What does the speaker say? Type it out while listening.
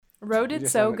Ro did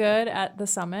so good at the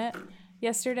summit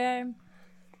yesterday.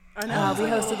 I know. We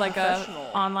hosted like a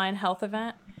online health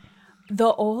event. The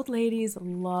old ladies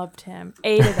loved him,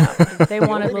 ate it up. They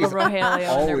wanted little Rogelio in their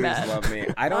Always bed. love me.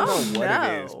 I don't know what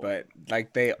it is, no. but like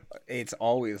it's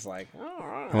always like,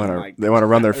 They want to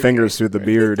run their fingers through the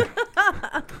beard.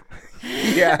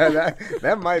 Yeah,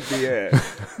 that might be it.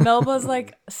 Melba's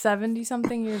like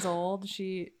 70-something years old.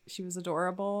 She was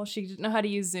adorable. She didn't know how to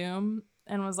use Zoom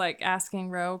and was like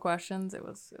asking Ro questions. It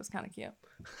was kind of cute.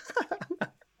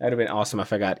 That'd have been awesome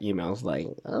if I got emails like,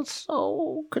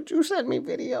 so could you send me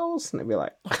videos? And they'd be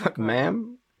like,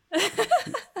 ma'am,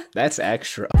 that's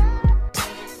extra.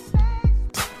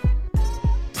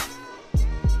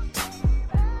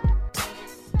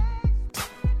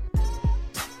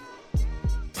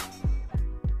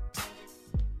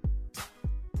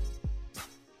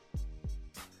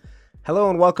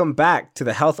 Hello and welcome back to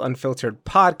the Health Unfiltered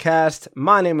podcast.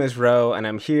 My name is Ro and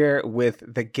I'm here with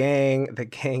the gang. The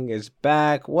gang is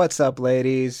back. What's up,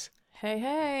 ladies?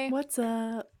 Hey. What's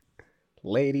up?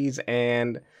 Ladies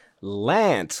and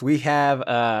Lance. We have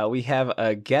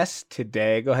a guest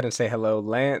today. Go ahead and say hello,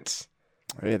 Lance.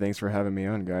 Hey, thanks for having me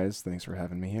on, guys. Thanks for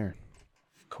having me here.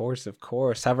 Of course.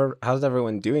 How's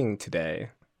everyone doing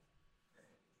today?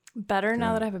 Better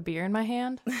now that I have a beer in my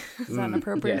hand. Is that an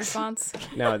appropriate yes. response?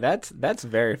 No, that's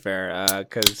very fair.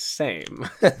 Cause same.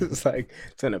 It's like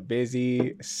it's been a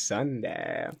busy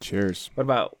Sunday. Cheers. What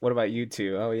about you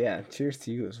two? Oh yeah, cheers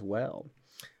to you as well.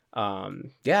 Yeah,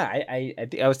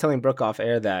 I was telling Brooke off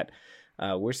air that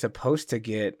we're supposed to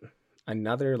get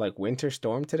another like winter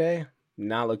storm today.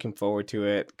 Not looking forward to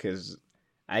it because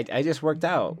I just worked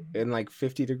out in like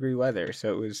 50-degree weather,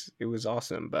 so it was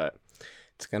awesome, but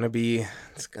it's gonna be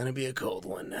a cold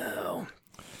one now.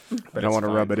 I don't want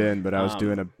to rub it in, but I was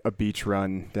doing a beach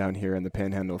run down here in the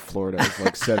Panhandle of Florida. It was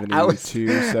like 72,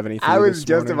 73 I was this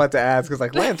just morning. about to ask, because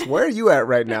like, Lance, where are you at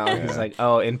right now? He's like,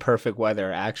 oh, in perfect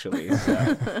weather, actually.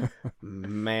 So,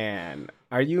 man,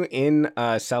 are you in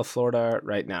South Florida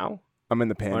right now? I'm in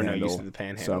the Panhandle. Or no, you said the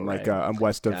Panhandle, so I'm like right? I'm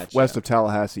west of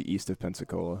Tallahassee, east of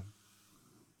Pensacola.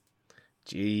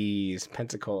 Jeez,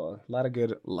 Pensacola. A lot of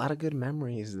good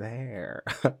memories there.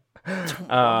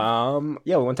 Yeah,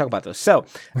 we want to talk about those. So,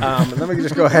 let me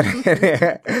just go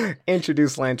ahead and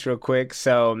introduce Lance real quick.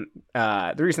 So,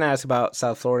 the reason I asked about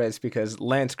South Florida is because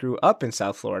Lance grew up in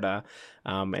South Florida,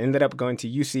 and ended up going to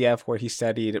UCF where he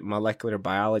studied molecular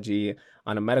biology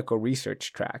on a medical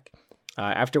research track.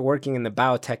 After working in the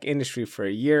biotech industry for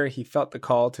a year, he felt the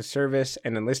call to service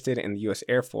and enlisted in the U.S.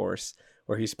 Air Force,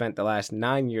 where he spent the last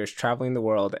 9 years traveling the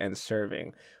world and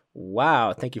serving.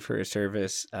 Wow. Thank you for your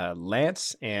service,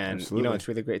 Lance. And, Absolutely. it's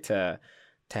really great to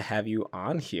have you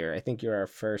on here. I think you're our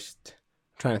first,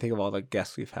 I'm trying to think of all the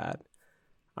guests we've had.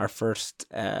 Our first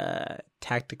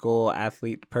tactical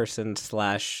athlete person /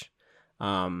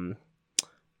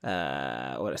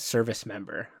 a service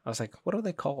member. I was like, what are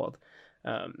they called?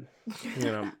 I'm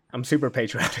super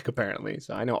patriotic apparently,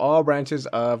 so I know all branches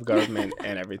of government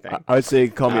and everything. I would say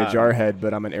call me a jarhead,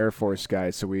 but I'm an Air Force guy,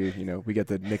 so we get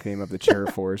the nickname of the Chair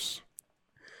Force.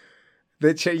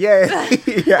 Yeah.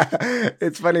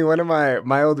 It's funny. One of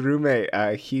my old roommate,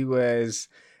 he was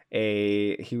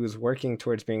working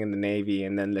towards being in the Navy,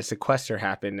 and then the sequester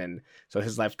happened, and so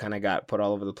his life kind of got put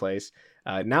all over the place.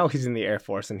 Now he's in the Air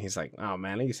Force, and he's like, "Oh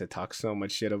man, I used to talk so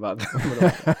much shit about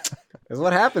them." That's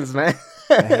what happens, man.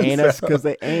 They ain't us because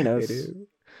they ain't us. It is.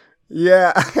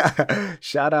 Yeah.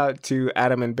 Shout out to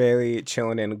Adam and Bailey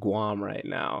chilling in Guam right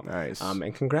now. Nice.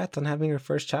 And congrats on having your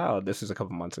first child. This was a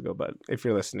couple months ago, but if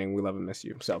you're listening, we love and miss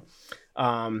you. So,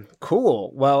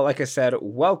 cool. Well, like I said,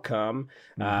 welcome.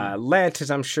 Lance,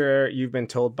 as I'm sure you've been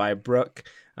told by Brooke,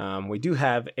 we do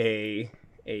have I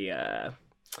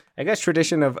guess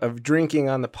tradition of drinking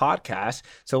on the podcast.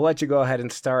 So I'll let you go ahead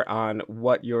and start on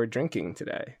what you're drinking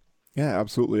today. Yeah,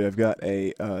 absolutely. I've got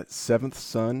a Seventh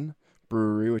Son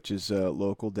Brewery, which is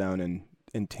local down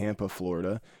in Tampa,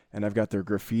 Florida, and I've got their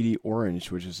Graffiti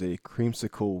Orange, which is a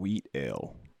creamsicle wheat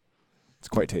ale. It's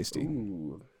quite tasty.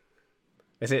 Ooh.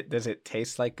 Does it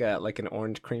taste like an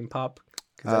orange cream pop?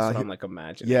 Because that's what I'm like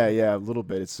imagining. Yeah, a little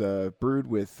bit. It's brewed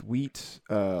with wheat,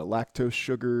 lactose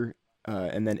sugar,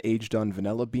 and then aged on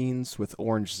vanilla beans with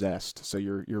orange zest. So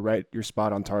you're right. You're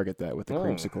spot on target that with the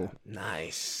creamsicle.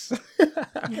 Nice.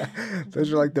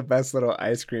 Those are like the best little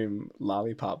ice cream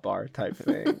lollipop bar type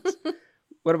things.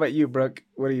 What about you, Brooke?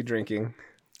 What are you drinking?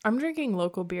 I'm drinking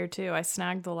local beer too. I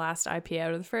snagged the last IPA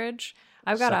out of the fridge.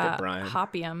 I've got Suck it, a Brian.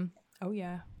 Hopium. Oh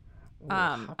yeah.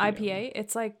 Hopium.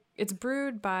 IPA. It's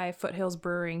brewed by Foothills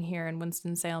Brewing here in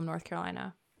Winston-Salem, North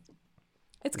Carolina.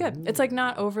 It's good. It's like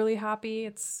not overly hoppy.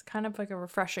 It's kind of like a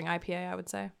refreshing IPA, I would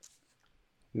say.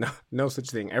 no such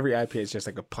thing. Every IPA is just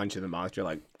like a punch in the mouth. You're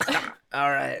like, all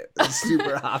right, it's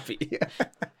super hoppy.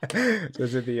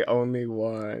 Those are the only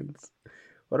ones.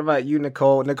 What about you,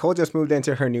 Nicole? Nicole just moved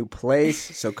into her new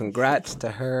place, so congrats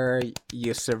to her.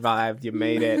 You survived. You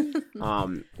made it.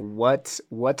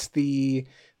 What's the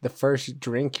first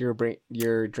drink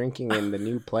you're drinking in the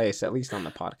new place, at least on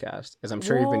the podcast? As I'm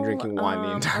sure you've been drinking wine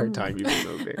the entire time you've been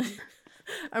moving.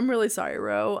 I'm really sorry,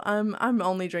 Ro. I'm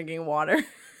only drinking water.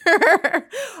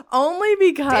 Only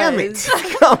because Damn it.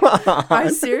 Come on. I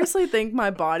seriously think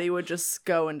my body would just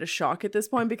go into shock at this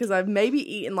point because I've maybe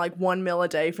eaten like 1 meal a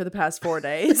day for the past 4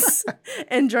 days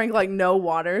and drank like no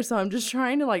water. So I'm just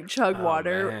trying to like chug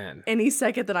water man. any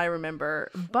second that I remember.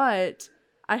 But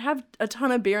I have a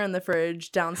ton of beer in the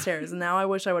fridge downstairs. And now I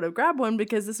wish I would have grabbed one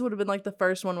because this would have been like the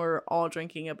first one where we're all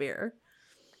drinking a beer.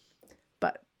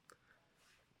 But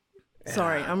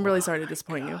sorry, I'm really sorry to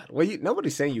disappoint you. Well,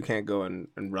 nobody's saying you can't go and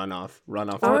run off.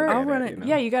 I'll run it.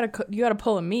 Yeah, you gotta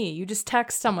pull a me. You just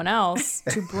text someone else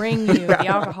to bring you the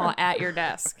alcohol at your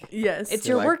desk. Yes. It's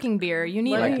your like- working beer. You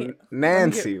need Like- it. Like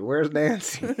Nancy, where's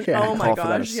Nancy? Oh my call for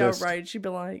that gosh, yeah, assist. right. She'd be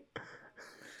like,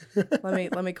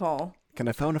 let me call. Can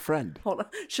I phone a friend? Hold on.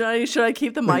 Should I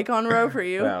keep the mic on, Ro, for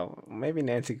you? Well, maybe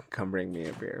Nancy can come bring me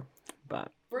a beer,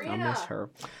 but I'll miss Brianna, her.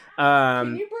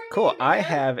 you bring me Cool. a I beer?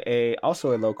 have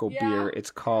also a local Yeah. beer.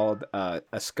 It's called a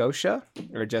Scotia,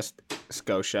 or just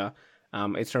Scotia.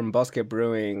 It's from Bosque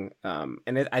Brewing,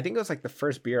 and I think it was like the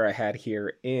first beer I had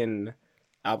here in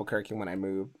Albuquerque when I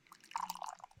moved.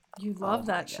 You love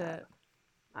that shit.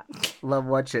 Love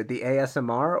what shit? The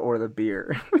ASMR or the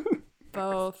beer?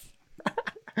 Both.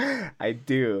 I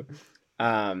do.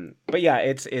 But yeah,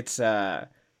 it's like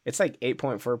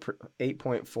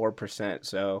 8.4%.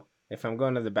 So if I'm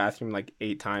going to the bathroom like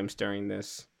 8 times during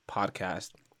this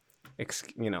podcast,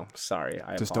 sorry.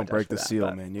 I Just don't apologize break for the that, seal,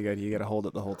 but man. You gotta hold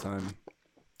it the whole time.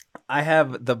 I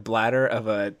have the bladder of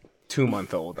a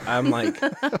 2-month-old. I'm like,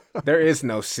 there is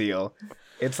no seal.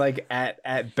 It's like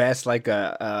at best like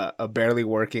a barely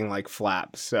working like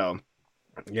flap. So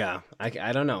yeah,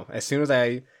 I don't know. As soon as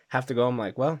I have to go, I'm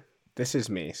like, well, this is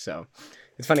me. So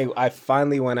it's funny. I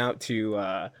finally went out to,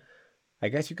 I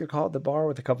guess you could call it the bar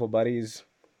with a couple of buddies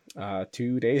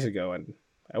 2 days ago. And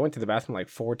I went to the bathroom like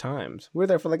 4 times. We were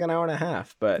there for like an hour and a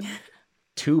half, but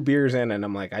 2 beers in and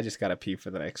I'm like, I just got to pee for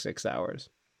the next 6 hours.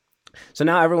 So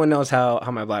now everyone knows how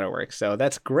my bladder works. So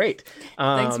that's great.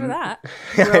 Thanks for that.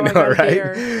 I Bro, I know, got a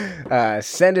right?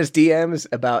 Send us DMs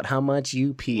about how much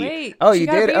you pee. Wait, oh, she you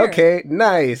got a did? beer. Okay,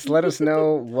 nice. Let us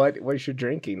know what you're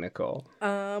drinking, Nicole.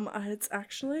 It's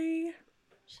actually,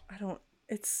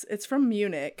 it's from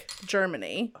Munich,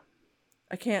 Germany.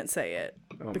 I can't say it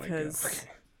Oh my because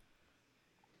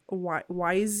God.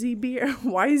 Weissbier?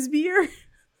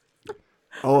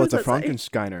 Oh, it's a does that say?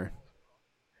 Frankensteiner.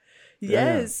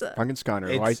 Yes. Yeah. Frankensteiner.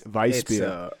 It's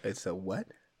Weissbier. it's a what?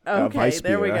 Okay, Weissbier.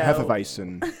 there we go.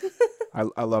 Hefeweizen.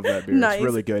 I love that beer. Nice. It's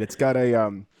really good. It's got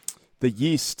a the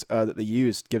yeast that they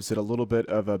used gives it a little bit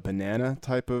of a banana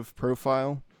type of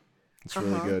profile. It's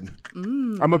really good.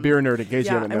 I'm a beer nerd in case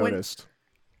you Yeah, haven't I went- noticed.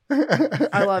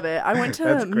 I love it. I went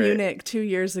That's to great. Munich 2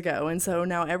 years ago, and so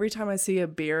now every time I see a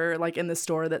beer like in the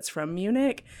store that's from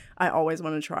Munich, I always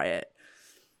want to try it.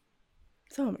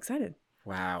 So I'm excited.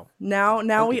 Wow. Now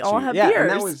Look we at all you. have Yeah,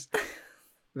 beers. and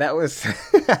that was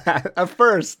a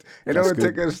first. It That's only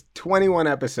good. took us 21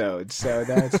 episodes, so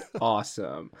that's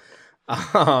awesome.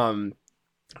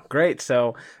 Great.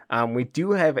 So we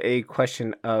do have a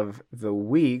question of the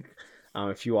week,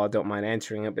 if you all don't mind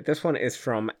answering it. But this one is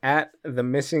from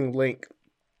 @TheMissingLink.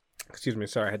 Excuse me,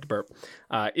 sorry, I had to burp.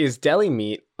 Is deli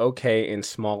meat okay in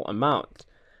small amounts?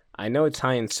 I know it's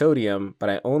high in sodium, but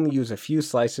I only use a few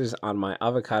slices on my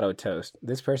avocado toast.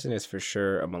 This person is for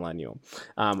sure a millennial.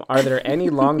 Are there any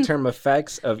long-term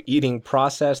effects of eating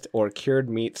processed or cured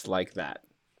meats like that?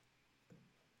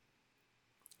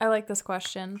 I like this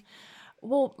question.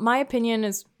 Well, my opinion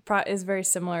is very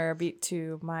similar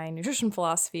to my nutrition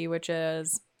philosophy, which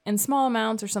is in small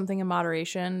amounts or something in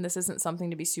moderation. This isn't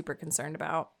something to be super concerned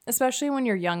about, especially when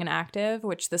you're young and active,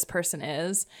 which this person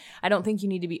is. I don't think you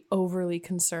need to be overly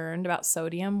concerned about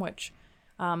sodium, which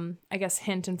I guess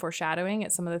hint and foreshadowing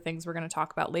at some of the things we're going to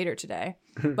talk about later today.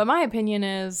 But my opinion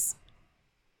is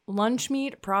lunch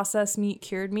meat, processed meat,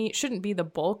 cured meat shouldn't be the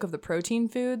bulk of the protein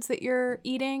foods that you're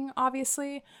eating,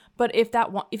 obviously. But if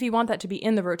you want that to be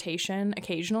in the rotation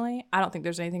occasionally, I don't think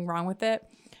there's anything wrong with it.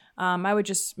 I would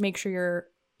just make sure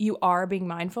you are being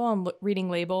mindful and reading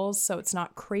labels so it's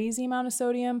not crazy amount of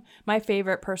sodium. My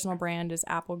favorite personal brand is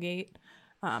Applegate.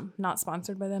 Not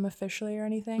sponsored by them officially or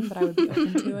anything, but I would be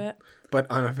open to it. But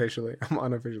unofficially, I'm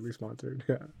unofficially sponsored.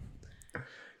 Yeah.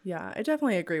 Yeah, I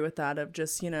definitely agree with that of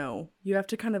just, you have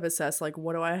to kind of assess, like,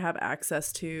 what do I have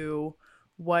access to?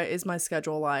 What is my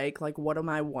schedule like? Like, what am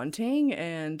I wanting?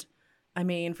 And I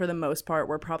mean, for the most part,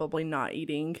 we're probably not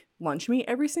eating lunch meat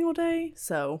every single day.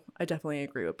 So I definitely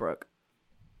agree with Brooke.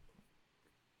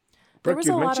 There Brooke, was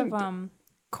you a lot mentioned- of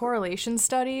correlation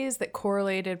studies that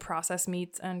correlated processed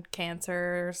meats and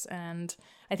cancers, and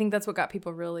I think that's what got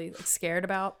people really scared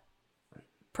about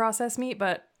processed meat.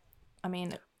 But I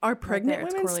mean, Are pregnant there,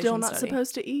 it's women still correlation not study.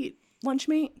 supposed to eat lunch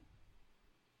meat?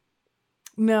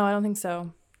 no, I don't think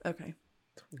so, Okay.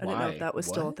 I didn't know if that was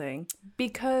still a What? thing.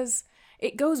 because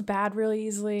it goes bad really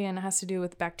easily, and it has to do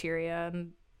with bacteria,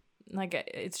 and like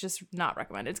it's just not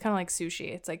recommended. It's kind of like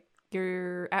sushi. It's like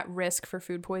you're at risk for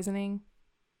food poisoning.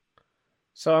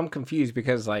 So I'm confused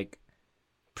because like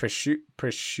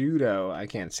prosciutto, I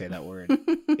can't say that word,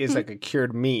 is like a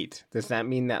cured meat. Does that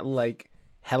mean that like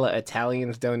hella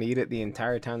Italians don't eat it the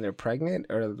entire time they're pregnant,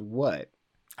 or what?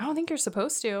 I don't think you're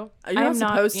supposed to. You're I not am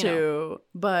supposed you know, to,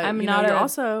 but I'm you know, not you're a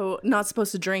also not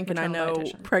supposed to drink. And I maternal know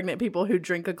dietitian. pregnant people who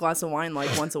drink a glass of wine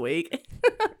like once a week.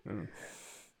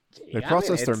 Yeah, They I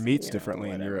process mean, their it's, meats you know, differently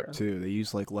in whatever. Europe too. They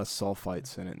use like less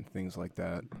sulfites in it and things like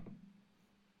that.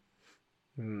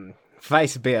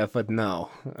 Vice beer, but no.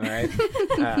 All right.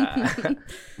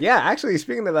 Yeah, actually,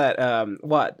 speaking of that,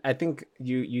 what I think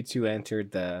you two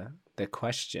answered the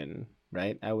question,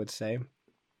 right? I would say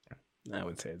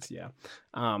it's yeah.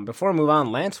 Before I move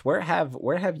on, Lance, where have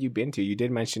you been to? You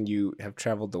did mention you have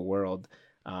traveled the world,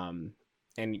 and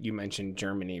you mentioned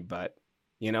Germany, but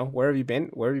where have you been?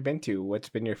 Where have you been to? What's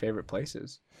been your favorite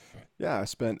places? Yeah, I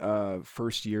spent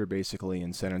first year basically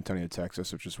in San Antonio,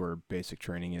 Texas, which is where basic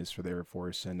training is for the Air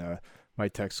Force. And my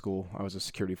tech school, I was a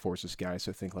security forces guy,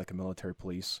 so think like a military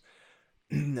police.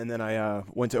 And then I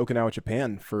went to Okinawa,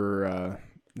 Japan for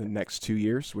the next 2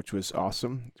 years, which was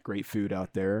awesome. Great food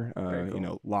out there. Very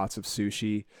cool. Lots of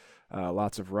sushi,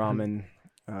 lots of ramen,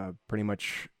 pretty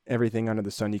much everything under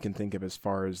the sun you can think of as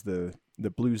far as the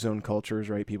blue zone cultures,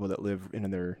 right? People that live into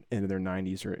their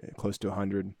 90s or close to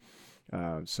 100.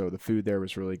 So the food there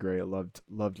was really great. I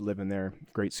loved living there.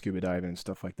 Great scuba diving and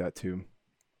stuff like that too.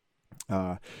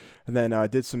 And then I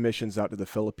did some missions out to the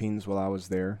Philippines while I was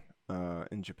there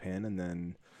in Japan, and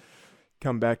then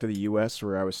come back to the U.S.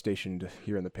 where I was stationed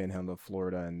here in the Panhandle of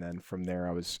Florida, and then from there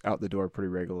I was out the door pretty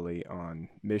regularly on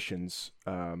missions.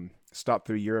 Stopped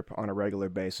through Europe on a regular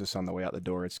basis on the way out the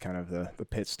door. It's kind of the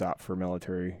pit stop for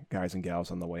military guys and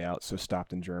gals on the way out. So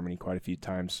stopped in Germany quite a few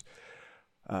times.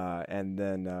 And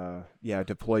then,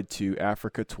 deployed to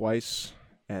Africa twice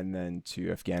and then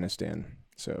to Afghanistan.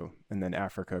 So, and then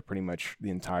Africa, pretty much the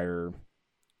entire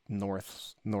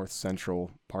north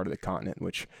central part of the continent,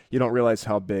 which you don't realize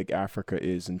how big Africa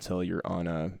is until you're on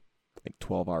a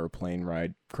 12-hour plane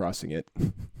ride crossing it.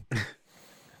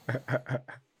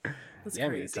 That's Yeah, I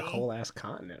mean, it's a crazy. whole ass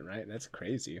continent, right? That's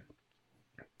crazy.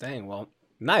 Dang, well,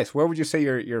 nice. Where would you say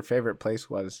your favorite place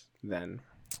was then?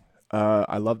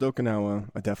 I loved Okinawa.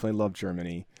 I definitely loved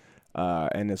Germany.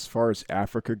 And as far as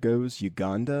Africa goes,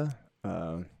 Uganda.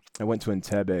 I went to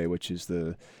Entebbe, which is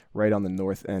right on the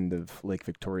north end of Lake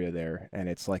Victoria there, and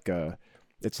it's like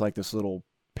this little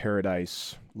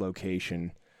paradise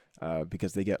location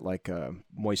because they get like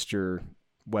moisture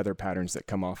weather patterns that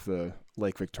come off the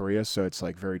Lake Victoria, so it's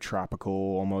like very tropical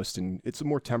almost, and it's a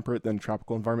more temperate than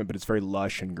tropical environment, but it's very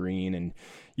lush and green, and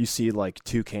you see like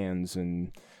toucans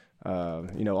and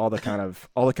all the kind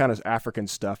of African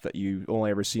stuff that you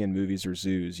only ever see in movies or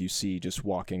zoos. You see just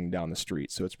walking down the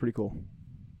street, so it's pretty cool.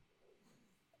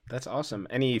 That's awesome.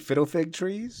 Any fiddle fig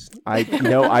trees? I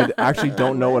actually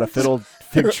don't know what a fiddle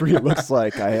fig tree looks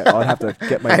like. I'll have to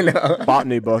get my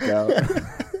botany book out.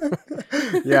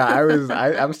 Yeah,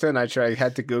 I'm still not sure. I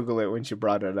had to Google it when she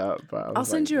brought it up. But I was I'll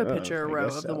send like, you a "Oh, picture, I Ro,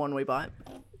 guess of so." the one we bought.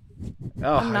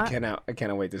 Oh, not- I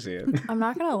cannot wait to see it. I'm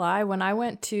not gonna lie, when I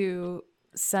went to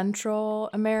Central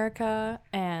America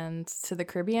and to the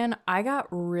Caribbean, I got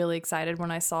really excited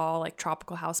when I saw like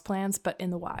tropical houseplants, but in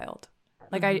the wild.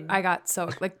 Like I got so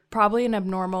like probably an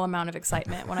abnormal amount of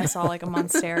excitement when I saw like a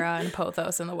monstera and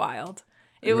pothos in the wild.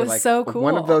 It You were was like, so cool.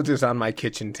 One of those is on my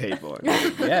kitchen table. And I'm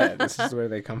like, yeah, this is where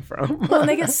they come from. Well, and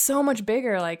they get so much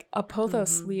bigger. Like a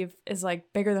pothos leaf is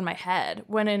like bigger than my head.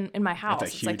 When in my house,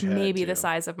 it's like huge head, maybe too. the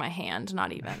size of my hand,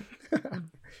 not even.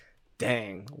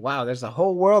 Dang. Wow, there's a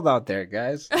whole world out there,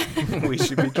 guys. We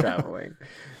should be traveling.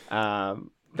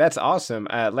 That's awesome.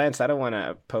 Lance, I don't want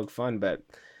to poke fun, but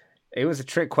it was a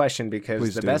trick question because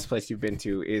Please the do. best place you've been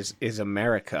to is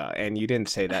America, and you didn't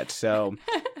say that. So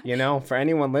You know, for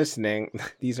anyone listening,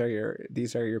 these are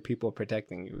your people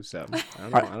protecting you. So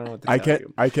I don't know what to tell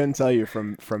you. I can tell you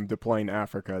from deploying to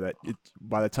Africa that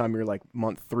by the time you're like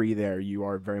month 3 there, you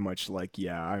are very much like,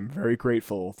 yeah, I'm very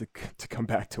grateful to come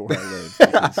back to where I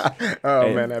live.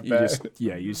 Oh man, I bet.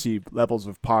 You see levels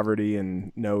of poverty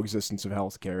and no existence of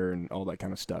healthcare and all that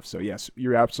kind of stuff. So yes,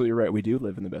 you're absolutely right. We do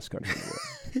live in the best country in the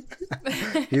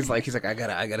world. He's like, I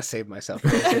gotta save myself.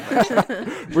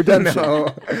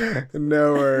 Redemption.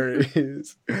 No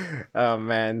worries. Oh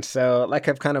man. So like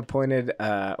I've kind of pointed,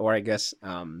 or I guess,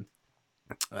 I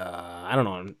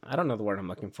don't know the word I'm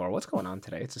looking for. What's going on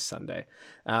today? It's a Sunday.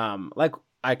 Like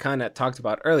I kind of talked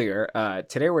about earlier,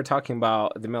 today we're talking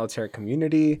about the military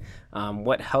community,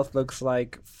 what health looks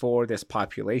like for this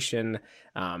population,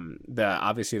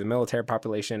 obviously the military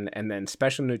population, and then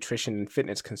special nutrition and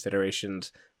fitness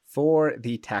considerations for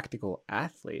the tactical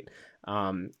athlete.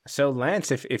 So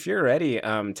Lance, if you're ready,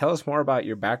 tell us more about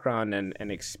your background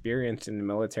and experience in the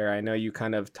military. I know you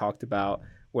kind of talked about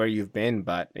where you've been,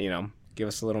 but give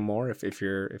us a little more if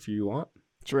you want.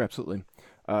 Sure, absolutely.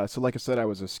 So like I said, I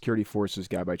was a security forces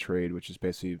guy by trade, which is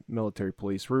basically military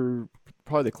police. We're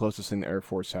probably the closest thing the Air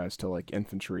Force has to like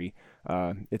infantry.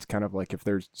 It's kind of like if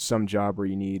there's some job where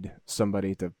you need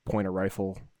somebody to point a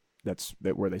rifle, that's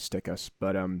where they stick us.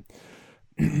 But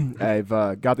I've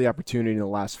got the opportunity in the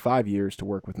last 5 years to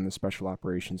work within the special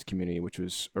operations community, which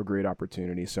was a great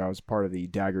opportunity. So I was part of the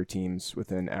Dagger teams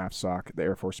within AFSOC, the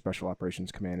Air Force Special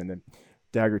Operations Command, and the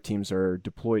Dagger teams are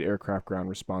deployed aircraft ground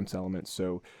response elements.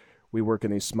 So we work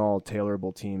in these small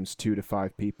tailorable teams, 2 to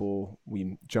 5 people.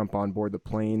 We jump on board the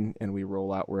plane and we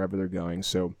roll out wherever they're going.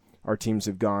 So our teams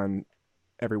have gone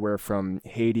everywhere from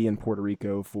Haiti and Puerto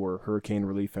Rico for hurricane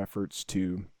relief efforts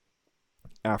to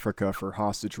Africa for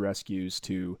hostage rescues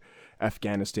to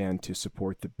Afghanistan to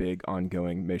support the big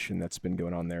ongoing mission that's been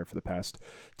going on there for the past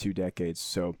 2 decades.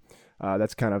 So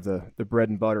that's kind of the bread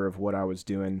and butter of what I was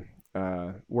doing.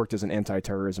 Worked as an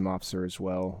anti-terrorism officer as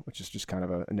well, which is just kind of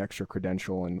an extra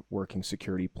credential in working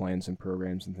security plans and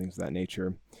programs and things of that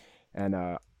nature. And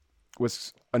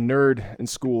was a nerd in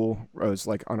school. I was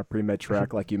like on a pre-med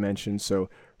track, like you mentioned, so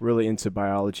really into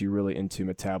biology, really into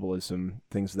metabolism,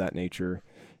 things of that nature.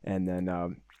 And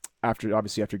then after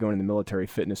going in the military,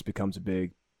 fitness becomes a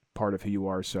big part of who you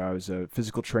are. So I was a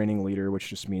physical training leader, which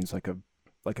just means like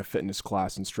a fitness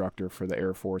class instructor for the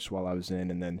Air Force while I was in,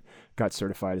 and then got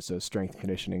certified as a strength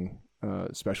conditioning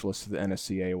specialist at the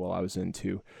NSCA while I was in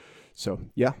too. So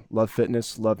yeah, love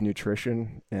fitness, love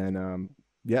nutrition, and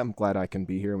I'm glad I can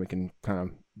be here and we can kind of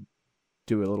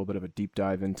do a little bit of a deep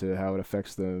dive into how it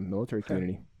affects the military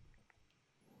community.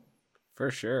 For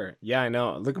sure. Yeah, I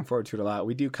know. Looking forward to it a lot.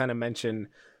 We do kind of mention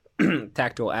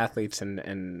tactical athletes,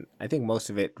 and I think most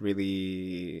of it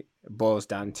really boils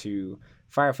down to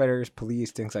firefighters,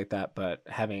 police, things like that. But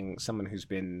having someone who's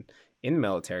been in the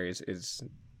military is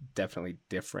definitely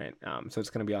different. So it's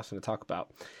going to be awesome to talk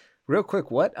about. Real quick,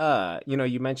 what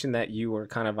you mentioned that you were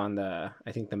kind of on the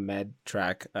med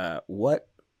track. What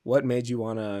made you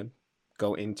want to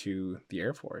go into the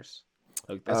Air Force?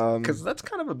 Because that's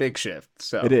kind of a big shift.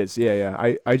 So it is,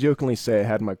 yeah. I jokingly say I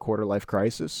had my quarter life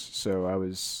crisis. So I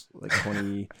was like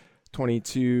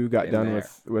 22, got done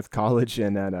with college,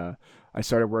 and then I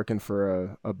started working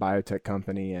for a biotech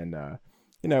company, and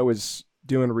was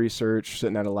doing research,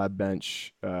 sitting at a lab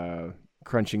bench,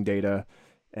 crunching data,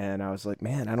 and I was like,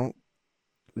 man,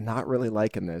 not really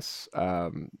liking this. I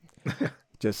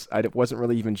wasn't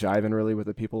really even jiving really with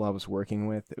the people I was working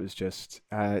with. It was just,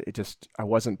 I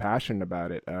wasn't passionate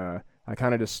about it. I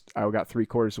got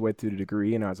 3/4 of the way through the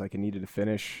degree, and I was like, I needed to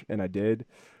finish, and I did.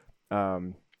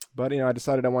 But I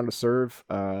decided I wanted to serve.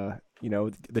 The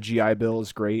GI Bill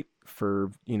is great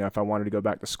for, if I wanted to go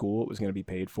back to school, it was going to be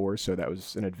paid for. So that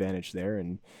was an advantage there.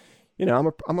 And,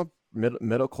 I'm a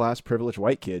middle class privileged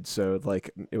white kid. So like,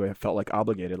 it felt like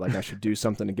obligated, like I should do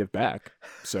something to give back.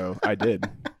 So I did.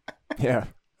 Yeah.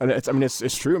 And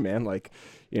it's true, man. Like,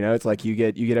 it's like you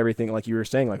get everything, like you were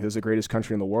saying, like this is the greatest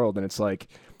country in the world. And it's like,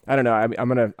 I don't know. I'm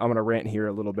gonna rant here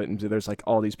a little bit. And there's like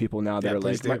all these people now that are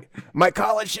like, my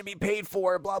college should be paid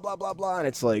for, blah, blah, blah, blah. And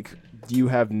it's like, you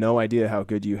have no idea how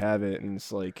good you have it. And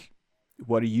it's like,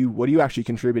 what are you actually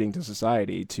contributing to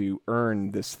society to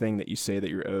earn this thing that you say that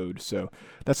you're owed? So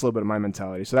that's a little bit of my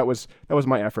mentality. So that was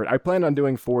my effort. I planned on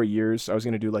doing 4 years. I was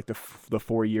going to do like the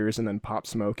 4 years and then pop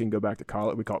smoke and go back to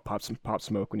college. We call it pop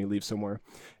smoke when you leave somewhere,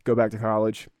 go back to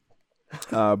college.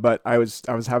 But I was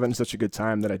having such a good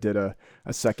time that I did a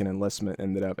second enlistment,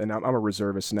 ended up, and I'm a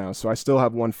reservist now. So I still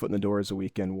have one foot in the door as a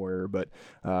weekend warrior, but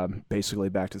basically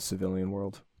back to the civilian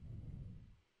world.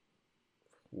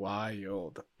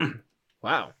 Wild.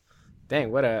 Wow.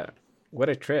 Dang, what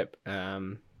a trip.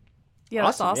 Yeah,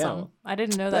 that's Awesome, awesome. yeah. I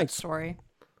didn't know Thanks. that story.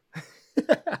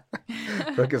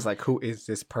 Brooke is like, who is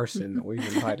this person that we've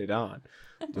invited on?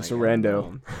 Just Like, a I don't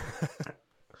rando. know.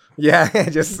 Yeah,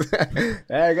 just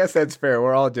I guess that's fair.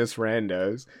 We're all just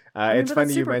randos. I mean, It's but funny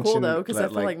that's you super mentioned cool though, because I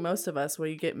that, feel like most of us,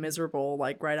 we get miserable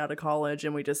like right out of college,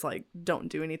 and we just like don't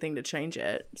do anything to change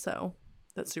it. So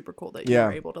that's super cool that you Yeah.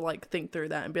 were able to like think through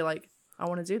that and be like, I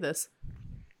want to do this.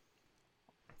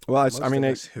 Well, Most I mean, of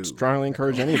I us who- strongly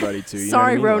encourage anybody to. You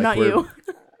Sorry, know what I Ro, mean? not Like,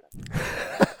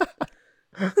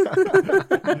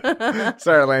 you.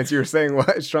 Sorry, Lance, you were saying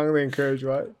what? Strongly encourage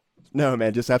what? No,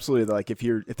 man, just absolutely. Like if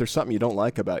there's something you don't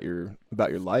like about your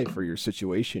life or your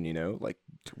situation, like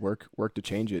to work to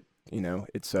change it.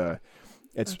 It's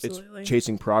Absolutely.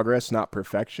 chasing progress, not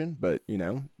perfection, but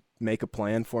make a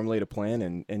plan, formulate a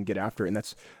plan, and get after it. And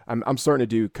that's I'm starting to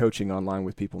do coaching online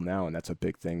with people now, and that's a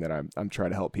big thing that I'm trying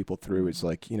to help people through. Is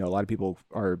like a lot of people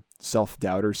are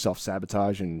self-doubters,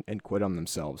 self-sabotage, and quit on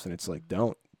themselves, and it's like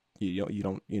don't. You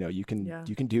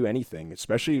can do anything,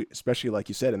 especially like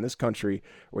you said in this country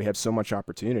where we have so much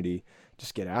opportunity.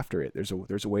 Just get after it. There's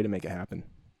a way to make it happen.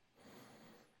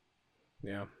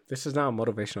 Yeah, this is not a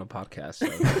motivational podcast. So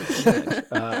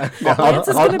Lance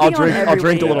is gonna be on every I'll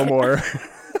drink a week. little more.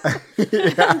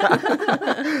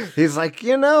 Yeah. He's like,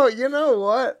 you know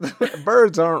what?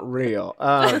 Birds aren't real.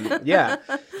 Yeah.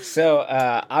 So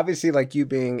obviously, like you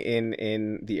being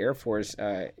in the Air Force,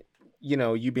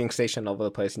 you being stationed all over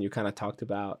the place, and you kind of talked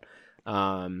about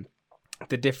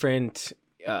the different,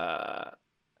 I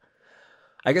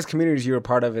guess, communities you were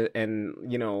part of, it, and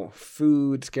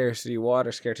food scarcity,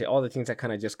 water scarcity, all the things that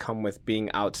kind of just come with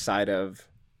being outside of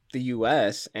the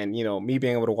U.S. And me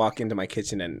being able to walk into my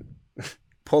kitchen and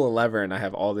pull a lever, and I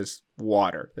have all this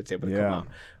water that's able to come out,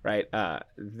 right?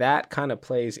 That kind of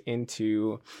plays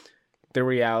into the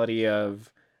reality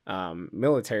of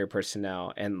military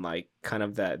personnel and like kind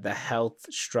of the health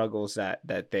struggles that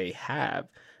they have.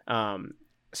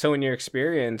 So in your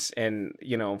experience, and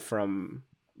from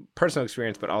personal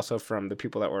experience, but also from the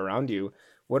people that were around you,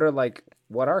 what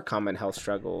are common health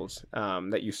struggles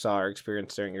that you saw or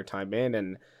experienced during your time in?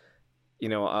 And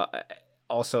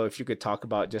also if you could talk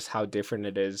about just how different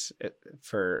it is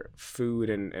for food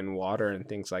and water and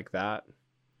things like that.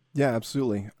 Yeah,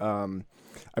 absolutely.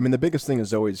 I mean, the biggest thing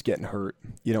is always getting hurt.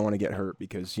 You don't want to get hurt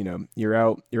because, you're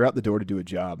out the door to do a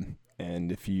job.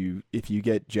 And if you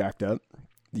get jacked up,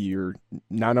 you're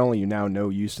not only you're now no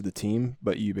use to the team,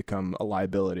 but you become a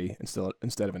liability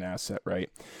instead of an asset, right?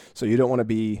 So you don't want to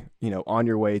be, on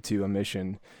your way to a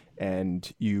mission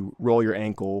and you roll your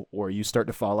ankle or you start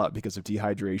to fall out because of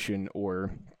dehydration or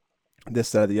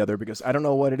this, that, or the other, because I don't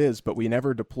know what it is, but we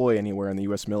never deploy anywhere in the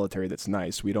U.S. military that's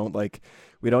nice. We don't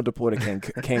deploy to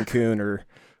Cancun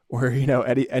or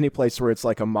any place where it's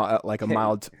like a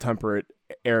mild temperate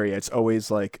area. It's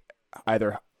always like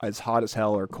either as hot as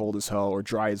hell or cold as hell or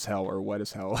dry as hell or wet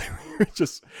as hell.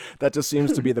 That just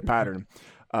seems to be the pattern.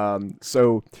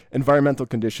 So environmental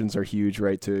conditions are huge,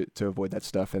 right? To avoid that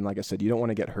stuff. And like I said, you don't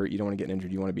want to get hurt. You don't want to get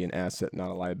injured. You want to be an asset,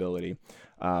 not a liability.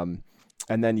 And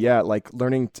then, like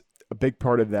learning a big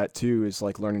part of that too is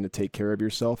like learning to take care of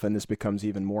yourself. And this becomes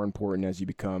even more important as you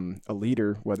become a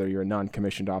leader, whether you're a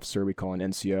non-commissioned officer, we call an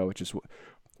NCO, which is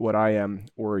what I am,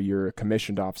 or you're a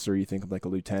commissioned officer, you think of like a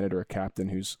lieutenant or a captain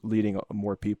who's leading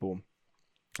more people.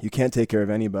 You can't take care of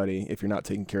anybody if you're not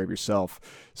taking care of yourself.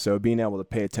 So being able to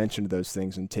pay attention to those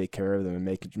things and take care of them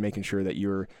and making sure that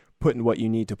you're putting what you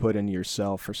need to put into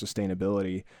yourself for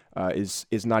sustainability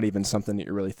is not even something that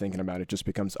you're really thinking about. It just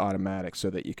becomes automatic so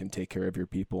that you can take care of your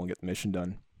people and get the mission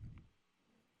done.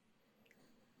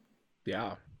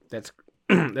 Yeah, that's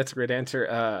a great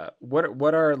answer.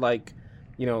 What are like,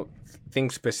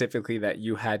 things specifically that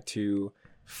you had to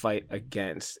fight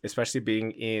against, especially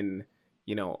being in,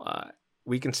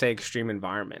 we can say extreme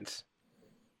environments?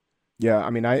 Yeah,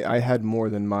 I mean, I had more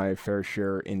than my fair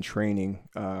share in training.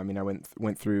 I mean, I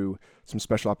went through some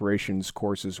special operations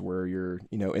courses where you're,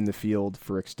 in the field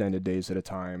for extended days at a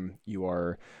time.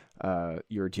 You're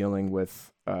dealing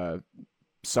with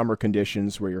summer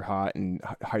conditions where you're hot and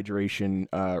hydration,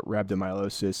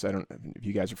 rhabdomyolysis. I don't know if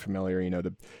you guys are familiar.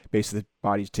 The base of the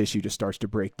body's tissue just starts to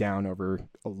break down over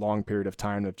a long period of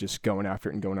time of just going after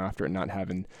it and not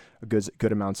having a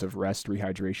good amounts of rest,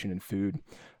 rehydration, and food,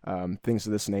 things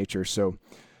of this nature. So,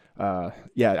 I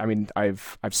mean,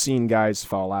 I've seen guys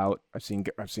fall out. I've seen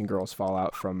girls fall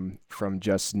out from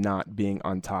just not being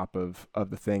on top of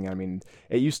the thing. I mean,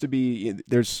 it used to be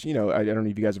there's, I don't know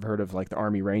if you guys have heard of like the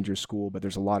Army Ranger School, but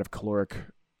there's a lot of caloric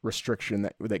restriction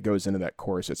that goes into that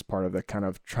course. It's part of the kind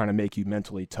of trying to make you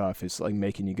mentally tough. It's like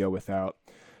making you go without.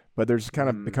 But there's kind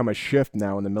of become a shift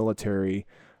now in the military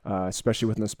especially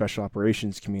within the special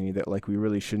operations community, that like we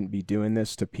really shouldn't be doing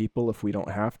this to people if we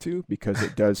don't have to, because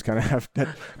it does kind of have that.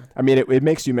 I mean, it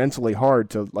makes you mentally hard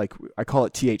to, like, I call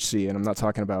it THC, and I'm not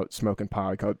talking about smoking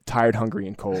pot. I call it tired, hungry,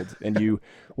 and cold. And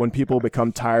when people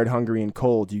become tired, hungry, and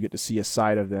cold, you get to see a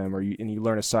side of them, and you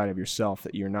learn a side of yourself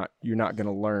that you're not going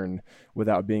to learn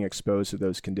without being exposed to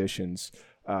those conditions.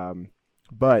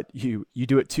 But you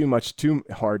do it too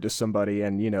hard to somebody,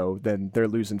 and then they're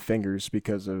losing fingers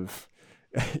because of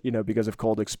because of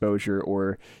cold exposure,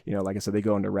 or like I said, they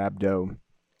go into rhabdo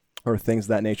or things of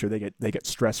that nature. They get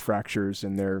stress fractures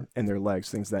in their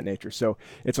legs, things of that nature. So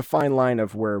it's a fine line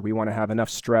of where we want to have enough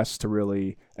stress to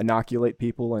really inoculate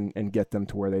people and get them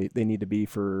to where they need to be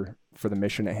for the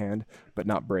mission at hand, but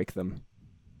not break them.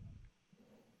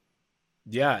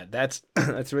 Yeah, that's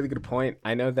a really good point.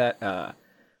 I know that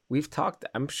we've talked,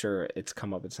 I'm sure it's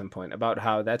come up at some point, about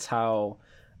how that's how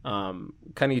kind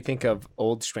of you think of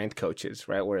old strength coaches,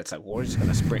 right? Where it's like, we're just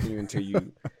gonna sprint you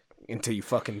until you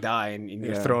fucking die and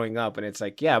you're throwing up, and it's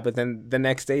like, yeah, but then the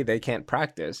next day they can't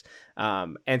practice,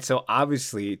 and so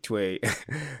obviously to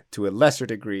a lesser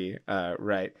degree,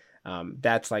 right,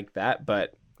 that's like that.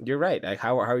 But you're right, like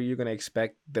how are you gonna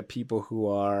expect the people who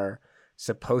are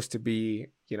supposed to be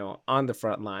on the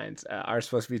front lines, are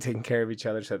supposed to be taking care of each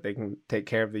other so that they can take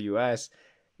care of the US?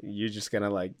 You're just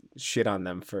gonna like shit on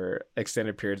them for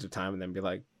extended periods of time and then be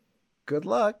like, good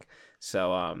luck.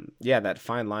 So yeah, that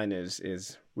fine line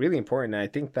is really important. And I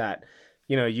think that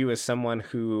you as someone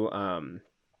who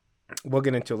we'll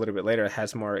get into a little bit later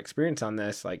has more experience on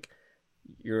this, like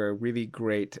you're a really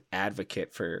great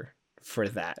advocate for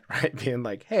that, right? Being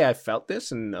like, hey, I felt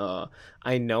this, and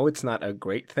I know it's not a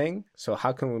great thing, so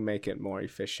how can we make it more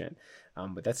efficient?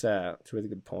 But that's a really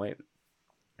good point.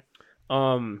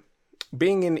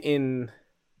 Being in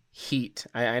heat,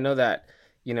 I know that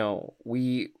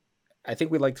I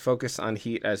think we like to focus on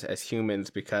heat as humans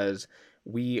because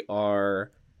we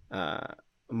are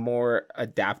more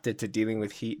adapted to dealing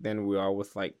with heat than we are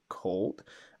with like cold.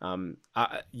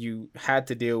 You had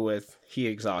to deal with heat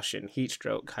exhaustion, heat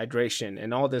stroke, hydration,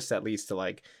 and all this that leads to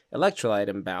like electrolyte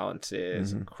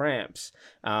imbalances, and cramps,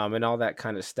 and all that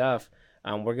kind of stuff.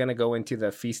 We're going to go into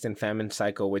the feast and famine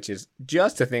cycle, which is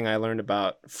just a thing I learned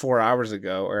about 4 hours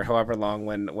ago, or however long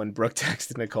when Brooke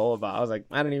texted Nicole about. I was like,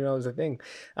 I didn't even know it was a thing.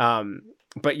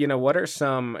 But what are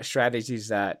some strategies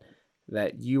that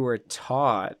you were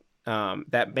taught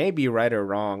that may be right or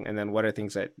wrong, and then what are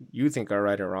things that you think are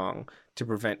right or wrong to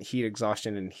prevent heat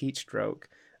exhaustion and heat stroke,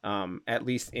 at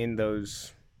least in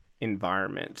those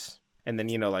environments? And then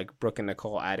like Brooke and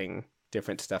Nicole adding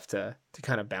different stuff to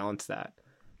kind of balance that.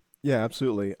 Yeah,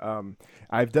 absolutely.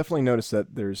 I've definitely noticed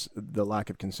that there's the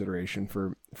lack of consideration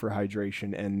for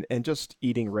hydration and just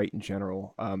eating right in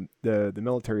general. The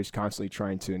military is constantly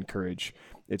trying to encourage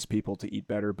its people to eat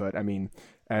better, but I mean,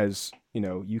 as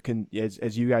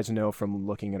as you guys know from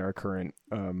looking at our current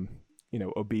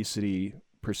obesity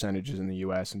percentages in the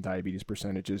U.S. and diabetes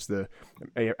percentages, the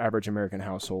average American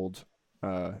household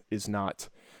is not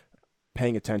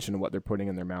paying attention to what they're putting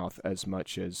in their mouth as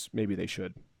much as maybe they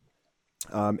should.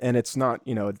 And it's not,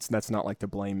 that's not like to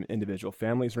blame individual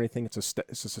families or anything. It's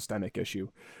a systemic issue.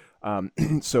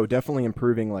 So definitely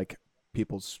improving like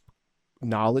people's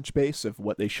knowledge base of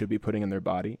what they should be putting in their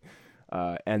body.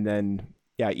 And then,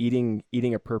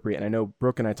 eating appropriate. And I know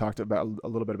Brooke and I talked about a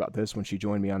little bit about this when she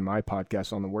joined me on my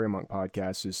podcast, on the Warrior Monk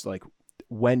podcast, is like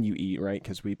when you eat, right?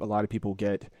 Because a lot of people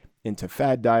get into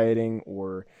fad dieting,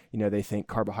 or, they think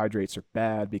carbohydrates are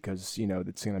bad because,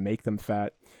 it's going to make them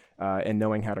fat. And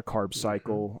knowing how to carb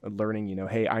cycle, learning,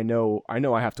 hey, I know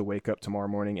I have to wake up tomorrow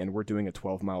morning and we're doing a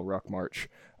 12-mile ruck march.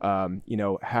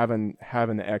 Having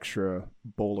the extra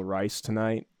bowl of rice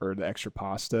tonight or the extra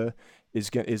pasta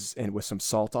and with some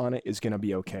salt on it is gonna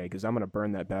be okay, because I'm gonna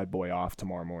burn that bad boy off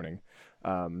tomorrow morning.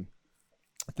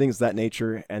 Things of that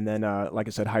nature, and then like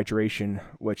I said, hydration,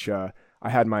 which I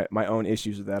had my own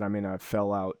issues with that. I mean, I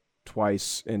fell out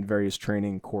twice in various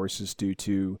training courses due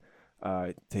to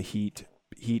heat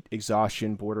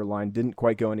exhaustion, borderline, didn't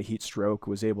quite go into heat stroke,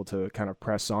 was able to kind of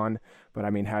press on, but I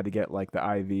mean, had to get like the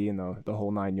IV and the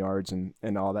whole 9 yards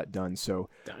and all that done. So,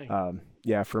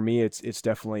 for me, it's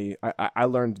definitely, I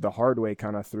learned the hard way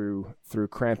kind of through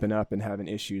cramping up and having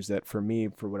issues, that for me,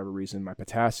 for whatever reason, my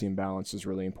potassium balance is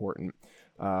really important.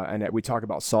 And we talk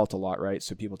about salt a lot, right?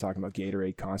 So people talking about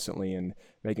Gatorade constantly and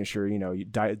making sure, you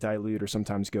dilute, or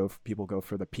sometimes people go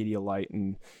for the Pedialyte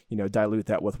and, dilute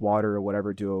that with water or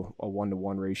whatever, do a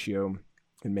 1-to-1 ratio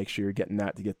and make sure you're getting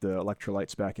that to get the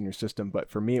electrolytes back in your system. But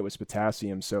for me, it was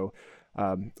potassium. So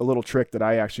a little trick that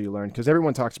I actually learned, because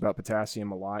everyone talks about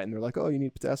potassium a lot and they're like, oh, you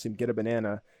need potassium, get a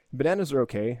banana. Bananas are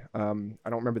okay. I don't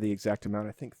remember the exact amount.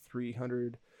 I think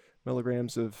 300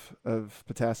 milligrams of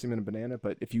potassium in a banana.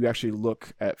 But if you actually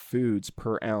look at foods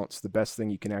per ounce, the best thing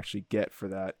you can actually get for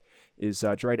that is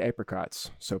dried apricots.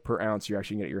 So per ounce, you're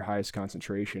actually going to get your highest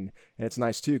concentration. And it's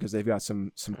nice too because they've got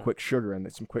some quick sugar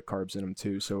and some quick carbs in them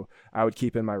too. So I would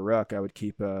keep in my ruck, I would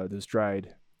keep those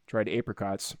dried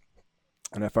apricots.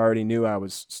 And if I already knew I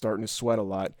was starting to sweat a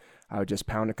lot, I would just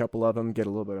pound a couple of them, get a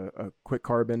little bit of a quick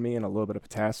carb in me and a little bit of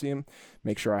potassium,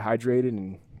 make sure I hydrated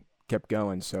and kept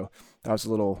going. So that was a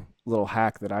little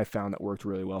hack that I found that worked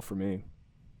really well for me.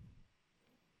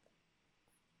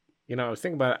 You know, I was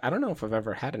thinking about it. I don't know if I've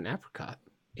ever had an apricot.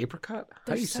 Apricot? How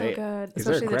do They're you so say good, it? Is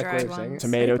there a especially the correct way dried of saying it? ones.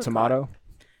 Tomato, Apricot. tomato.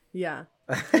 Yeah.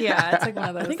 Yeah, it's like one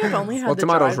of those. I think I've only had Well, the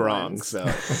tomato's dried wrong, ones. so.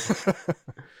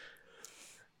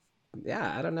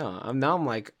 Yeah, I don't know. I'm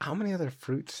like, how many other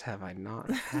fruits have I not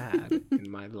had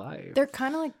in my life? They're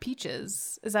kind of like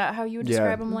peaches. Is that how you would Yeah.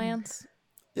 describe them, Lance?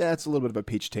 Yeah, it's a little bit of a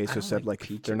peach taste. I don't Except like like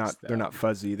peaches, they're not though.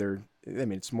 fuzzy.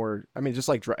 It's more. I mean, just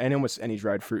like and almost any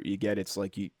dried fruit you get, it's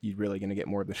like you're really gonna get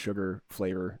more of the sugar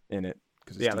flavor in it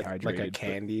because it's Yeah, like dehydrated. a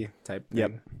candy type thing.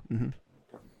 Yep. hmm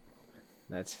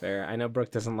That's fair. I know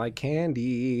Brooke doesn't like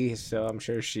candy, so I'm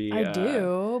sure she. I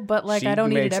do, but like she I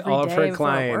don't eat it makes every all of day her before a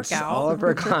clients, workout. all of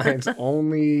her clients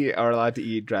only are allowed to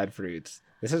eat dried fruits.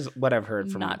 This is what I've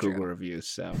heard from Not Google true. reviews.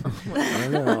 So I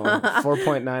don't know,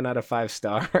 4.9 out of 5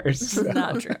 stars.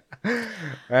 Not true.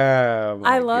 Oh, my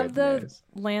I love goodness.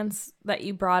 the Lance that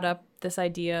you brought up this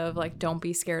idea of like don't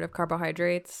be scared of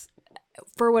carbohydrates.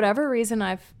 For whatever reason,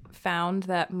 I've found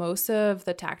that most of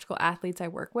the tactical athletes I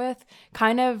work with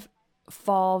kind of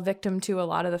fall victim to a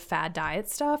lot of the fad diet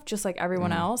stuff, just like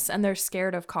everyone else, and they're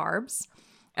scared of carbs.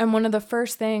 And one of the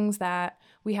first things that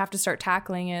we have to start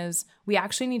tackling is we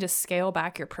actually need to scale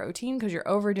back your protein because you're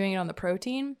overdoing it on the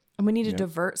protein. And we need to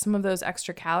divert some of those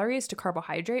extra calories to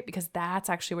carbohydrate because that's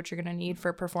actually what you're going to need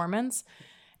for performance.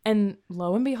 And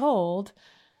lo and behold,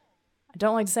 I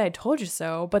don't like to say I told you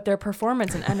so, but their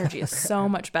performance and energy is so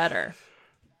much better.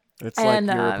 It's And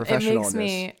like you're a it professional makes in this.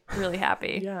 me really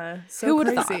happy. Yeah. So Who would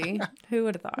have crazy. thought? Who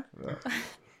would have thought?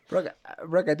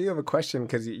 Brooke, I do have a question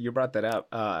because you brought that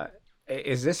up.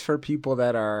 Is this for people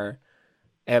that are,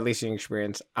 at least in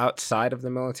experience, outside of the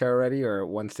military already, or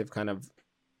once they've kind of,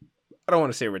 I don't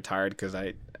want to say retired because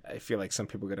I feel like some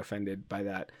people get offended by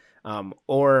that,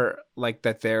 or like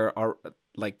that they're are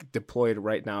like deployed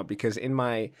right now? Because in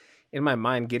my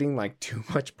mind, getting like too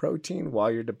much protein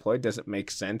while you're deployed doesn't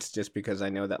make sense, just because I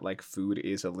know that like food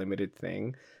is a limited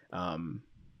thing.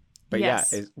 But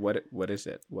Yes. yeah, what is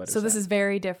it? So this is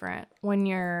very different. When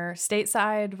you're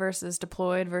stateside versus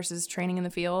deployed versus training in the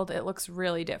field, it looks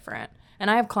really different.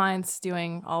 And I have clients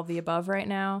doing all of the above right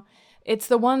now. It's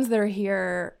the ones that are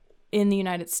here in the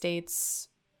United States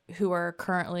who are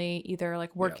currently either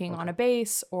like working on a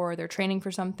base or they're training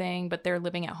for something, but they're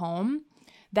living at home.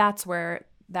 That's where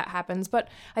that happens. But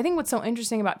I think what's so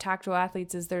interesting about tactical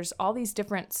athletes is there's all these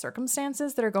different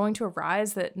circumstances that are going to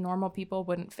arise that normal people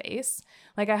wouldn't face.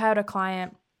 Like I had a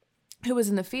client who was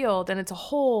in the field and it's a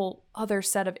whole other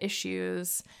set of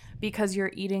issues because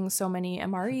you're eating so many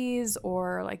MREs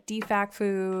or like DFAC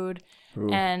food. Ooh,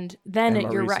 And then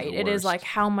MREs you're are right. the It is worst. like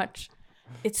how much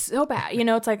it's so bad. You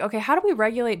know, it's like, okay, how do we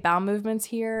regulate bowel movements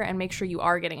here and make sure you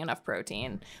are getting enough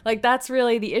protein? Like that's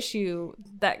really the issue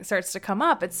that starts to come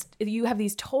up. It's you have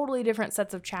these totally different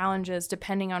sets of challenges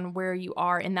depending on where you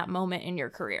are in that moment in your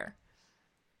career.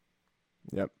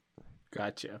 Yep.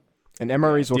 Gotcha. And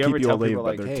MREs Do will you keep ever you tell alive, people, but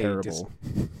like, they're hey, terrible.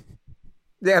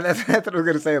 Yeah, that's what I was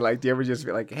gonna say. Like, do you ever just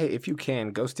be like, "Hey, if you can,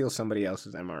 go steal somebody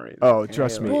else's MRE"? Oh, Like,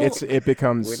 trust hey, me, like- it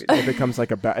becomes like it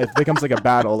becomes like a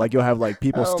battle. Like you'll have like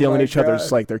people Oh stealing my each other's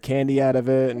God. like their candy out of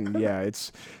it, and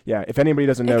If anybody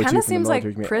doesn't know, It kind too, of from the seems like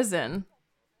military community- prison.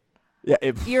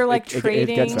 Yeah, You're like it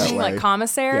trading gets that like way.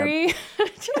 commissary.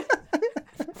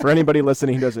 For anybody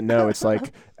listening who doesn't know, it's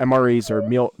like MREs are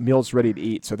meals ready to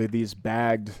eat. So they're these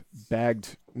bagged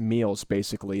meals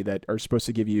basically that are supposed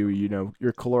to give you,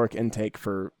 your caloric intake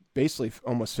for basically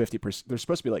almost 50%. They're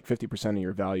supposed to be like 50% of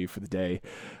your value for the day.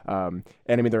 And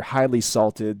I mean, they're highly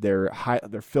salted. They're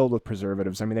filled with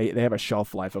preservatives. I mean, they have a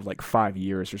shelf life of like 5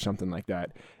 years or something like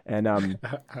that. And a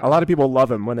lot of people love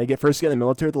them. When they first get in the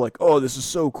military, they're like, oh, this is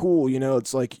so cool.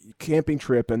 It's like camping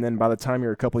trip. And then by the time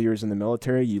you're a couple years in the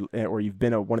military, or you've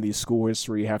been at one of these schools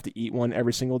where you have to eat one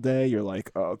every single day, you're like,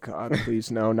 oh God,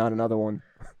 please no, not another one.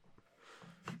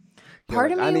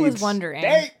 Part of I me need was wondering.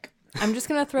 steak! I'm just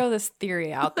going to throw this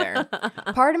theory out there.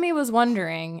 Part of me was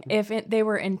wondering if they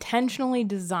were intentionally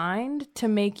designed to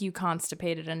make you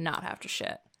constipated and not have to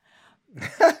shit.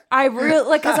 I really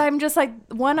like because I'm just like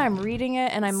I'm reading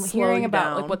it and I'm Slow hearing you about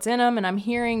down. like what's in them and I'm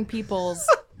hearing people's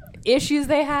issues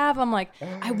they have. I'm like,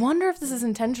 I wonder if this is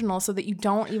intentional so that you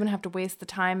don't even have to waste the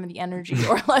time and the energy,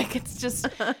 or like it's just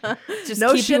No keep you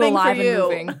shitting alive for and you.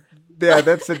 moving. Yeah,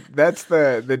 that's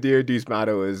the DoD's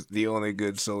motto is the only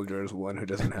good soldier is one who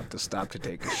doesn't have to stop to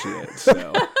take a shit.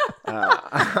 So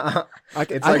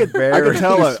it's like very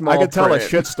I small could tell a print.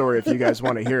 shit story if you guys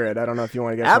want to hear it. I don't know if you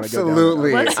want to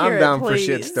Absolutely, Let's hear I'm it, down for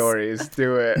shit please. stories.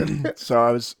 Do it. So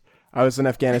I was in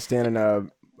Afghanistan,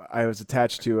 and I was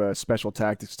attached to a special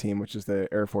tactics team, which is the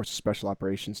Air Force's special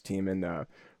operations team, and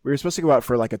we were supposed to go out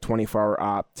for like a 24-hour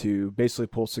op to basically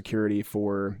pull security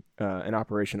for an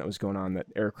operation that was going on, that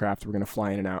aircraft were going to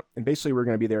fly in and out. And basically we're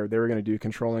going to be there. They were going to do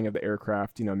controlling of the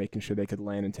aircraft, making sure they could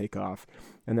land and take off,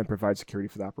 and then provide security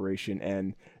for the operation.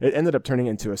 And it ended up turning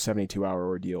into a 72-hour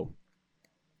ordeal.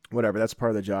 Whatever, that's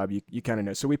part of the job. You kind of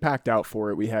know. So we packed out for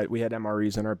it. We had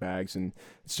MREs in our bags, and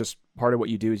it's just part of what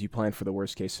you do is you plan for the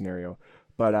worst case scenario.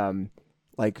 But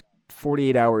like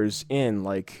 48 hours in,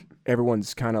 like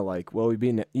everyone's kind of like, well, we've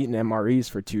been eating MREs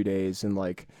for 2 days, and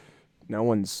like no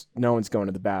one's going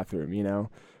to the bathroom,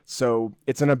 So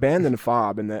it's an abandoned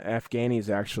fob, and the Afghanis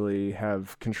actually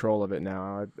have control of it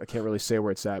now. I can't really say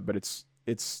where it's at, but it's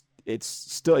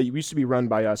still, it used to be run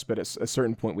by us, but at a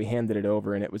certain point we handed it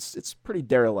over, and it's pretty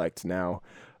derelict now.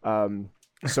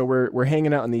 So we're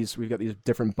hanging out in these. We've got these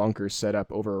different bunkers set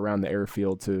up over around the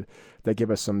airfield that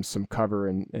give us some cover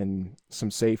and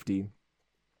some safety.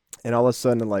 And all of a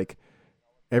sudden, like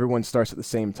everyone starts at the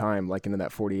same time, like into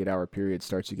that 48-hour period,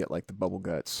 starts to get like the bubble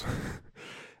guts,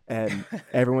 and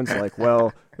everyone's like,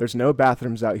 "Well, there's no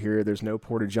bathrooms out here. There's no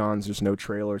porta johns. There's no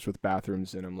trailers with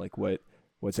bathrooms." And I'm like,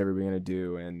 "What's everybody gonna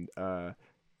do?" And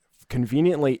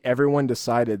conveniently, everyone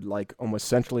decided, like almost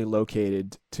centrally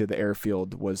located to the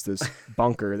airfield was this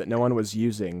bunker that no one was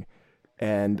using.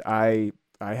 And I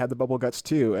had the bubble guts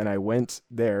too, and I went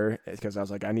there because I was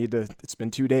like, it's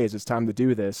been 2 days, it's time to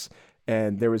do this.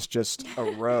 And there was just a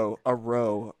row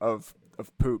of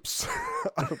poops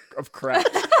of crap.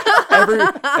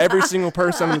 Every single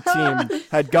person on the team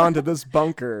had gone to this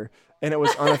bunker, and it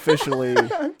was unofficially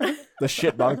the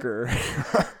shit bunker.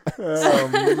 Oh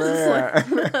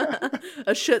man.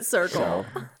 A shit circle.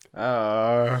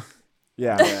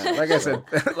 Yeah.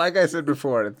 Like I said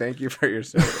before, thank you for your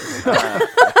service.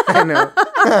 I know.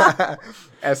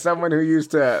 As someone who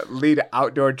used to lead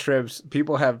outdoor trips,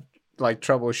 people have like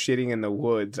trouble shitting in the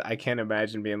woods. I can't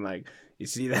imagine being like, you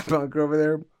see that bunker over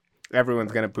there?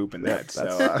 Everyone's gonna poop in that. So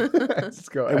let's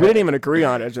go ahead. And we didn't even agree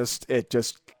on it. It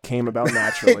just came about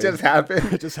naturally. It just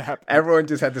happened. It just happened. Everyone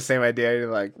just had the same idea.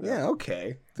 You're like, yeah,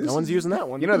 okay. No one's using that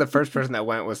one. The first person that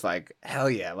went was like, hell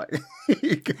yeah, like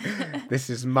this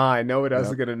is mine. No one else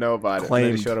is gonna know about it. And then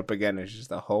Claimed. he showed up again. It's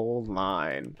just a whole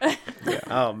line. Yeah.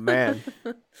 Oh man.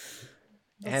 That's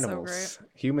so Animals.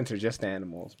 Humans are just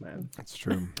animals, man. That's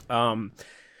true.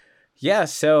 Yeah.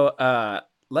 So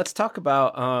let's talk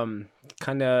about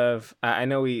kind of. I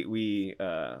know we.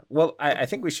 I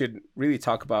think we should really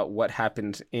talk about what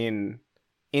happens in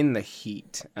the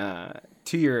heat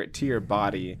to your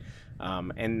body.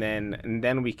 And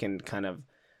then we can kind of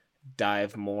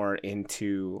dive more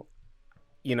into,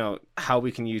 how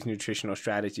we can use nutritional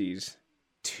strategies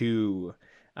to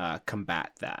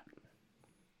combat that.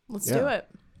 Let's do it.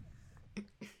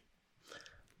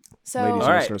 So, Ladies, All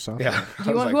right. start us off? Yeah.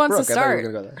 who wants to start?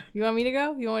 You want me to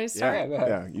go? You want me to start? Yeah, go ahead.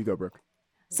 Yeah, you go, Brooke.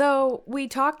 So we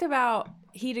talked about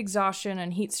heat exhaustion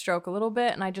and heat stroke a little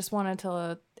bit, and I just wanted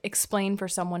to explain for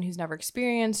someone who's never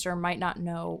experienced or might not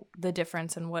know the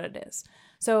difference and what it is.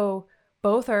 So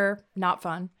both are not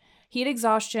fun. Heat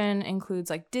exhaustion includes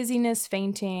like dizziness,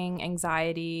 fainting,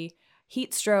 anxiety.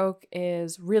 Heat stroke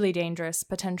is really dangerous,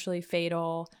 potentially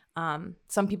fatal.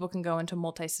 Some people can go into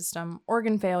multi-system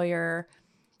organ failure.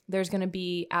 There's going to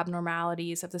be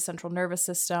abnormalities of the central nervous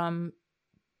system.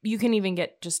 You can even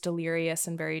get just delirious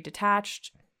and very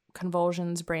detached,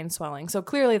 convulsions, brain swelling. So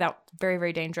clearly that's very,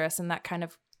 very dangerous, and that kind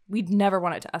of, we'd never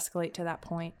want it to escalate to that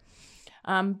point.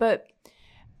 But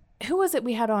who was it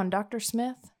we had on? Dr.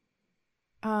 Smith?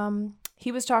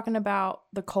 He was talking about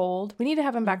the cold. We need to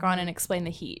have him back on and explain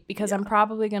the heat, because I'm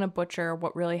probably going to butcher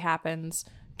what really happens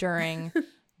during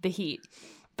the heat.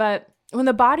 But when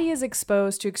the body is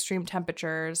exposed to extreme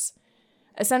temperatures,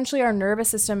 essentially our nervous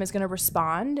system is going to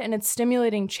respond, and it's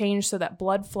stimulating change so that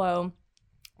blood flow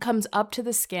comes up to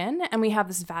the skin, and we have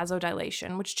this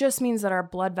vasodilation, which just means that our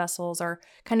blood vessels are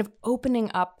kind of opening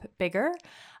up bigger.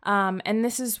 And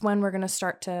this is when we're going to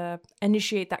start to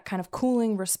initiate that kind of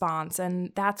cooling response.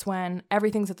 And that's when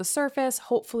everything's at the surface.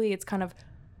 Hopefully it's kind of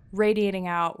radiating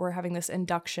out. We're having this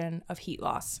induction of heat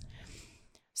loss.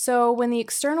 So when the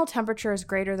external temperature is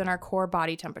greater than our core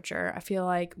body temperature, I feel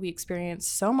like we experience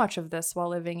so much of this while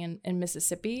living in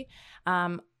Mississippi.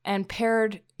 And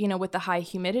paired, with the high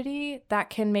humidity,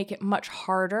 that can make it much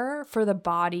harder for the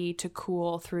body to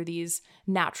cool through these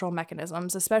natural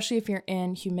mechanisms, especially if you're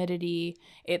in humidity.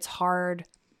 It's hard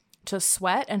to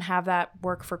sweat and have that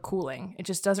work for cooling. It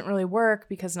just doesn't really work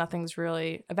because nothing's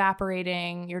really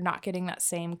evaporating. You're not getting that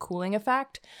same cooling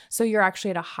effect. So you're actually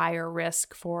at a higher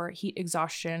risk for heat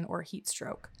exhaustion or heat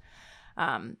stroke.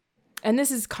 And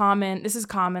this is common,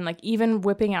 like even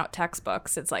whipping out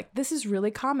textbooks, it's like, this is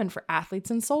really common for athletes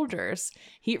and soldiers,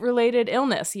 heat-related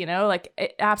illness,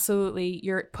 like absolutely,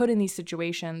 you're put in these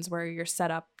situations where you're set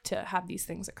up to have these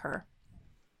things occur.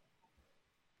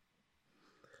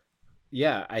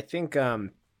 Yeah, I think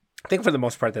for the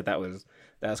most part that was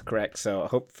correct. So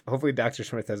hopefully Dr.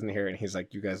 Smith doesn't hear it and he's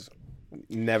like, you guys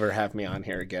never have me on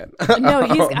here again. No,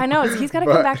 he's got to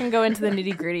come back and go into the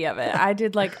nitty gritty of it. I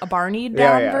did like a Barney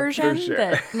down version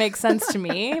that makes sense to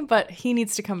me, but he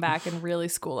needs to come back and really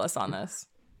school us on this.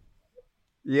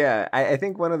 Yeah, I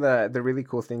think one of the really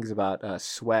cool things about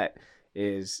sweat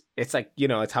is it's like,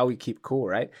 it's how we keep cool,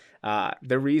 right?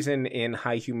 The reason in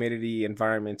high humidity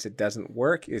environments it doesn't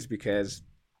work is because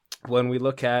when we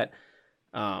look at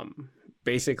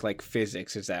basic like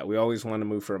physics is that we always want to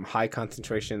move from high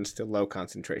concentrations to low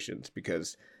concentrations,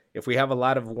 because if we have a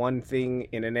lot of one thing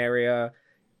in an area,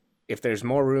 if there's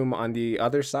more room on the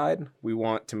other side, we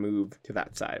want to move to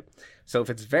that side. So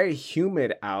if it's very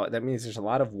humid out, that means there's a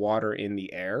lot of water in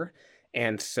the air.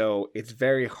 And so it's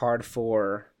very hard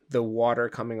for the water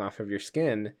coming off of your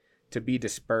skin to be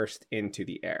dispersed into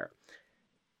the air.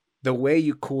 The way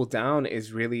you cool down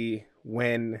is really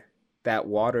when that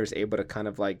water is able to kind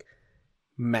of like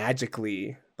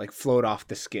magically like float off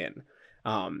the skin.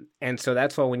 And so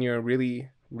that's why when you're in really,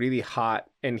 really hot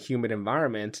and humid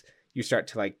environments, you start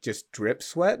to like just drip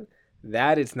sweat.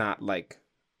 That is not like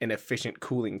an efficient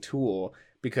cooling tool,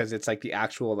 because it's like the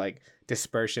actual like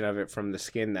dispersion of it from the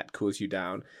skin that cools you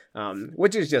down,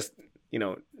 which is just,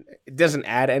 it doesn't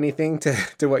add anything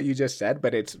to what you just said,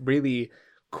 but it's really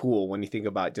cool when you think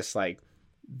about just like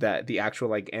the actual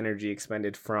like energy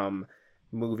expended from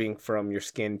moving from your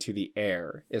skin to the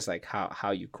air is like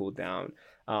how you cool down.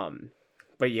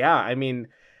 But yeah, I mean,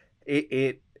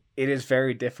 it is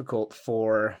very difficult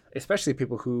for especially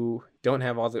people who don't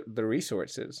have all the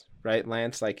resources, right,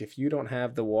 Lance? Like if you don't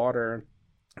have the water,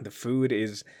 the food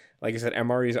is, like I said,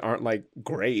 MREs aren't like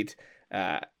great.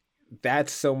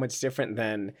 That's so much different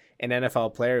than an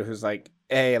NFL player who's like,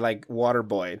 hey, like water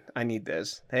boy, I need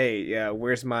this. Hey, yeah,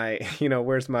 where's my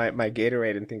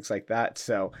Gatorade and things like that.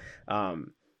 So,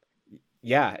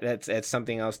 yeah, that's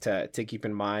something else to keep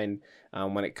in mind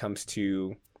when it comes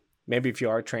to maybe if you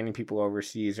are training people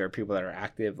overseas or people that are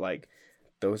active, like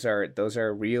those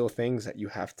are real things that you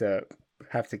have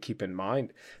to keep in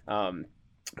mind.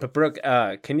 But Brooke,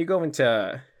 can you go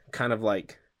into kind of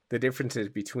like the differences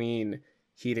between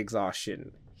heat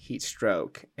exhaustion, heat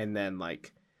stroke, and then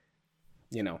like,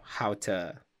 how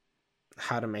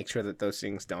to make sure that those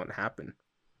things don't happen?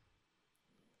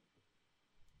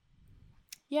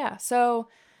 Yeah. So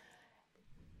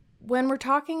when we're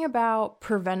talking about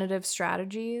preventative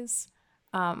strategies,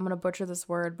 I'm going to butcher this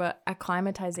word, but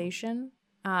acclimatization,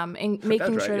 and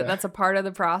making sure that that's a part of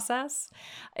the process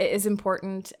is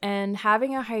important. And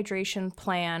having a hydration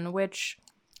plan, which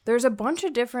there's a bunch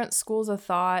of different schools of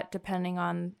thought depending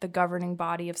on the governing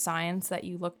body of science that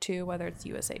you look to, whether it's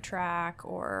USA Track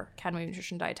or Academy of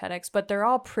Nutrition Dietetics, but they're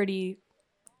all pretty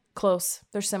close.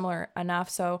 They're similar enough.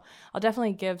 So I'll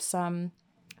definitely give some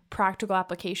practical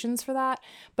applications for that.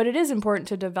 But it is important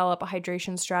to develop a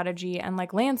hydration strategy. And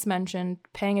like Lance mentioned,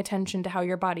 paying attention to how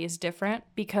your body is different,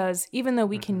 because even though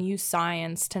we can use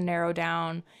science to narrow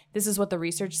down, this is what the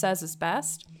research says is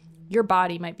best, your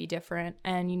body might be different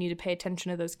and you need to pay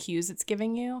attention to those cues it's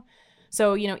giving you.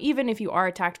 So, even if you are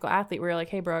a tactical athlete where you're like,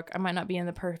 hey, Brooke, I might not be in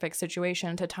the perfect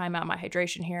situation to time out my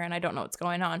hydration here and I don't know what's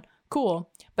going on. Cool.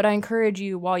 But I encourage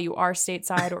you while you are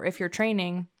stateside or if you're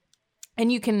training and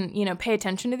you can, pay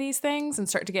attention to these things and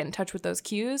start to get in touch with those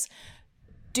cues,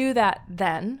 do that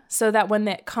then, so that when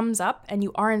that comes up and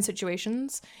you are in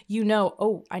situations,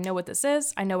 oh, I know what this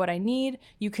is. I know what I need.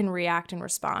 You can react and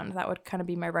respond. That would kind of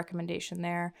be my recommendation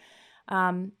there.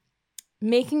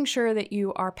 Making sure that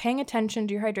you are paying attention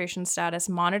to your hydration status,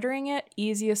 monitoring it.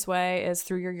 Easiest way is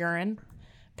through your urine.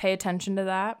 Pay attention to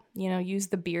that. Use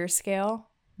the beer scale.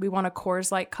 We want a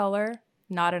Coors Light color,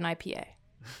 not an IPA.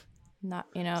 Not,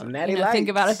 think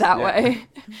about it that way.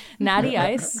 Natty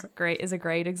Ice, is a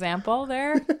great example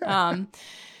there.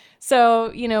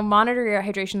 So, monitor your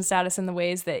hydration status in the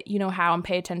ways that you know how, and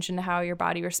pay attention to how your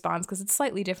body responds, because it's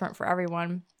slightly different for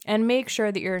everyone. And make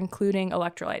sure that you're including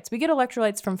electrolytes. We get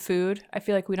electrolytes from food. I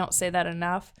feel like we don't say that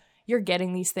enough. You're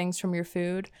getting these things from your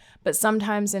food, but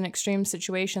sometimes in extreme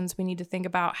situations, we need to think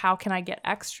about how can I get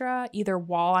extra either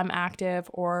while I'm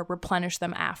active or replenish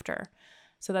them after.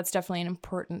 So that's definitely an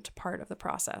important part of the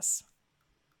process.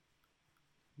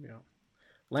 Yeah.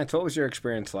 Lance, what was your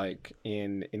experience like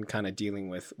in kind of dealing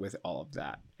with all of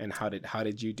that, and how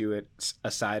did you do it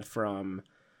aside from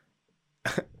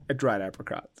dried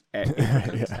apricots?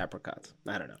 Apricots.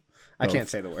 I don't know. I can't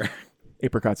say the word.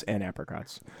 Apricots and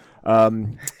apricots.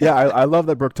 I love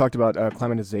that Brooke talked about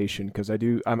acclimatization, because I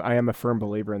am a firm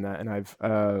believer in that, and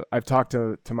I've talked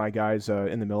to my guys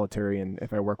in the military, and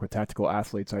if I work with tactical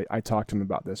athletes, I talk to them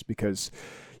about this, because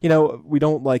we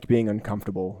don't like being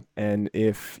uncomfortable, and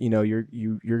if you're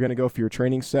going to go for your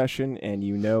training session and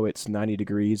it's 90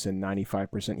 degrees and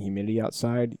 95% humidity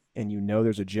outside, and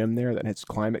there's a gym there that it's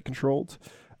climate controlled,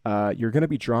 you're going to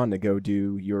be drawn to go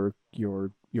do your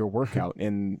workout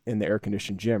in the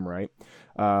air-conditioned gym, right?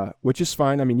 Which is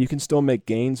fine. I mean, you can still make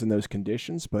gains in those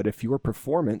conditions, but if your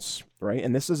performance, right,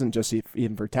 and this isn't just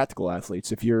even for tactical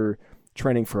athletes, if you're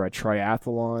training for a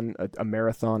triathlon, a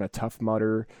marathon, a Tough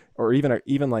Mudder, or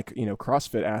even like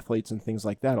CrossFit athletes and things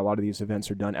like that, a lot of these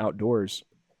events are done outdoors.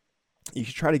 You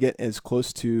should try to get as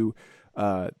close to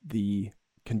the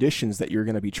conditions that you're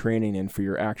going to be training in for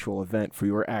your actual event, for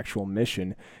your actual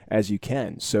mission, as you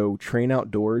can. So train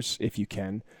outdoors if you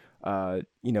can.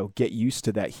 Get used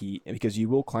to that heat, because you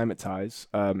will climatize.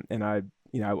 And I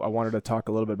wanted to talk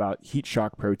a little bit about heat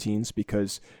shock proteins,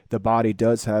 because the body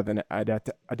does have an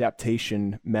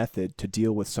adaptation method to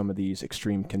deal with some of these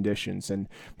extreme conditions, and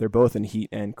they're both in heat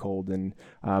and cold. And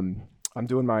I'm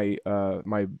doing my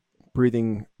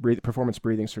performance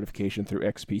breathing certification through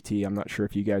XPT. I'm not sure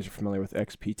if you guys are familiar with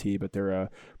XPT, but they're a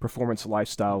performance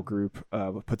lifestyle group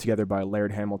put together by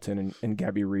Laird Hamilton and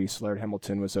Gabby Reese. Laird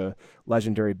Hamilton was a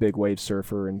legendary big wave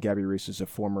surfer, and Gabby Reese is a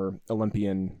former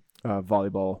Olympian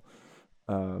volleyball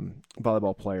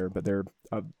player. But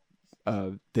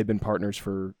they've been partners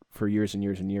for years and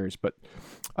years and years. But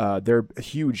they're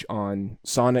huge on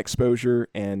sauna exposure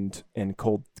and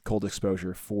cold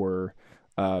exposure for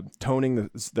toning the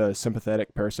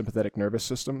parasympathetic nervous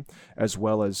system, as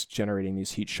well as generating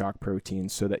these heat shock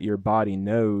proteins, so that your body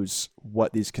knows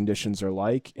what these conditions are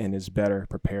like and is better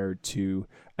prepared to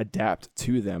adapt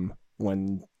to them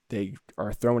when they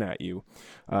are thrown at you.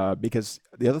 Because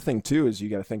the other thing too is you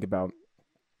got to think about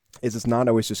is it's not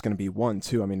always just going to be one,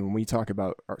 too. I mean, when we talk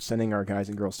about sending our guys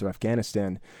and girls to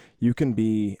Afghanistan, you can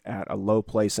be at a low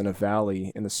place in a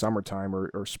valley in the summertime,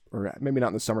 or maybe not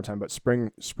in the summertime, but spring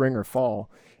or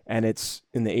fall, and it's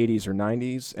in the 80s or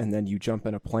 90s, and then you jump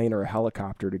in a plane or a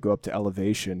helicopter to go up to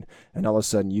elevation, and all of a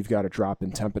sudden you've got a drop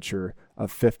in temperature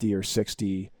of 50 or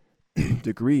 60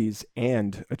 degrees,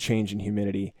 and a change in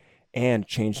humidity, and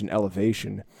change in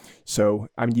elevation. So,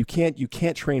 I mean, you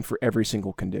can't train for every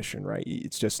single condition, right?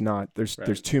 It's just not, there's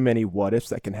too many what ifs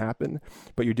that can happen,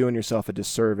 but you're doing yourself a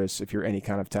disservice if you're any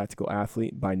kind of tactical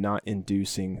athlete by not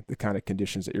inducing the kind of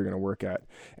conditions that you're going to work at.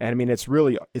 And I mean, it's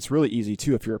really easy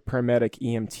too. If you're a paramedic,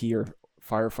 EMT, or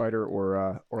firefighter,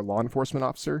 or law enforcement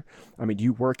officer, I mean,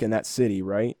 you work in that city,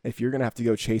 right? If you're going to have to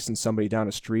go chasing somebody down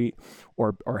a street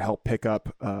or help pick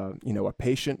up, a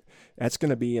patient, that's going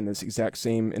to be in this exact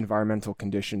same environmental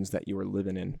conditions that you are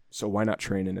living in. So why not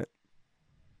train in it?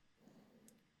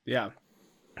 Yeah,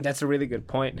 that's a really good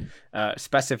point.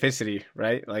 Specificity,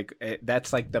 right? Like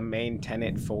that's like the main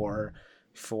tenet for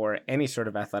any sort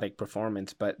of athletic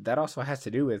performance, but that also has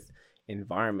to do with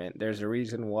environment. There's a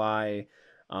reason why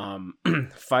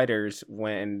fighters,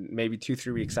 when maybe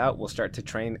 2-3 weeks out, will start to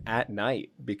train at night,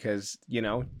 because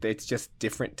it's just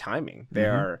different timing. They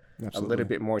are a little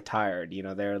bit more tired,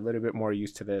 they're a little bit more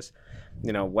used to this,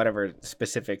 whatever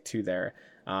specific to their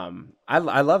I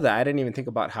love that. I didn't even think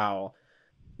about how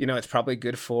it's probably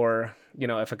good for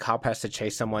if a cop has to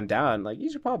chase someone down, like,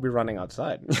 you should probably be running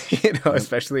outside,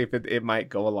 especially if it might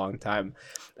go a long time.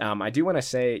 I do want to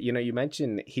say, you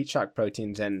mentioned heat shock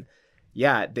proteins, and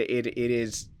yeah, it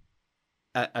is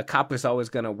a cop is always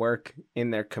going to work in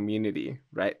their community,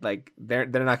 right? Like they're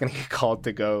not going to get called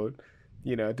to go,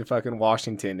 to fucking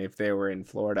Washington if they were in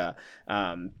Florida,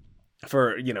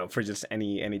 for just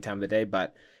any time of the day.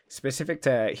 But specific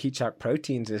to heat shock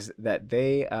proteins is that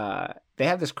they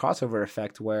have this crossover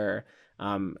effect where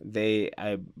they,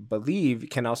 I believe,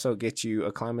 can also get you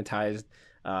acclimatized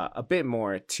a bit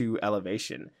more to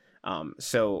elevation.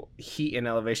 So heat and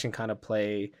elevation kind of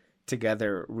play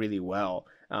together really well.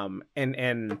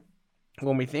 And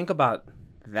when we think about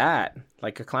that,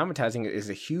 like, acclimatizing is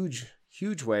a huge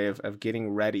way of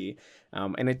getting ready.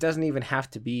 And it doesn't even have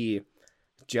to be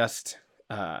just,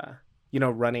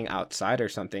 running outside or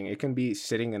something. It can be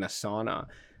sitting in a sauna.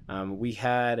 We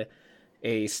had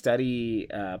a study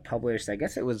published, I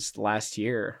guess it was last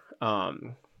year,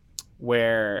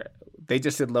 where they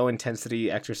just did low intensity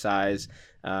exercise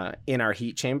in our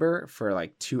heat chamber for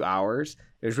like 2 hours.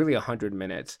 It was really 100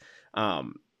 minutes.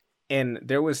 And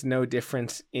there was no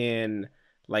difference in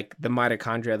like the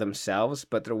mitochondria themselves,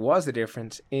 but there was a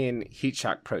difference in heat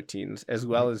shock proteins as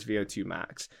well as VO2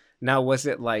 max. Now, was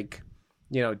it like,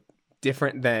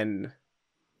 different than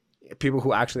people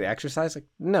who actually exercise? Like,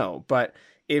 no. But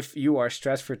if you are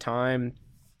stressed for time,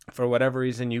 for whatever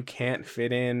reason, you can't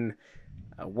fit in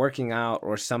working out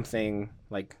or something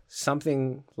like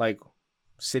sitting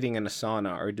in a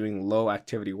sauna or doing low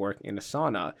activity work in a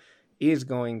sauna is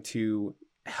going to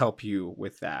help you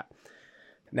with that.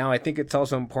 Now, I think it's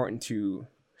also important to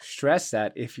stress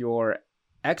that if your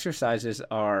exercises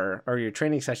or your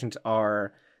training sessions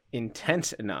are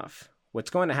intense enough, what's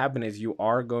going to happen is you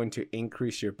are going to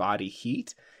increase your body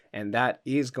heat, and that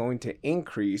is going to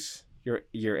increase your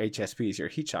HSPs, your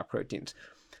heat shock proteins.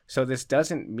 So this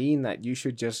doesn't mean that you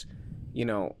should just,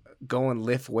 go and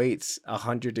lift weights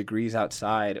 100 degrees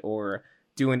outside or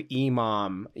do an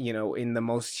EMOM, in the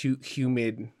most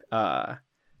humid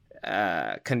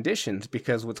conditions,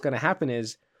 because what's going to happen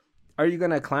is, are you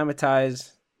going to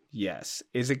acclimatize? Yes.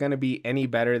 Is it going to be any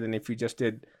better than if you just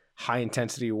did high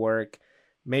intensity work?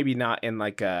 Maybe not in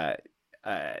like an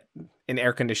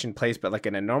air conditioned place, but like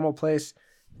in a normal place.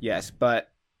 Yes.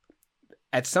 But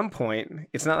at some point,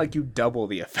 it's not like you double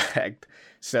the effect.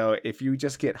 So if you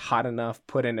just get hot enough,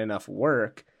 put in enough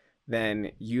work,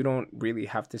 then you don't really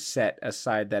have to set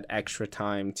aside that extra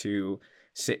time to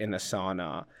sit in a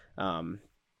sauna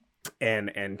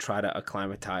and try to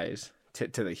acclimatize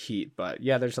to the heat. But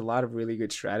yeah, there's a lot of really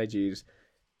good strategies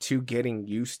to getting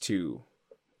used to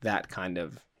that kind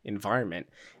of environment.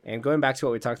 And going back to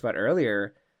what we talked about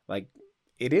earlier, like,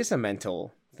 it is a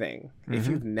mental thing. Mm-hmm. If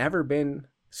you've never been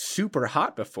super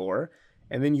hot before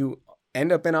and then you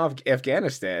end up in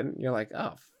Afghanistan, you're like,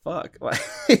 oh fuck,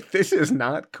 like, this is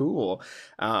not cool.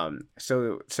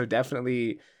 So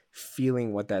definitely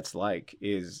feeling what that's like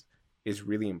is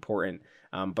really important.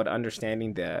 But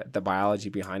understanding the biology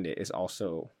behind it is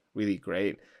also really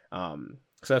great.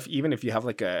 So even if you have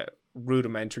like a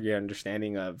rudimentary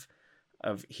understanding of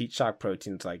heat shock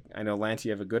proteins, like, I know, Lance,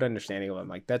 you have a good understanding of them,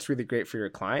 like, that's really great for your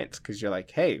clients, because you're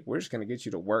like, hey, we're just going to get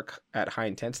you to work at high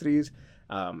intensities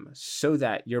so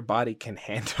that your body can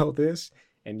handle this,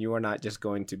 and you are not just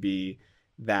going to be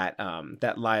that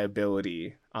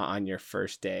liability on your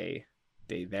first day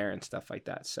there and stuff like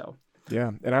that. So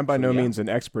yeah, and I'm by no means an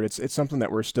expert. It's something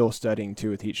that we're still studying too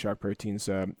with heat shock proteins.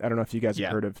 I don't know if you guys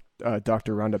have heard of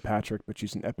Dr. Rhonda Patrick, but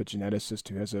she's an epigeneticist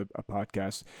who has a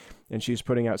podcast, and she's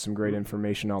putting out some great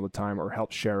information all the time, or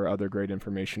helps share other great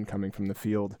information coming from the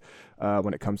field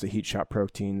when it comes to heat shock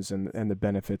proteins and the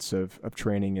benefits of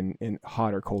training in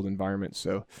hot or cold environments.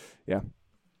 So yeah.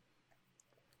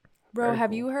 Bro, Very have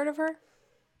cool. you heard of her?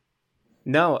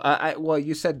 No, well,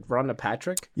 you said Rhonda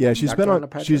Patrick. Yeah, she's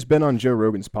Dr. been on Joe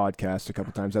Rogan's podcast a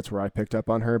couple times. That's where I picked up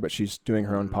on her, but she's doing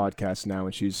her own podcast now,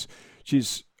 and she's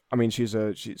a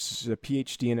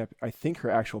PhD in I think her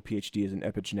actual PhD is in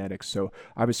epigenetics. So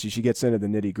obviously she gets into the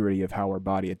nitty gritty of how our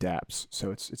body adapts.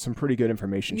 So it's some pretty good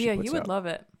information. Yeah, she puts you would out. love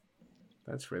it.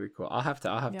 That's really cool. I'll have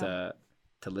to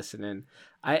listen in.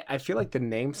 I feel like the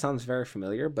name sounds very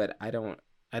familiar, but I don't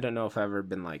know if I've ever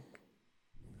been like,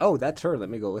 oh, that's her, let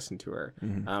me go listen to her.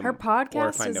 Mm-hmm. Her podcast or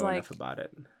if I is know like, enough about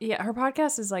it. Yeah, her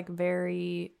podcast is like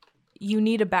very, you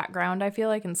need a background, I feel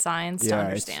like, in science to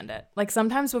understand it. Like,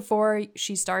 sometimes before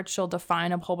she starts, she'll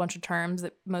define a whole bunch of terms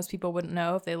that most people wouldn't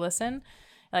know if they listen.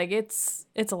 Like, it's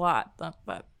a lot,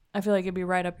 but I feel like it'd be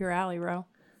right up your alley, bro.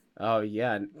 Oh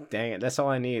yeah, dang it! That's all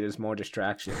I need is more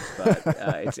distractions. But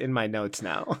it's in my notes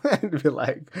now. And be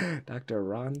like, Dr.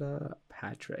 Rhonda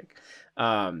Patrick.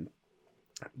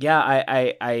 Yeah,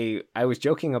 I was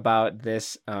joking about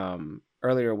this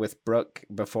earlier with Brooke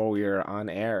before we were on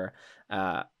air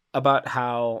about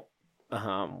how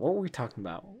what were we talking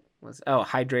about?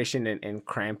 Hydration and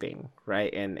cramping,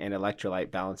 right? And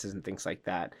electrolyte balances and things like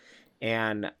that.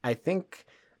 And I think.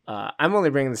 I'm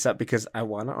only bringing this up because I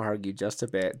want to argue just a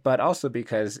bit, but also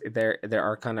because there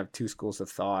are kind of two schools of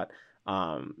thought.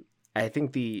 I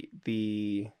think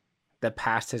the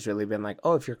past has really been like,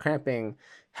 oh, if you're cramping,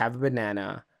 have a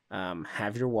banana,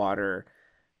 have your water,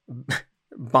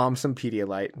 bomb some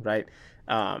Pedialyte, right?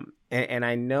 And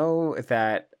I know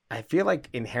that I feel like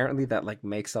inherently that like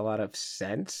makes a lot of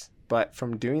sense. but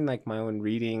from doing like my own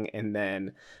reading and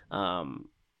then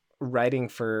writing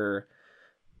for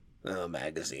a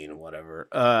magazine, whatever,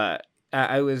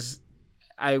 I was,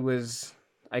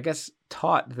 I guess,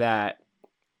 taught that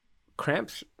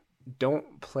cramps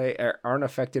aren't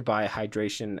affected by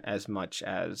hydration as much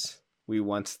as we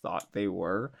once thought they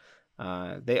were.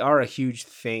 They are a huge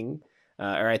thing,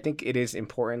 or I think it is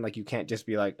important. Like, you can't just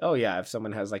be like, oh yeah, if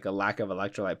someone has like a lack of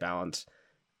electrolyte balance,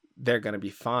 they're gonna be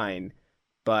fine.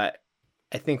 But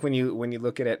I think when you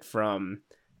look at it from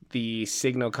the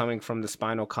signal coming from the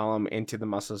spinal column into the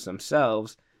muscles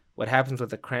themselves, what happens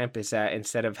with the cramp is that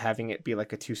instead of having it be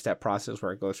like a two-step process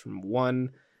where it goes from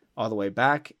one all the way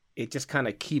back, it just kind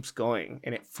of keeps going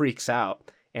and it freaks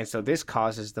out. And so this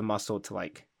causes the muscle to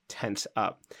like tense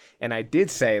up. And I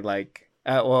did say like,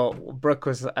 Brooke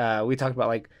was, we talked about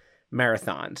like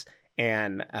marathons.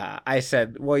 And I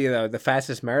said, well, you know, the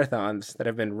fastest marathons that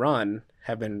have been run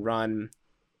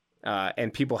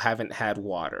and people haven't had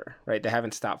water, right? They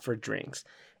haven't stopped for drinks.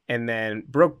 And then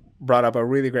Brooke brought up a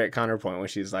really great counterpoint when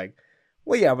she's like,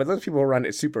 well, yeah, but those people run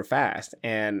it super fast.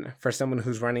 And for someone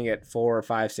who's running it 4 or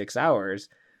 5, 6 hours,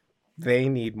 they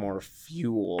need more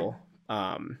fuel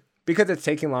because it's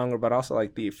taking longer, but also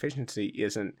like the efficiency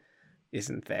isn't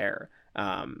there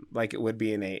like it would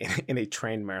be in a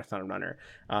trained marathon runner.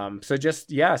 So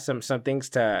just, yeah, some things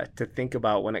to think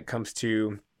about when it comes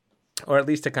to, or at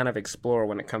least to kind of explore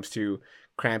when it comes to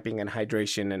cramping and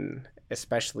hydration, and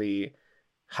especially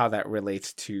how that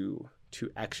relates to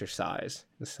exercise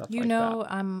and stuff like that. You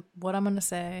know, what I'm going to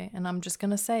say, and I'm just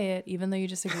going to say it, even though you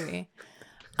disagree.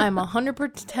 I'm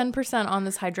 110% on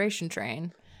this hydration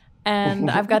train. And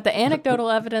I've got the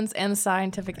anecdotal evidence and the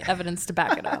scientific evidence to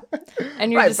back it up.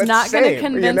 And you're just not going to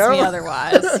convince me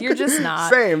otherwise. You're just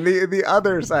not. Same. The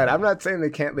other side. I'm not saying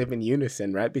they can't live in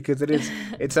unison, right? Because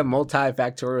it's a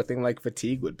multifactorial thing like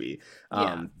fatigue would be.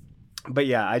 But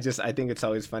yeah, I think it's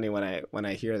always funny when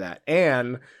I hear that.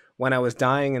 And when I was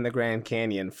dying in the Grand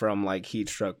Canyon from like heat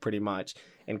stroke pretty much,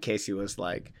 and Casey was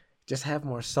like, just have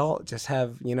more salt, just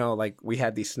have, you know, like we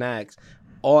had these snacks.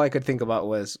 All I could think about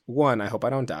was, one, I hope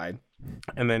I don't die.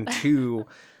 And then two,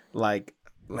 like,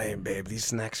 lame, babe, these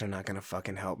snacks are not going to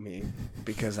fucking help me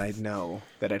because I know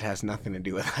that it has nothing to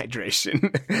do with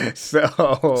hydration.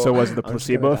 So was it the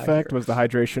placebo effect? Was the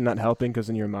hydration not helping because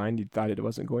in your mind you thought it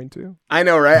wasn't going to? I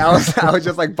know, right? I was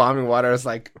just like bombing water. I was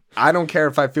like, I don't care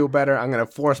if I feel better. I'm going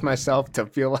to force myself to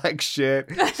feel like shit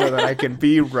so that I can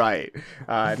be right.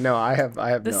 No, I have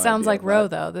This no sounds idea, like Roe,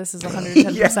 though. This is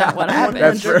 110% what happened.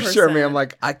 That's for sure, man. I'm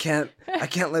like, I can't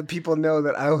let people know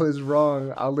that I was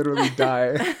wrong. I'll literally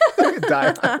die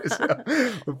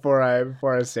before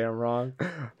I say I'm wrong.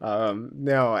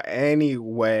 No,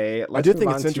 anyway, I do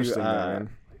think it's interesting, man.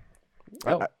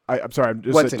 I'm sorry.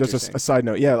 Just a side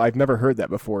note. Yeah, I've never heard that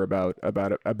before about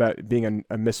being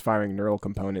a misfiring neural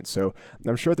component. So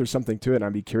I'm sure there's something to it. And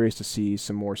I'd be curious to see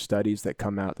some more studies that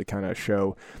come out that kind of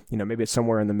show, you know, maybe it's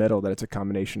somewhere in the middle that it's a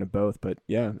combination of both. But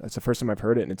yeah, that's the first time I've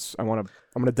heard it, and I'm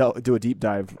gonna do a deep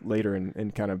dive later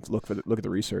and kind of look at the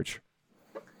research.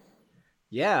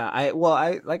 Yeah, I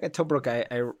like I told Brooke,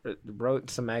 I wrote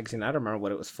some magazine. I don't remember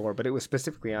what it was for, but it was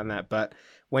specifically on that. But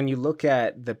when you look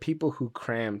at the people who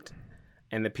cramped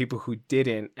and the people who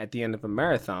didn't at the end of a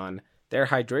marathon, their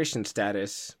hydration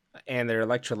status and their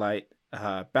electrolyte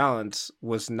balance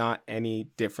was not any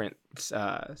different.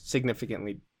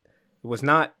 Significantly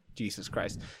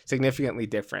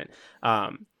different.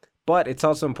 But it's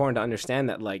also important to understand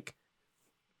that, like,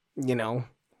 you know,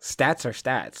 stats are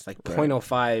stats. Like, right.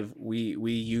 0.05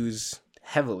 we use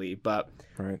heavily, but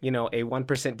right. You know, a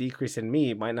 1% decrease in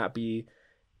me might not be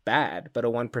bad, but a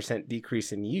 1%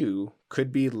 decrease in you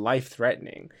could be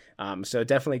life-threatening. So it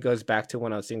definitely goes back to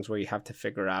one of those things where you have to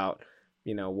figure out,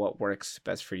 you know, what works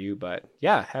best for you. But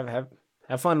yeah,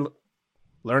 have fun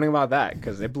learning about that,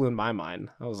 because it blew my mind.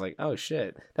 I was like, oh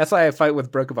shit. That's why I fight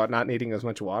with Brooke about not needing as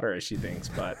much water as she thinks,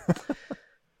 but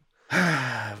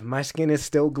my skin is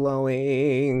still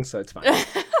glowing, so it's fine.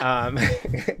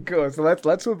 Cool. So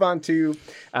let's move on to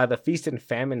the feast and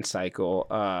famine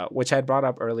cycle, which I brought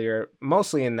up earlier,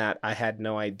 mostly in that I had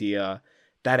no idea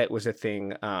that it was a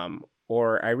thing,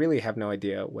 or I really have no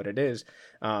idea what it is.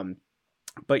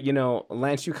 But, you know,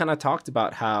 Lance, you kind of talked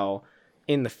about how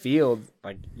in the field,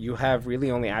 like, you have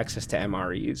really only access to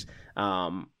MREs.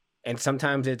 And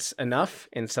sometimes it's enough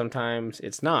and sometimes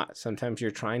it's not. Sometimes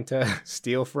you're trying to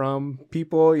steal from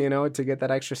people, you know, to get that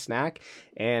extra snack.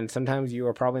 And sometimes you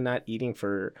are probably not eating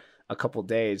for a couple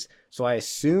days. So I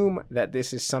assume that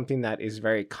this is something that is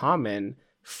very common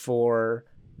for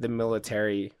the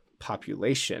military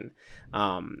population.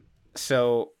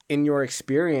 So in your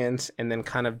experience, and then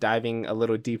kind of diving a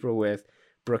little deeper with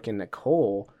Brooke and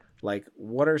Nicole, like,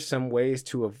 what are some ways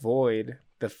to avoid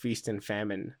the feast and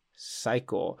famine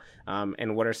cycle?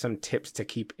 And what are some tips to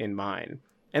keep in mind?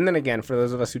 And then again, for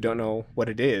those of us who don't know what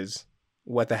it is,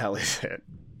 what the hell is it?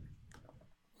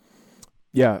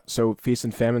 Yeah, so feast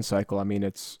and famine cycle. I mean,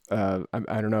 it's I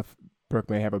don't know if Brooke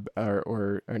may have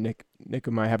or Nick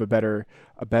might have a better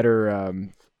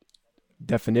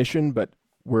definition, but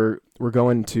we're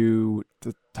going to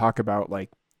talk about like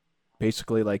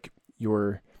basically like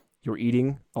you're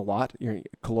eating a lot, your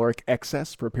caloric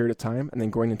excess for a period of time, and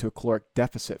then going into a caloric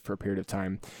deficit for a period of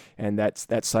time, and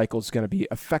that cycle is going to be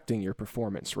affecting your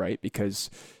performance, right?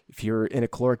 Because if you're in a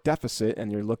caloric deficit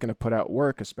and you're looking to put out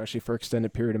work, especially for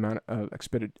expended period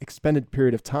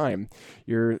of time,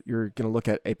 you're going to look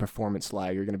at a performance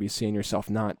lag. You're going to be seeing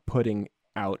yourself not putting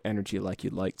out energy like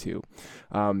you'd like to.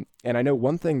 And I know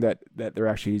one thing that they're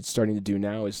actually starting to do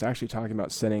now is actually talking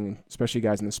about sending, especially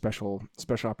guys in the special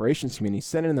operations community,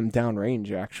 sending them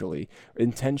downrange, actually,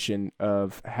 intention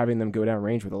of having them go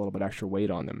downrange with a little bit extra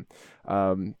weight on them.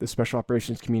 The special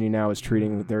operations community now is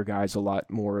treating their guys a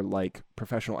lot more like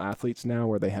professional athletes now,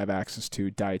 where they have access to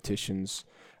dietitians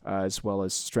as well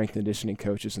as strength and conditioning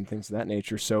coaches and things of that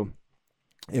nature. So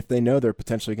if they know they're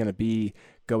potentially going to be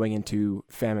going into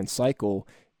famine cycle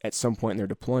at some point in their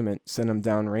deployment, send them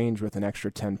downrange with an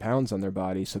extra 10 pounds on their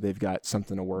body so they've got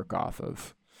something to work off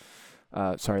of.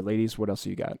 Sorry, ladies, what else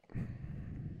you got?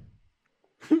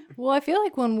 Well, I feel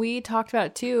like when we talked about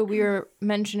it too, we were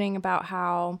mentioning about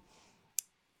how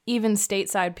even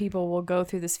stateside people will go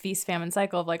through this feast famine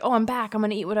cycle of like, oh, I'm back. I'm going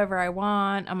to eat whatever I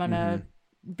want. I'm going to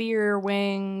beer,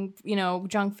 wing,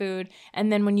 junk food.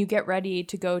 And then when you get ready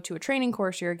to go to a training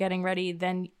course, you're getting ready,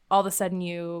 then all of a sudden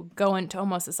you go into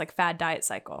almost this like fad diet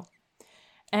cycle.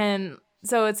 And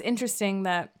so it's interesting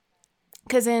that,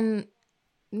 because in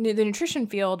the nutrition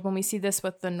field, when we see this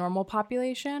with the normal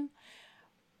population,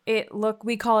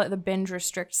 we call it the binge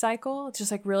restrict cycle. It's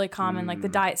just like really common, like the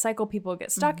diet cycle people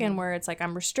get stuck in, where it's like,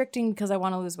 I'm restricting because I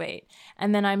want to lose weight.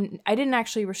 And then I didn't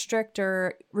actually restrict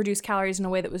or reduce calories in a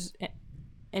way that was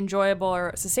enjoyable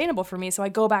or sustainable for me, so I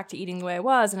go back to eating the way I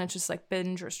was, and it's just like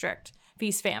binge restrict,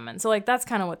 feast famine. So like that's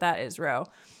kind of what that is, Ro.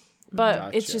 But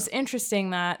Gotcha. It's just interesting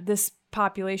that this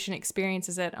population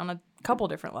experiences it on a couple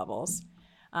different levels.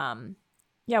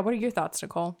 Yeah, what are your thoughts,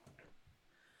 Nicole?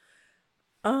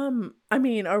 I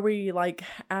mean, are we like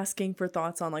asking for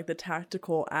thoughts on like the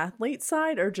tactical athlete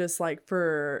side, or just like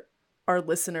for our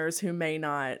listeners who may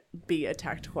not be a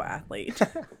tactical athlete?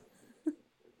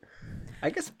 I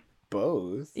guess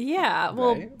both. Yeah,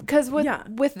 well, right? because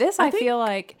with this, I feel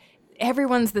like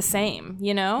everyone's the same,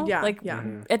 Yeah, like yeah.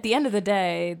 At the end of the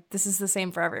day, this is the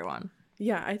same for everyone.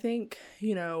 Yeah, I think,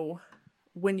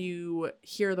 when you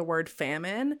hear the word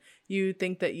famine, you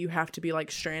think that you have to be like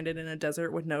stranded in a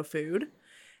desert with no food.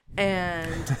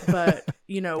 But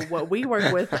what we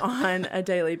work with on a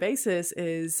daily basis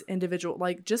is individual,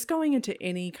 like just going into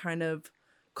any kind of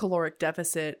caloric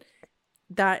deficit,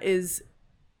 that is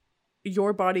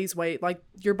your body's weight. Like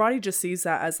your body just sees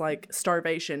that as like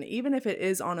starvation, even if it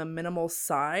is on a minimal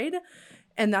side.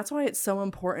 And that's why it's so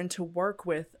important to work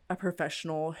with a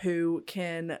professional who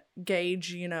can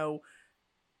gauge,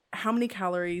 how many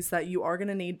calories that you are going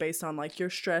to need based on like your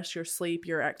stress, your sleep,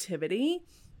 your activity,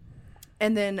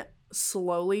 and then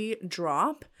slowly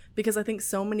drop. Because I think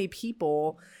so many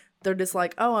people, they're just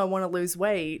like, oh, I want to lose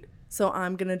weight, so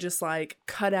I'm going to just like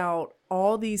cut out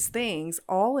all these things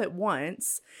all at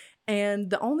once. And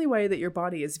the only way that your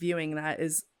body is viewing that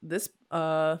is this,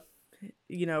 if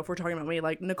we're talking about me,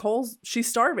 like she's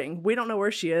starving. We don't know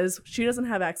where she is. She doesn't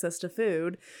have access to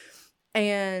food.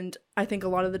 And I think a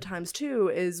lot of the times too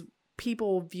is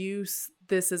people view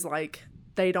this as like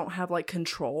they don't have like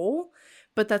control,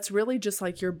 but that's really just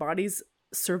like your body's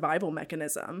survival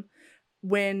mechanism.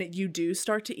 When you do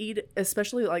start to eat,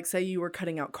 especially like say you were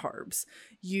cutting out carbs,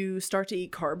 you start to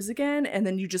eat carbs again, and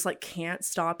then you just like can't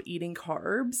stop eating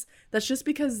carbs. That's just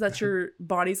because that's your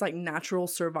body's like natural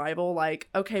survival. Like,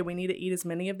 okay, we need to eat as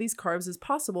many of these carbs as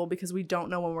possible because we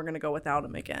don't know when we're going to go without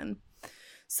them again.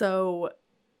 So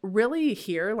really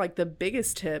here, like the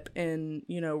biggest tip in,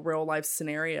 real life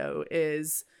scenario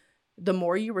is the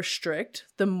more you restrict,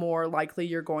 the more likely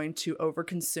you're going to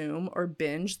overconsume or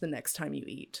binge the next time you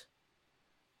eat.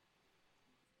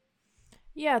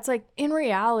 Yeah, it's like in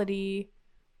reality,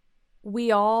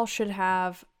 we all should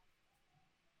have.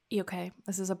 Okay,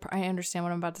 I understand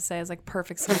what I'm about to say is like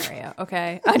perfect scenario.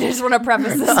 Okay, I just want to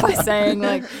preface this by saying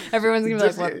like everyone's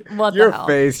gonna be like, what your the hell?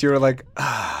 face, you were like,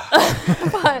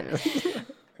 But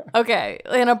okay,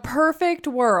 in a perfect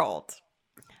world,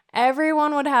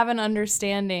 everyone would have an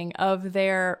understanding of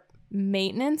their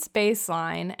maintenance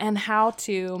baseline and how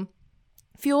to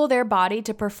fuel their body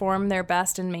to perform their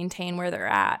best and maintain where they're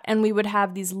at. And we would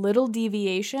have these little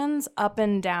deviations up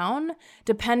and down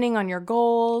depending on your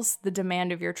goals, the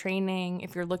demand of your training,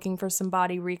 if you're looking for some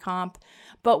body recomp.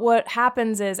 But what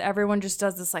happens is everyone just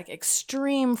does this like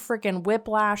extreme freaking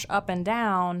whiplash up and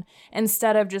down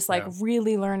instead of just like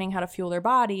really learning how to fuel their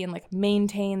body and like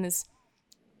maintain this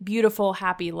beautiful,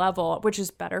 happy level, which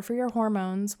is better for your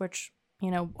hormones, which,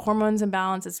 you know, hormones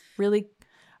imbalance is really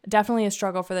definitely a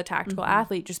struggle for the tactical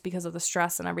athlete just because of the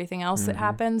stress and everything else that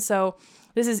happens. So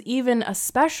this is even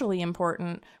especially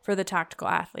important for the tactical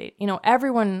athlete. You know,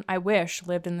 everyone I wish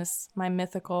lived in this, my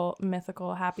mythical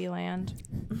happy land.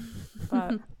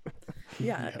 But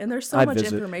yeah, and there's so I'd much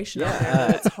visit. information out there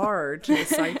that it's hard to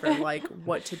decipher like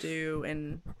what to do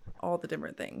and all the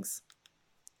different things.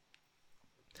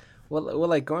 Well,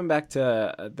 like going back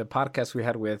to the podcast we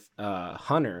had with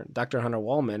Hunter, Dr. Hunter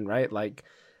Wallman, right? Like,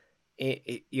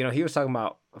 you know, he was talking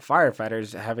about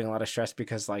firefighters having a lot of stress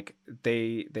because like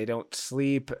they don't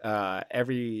sleep.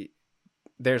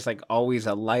 There's like always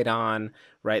a light on,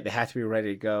 right? They have to be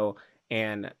ready to go,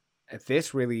 and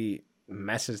this really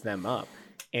messes them up.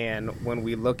 And when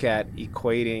we look at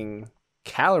equating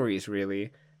calories,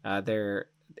 really,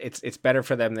 it's better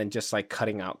for them than just like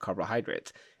cutting out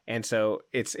carbohydrates. And so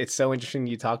it's so interesting.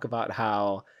 You talk about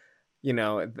how, you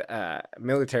know,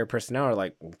 military personnel are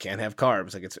like, can't have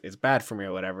carbs, like it's bad for me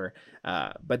or whatever.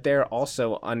 But they're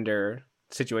also under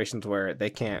situations where they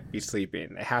can't be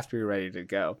sleeping. They have to be ready to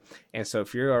go. And so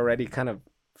if you're already kind of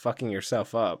fucking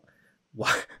yourself up,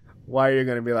 why are you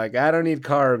going to be like, I don't need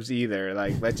carbs either?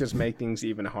 Like, let's just make things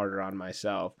even harder on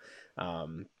myself.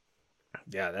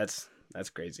 Yeah, that's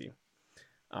crazy.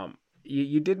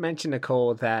 You did mention,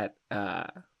 Nicole, that,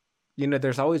 you know,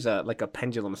 there's always a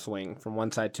pendulum swing from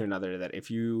one side to another, that if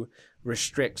you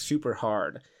restrict super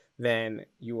hard, then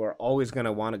you are always going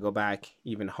to want to go back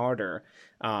even harder.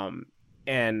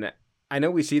 And I know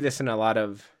we see this in a lot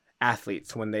of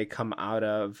athletes when they come out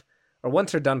of, or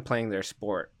once they're done playing their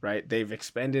sport, right? They've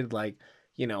expended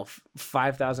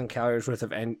 5,000 calories worth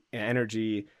of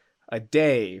energy a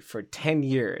day for 10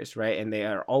 years, right? And they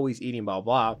are always eating blah,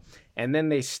 blah. And then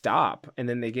they stop and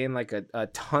then they gain like a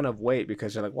ton of weight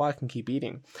because they're like, well, I can keep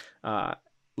eating.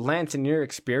 Lance, in your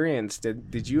experience,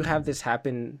 did you have this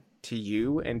happen to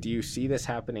you? And do you see this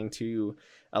happening to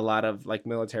a lot of like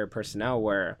military personnel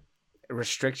where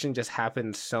restriction just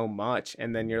happens so much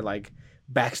and then you're like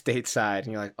backstage side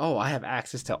and you're like, oh, I have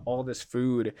access to all this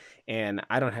food and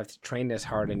I don't have to train this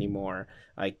hard anymore?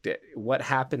 Like, what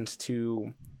happens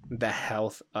to the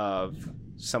health of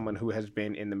someone who has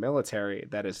been in the military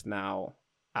that is now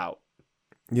out?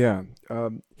 Yeah.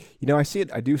 You know, I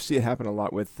do see it happen a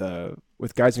lot with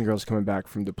guys and girls coming back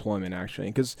from deployment, actually,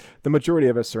 because the majority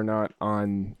of us are not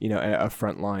on, you know, a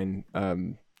front line,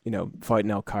 you know,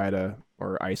 fighting Al-Qaeda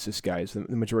or ISIS guys. The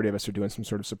majority of us are doing some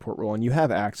sort of support role, and you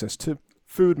have access to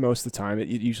food most of the time. It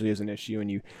usually is an issue,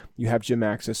 and you have gym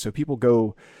access. So people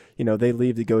go, you know, they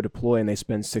leave to go deploy and they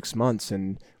spend 6 months.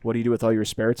 And what do you do with all your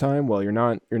spare time? Well, you're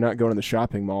not going to the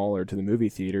shopping mall or to the movie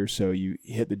theater. So you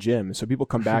hit the gym. So people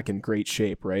come back in great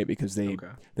shape, right? Because they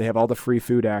have all the free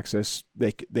food access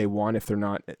they want if they're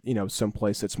not, you know,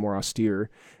 someplace that's more austere,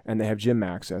 and they have gym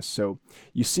access. So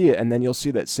you see it, and then you'll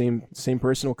see that same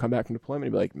person will come back from deployment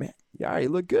and be like, man, yeah, you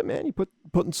look good, man. You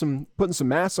putting some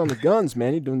mass on the guns,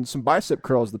 man. You're doing some bicep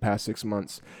curls the past 6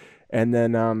 months. And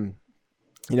then,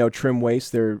 you know, trim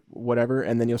waist or whatever.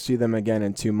 And then you'll see them again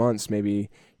in 2 months, maybe,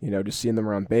 you know, just seeing them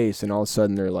around base, and all of a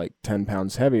sudden they're like 10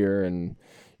 pounds heavier. And,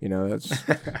 you know, that's,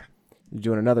 you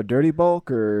doing another dirty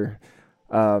bulk or,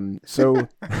 so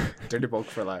Dirty bulk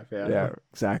for life. yeah,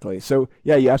 exactly. So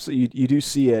yeah, you do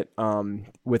see it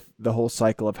with the whole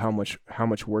cycle of how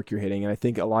much work you're hitting, and I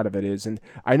think a lot of it is. And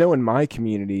I know in my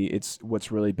community, it's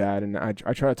what's really bad, and I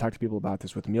try to talk to people about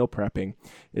this with meal prepping.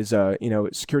 Is you know,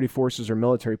 security forces or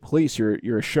military police,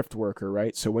 you're a shift worker,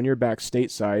 right? So when you're back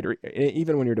stateside, or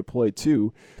even when you're deployed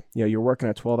too, you know, you're working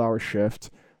a 12-hour shift.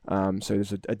 So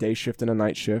there's a day shift and a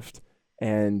night shift,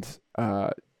 and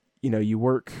you know, you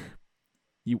work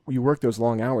those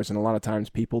long hours, and a lot of times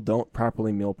people don't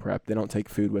properly meal prep. They don't take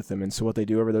food with them. And so what they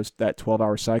do over that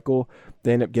 12-hour cycle,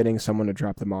 they end up getting someone to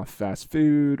drop them off fast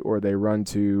food, or they run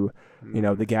to, you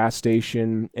know, the gas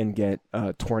station and get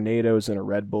tornadoes and a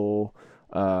Red Bull.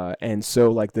 And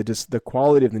so like the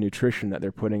quality of the nutrition that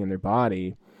they're putting in their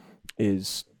body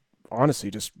is honestly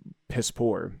just piss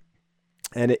poor.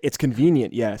 And it's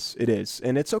convenient, yes, it is,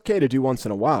 and it's okay to do once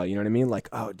in a while. You know what I mean? Like,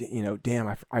 oh,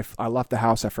 damn, I left the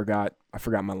house, I forgot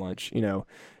my lunch. You know,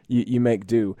 you make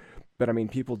do, But I mean,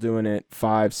 people doing it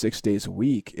 5-6 days a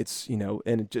week, it's, you know,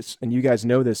 and you guys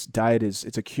know this, diet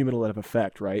it's a cumulative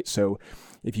effect, right? So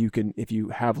if you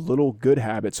have little good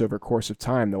habits over a course of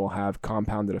time, they will have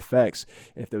compounded effects.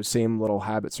 If those same little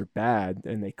habits are bad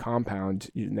and they compound,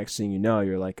 next thing you know,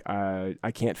 you're like,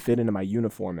 I can't fit into my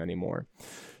uniform anymore.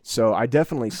 So I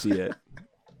definitely see it.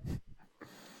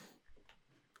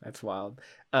 That's wild.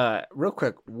 Real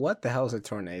quick, what the hell is a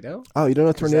tornado? Oh, you don't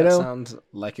know 'Cause tornado? That sounds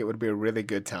like it would be a really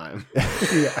good time.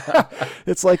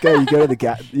 It's like you go to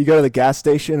the gas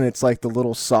station, and it's like the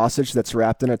little sausage that's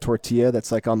wrapped in a tortilla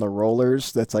that's like on the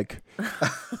rollers. That's like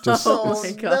just Oh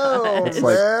my god.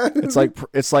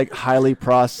 it's like highly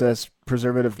processed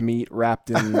preservative meat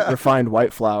wrapped in refined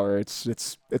white flour.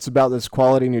 It's about as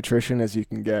quality nutrition as you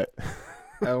can get.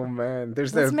 Oh man,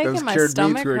 there's That's those making my cured meats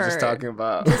stomach we were just hurt. talking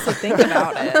about. Just to think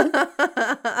about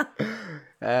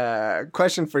it.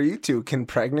 Question for you two: can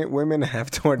pregnant women have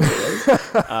tornadoes?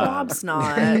 Bob's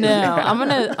not. No, I'm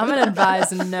gonna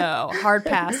advise no. Hard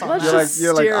pass on Let's that. just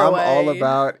you're like steer I'm all away.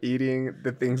 about eating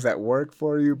the things that work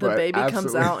for you, The but baby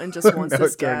comes absolutely out and just wants no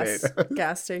this tornado.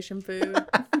 gas station food.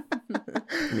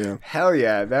 Yeah. Hell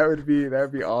yeah, that would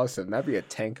be awesome. That'd be a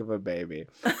tank of a baby.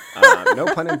 No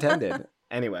pun intended.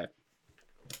 Anyway,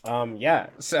 yeah.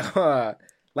 So,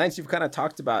 Lance, you've kind of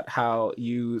talked about how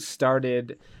you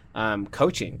started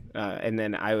coaching, and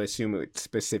then I would assume it's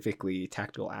specifically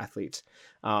tactical athletes.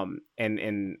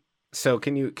 And so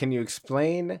can you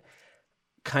explain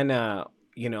kind of,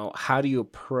 you know, how do you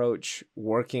approach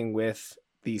working with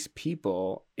these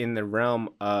people in the realm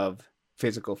of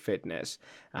physical fitness?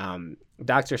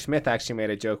 Dr. Smith actually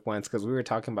made a joke once because we were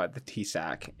talking about the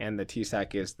TSAC, and the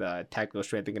TSAC is the Tactical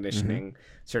Strength and Conditioning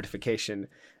certification.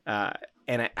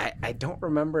 And I don't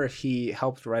remember if he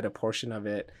helped write a portion of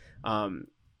it,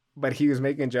 but he was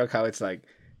making a joke how it's like,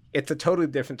 it's a totally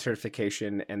different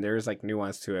certification and there's like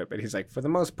nuance to it. But he's like, for the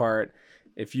most part,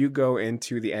 if you go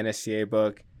into the NSCA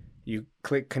book, you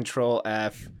click Control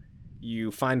F,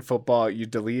 you find football, you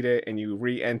delete it, and you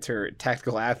re-enter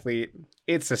tactical athlete,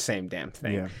 it's the same damn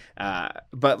thing. Yeah.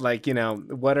 But like, you know,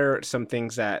 what are some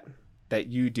things that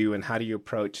you do, and how do you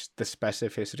approach the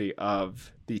specificity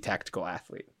of the tactical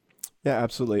athlete? Yeah,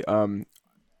 absolutely.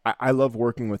 I love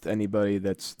working with anybody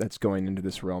that's going into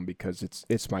this realm because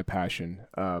it's my passion.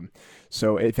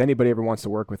 So if anybody ever wants to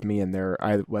work with me and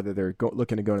whether they're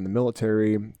looking to go in the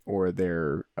military or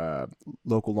they're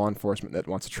local law enforcement that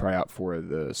wants to try out for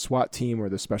the SWAT team or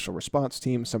the special response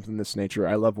team, something of this nature,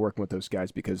 I love working with those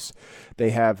guys because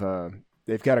they have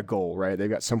they've got a goal, right? They've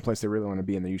got someplace they really want to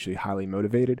be, and they're usually highly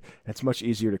motivated. It's much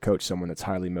easier to coach someone that's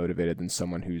highly motivated than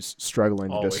someone who's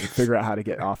struggling to just figure out how to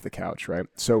get off the couch, right?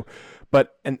 So,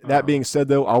 that being said,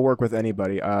 though, I'll work with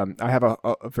anybody. I have a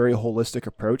very holistic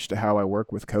approach to how I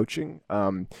work with coaching.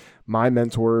 My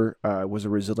mentor was a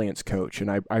resilience coach,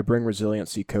 and I bring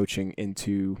resiliency coaching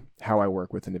into how I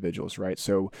work with individuals, right?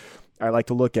 So I like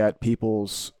to look at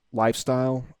people's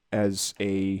lifestyle as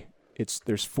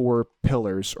there's 4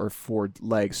 pillars or 4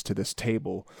 legs to this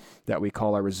table that we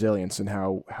call our resilience and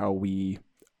how we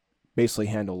basically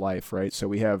handle life, right? So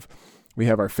we have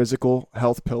our physical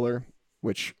health pillar,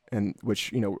 which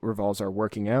you know revolves our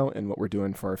working out and what we're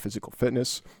doing for our physical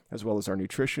fitness, as well as our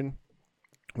nutrition.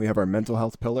 We have our mental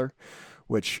health pillar,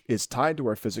 which is tied to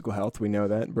our physical health. We know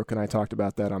that. Brooke and I talked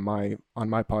about that on my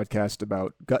podcast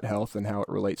about gut health and how it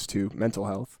relates to mental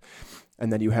health.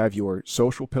 And then you have your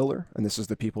social pillar, and this is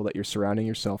the people that you're surrounding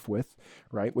yourself with,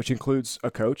 right? Which includes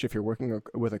a coach. If you're working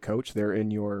with a coach, they're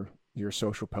in your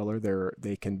social pillar.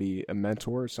 They can be a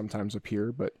mentor, sometimes a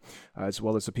peer, but as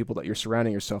well as the people that you're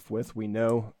surrounding yourself with. We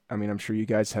know, I mean, I'm sure you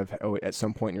guys have at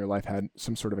some point in your life had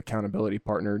some sort of accountability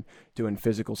partner doing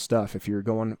physical stuff. If you're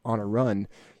going on a run,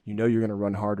 you know you're going to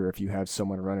run harder if you have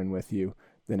someone running with you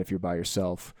than if you're by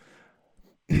yourself.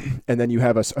 And then you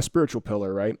have a spiritual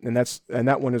pillar, right? And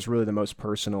that one is really the most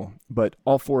personal, but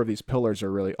all 4 of these pillars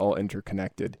are really all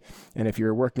interconnected. And if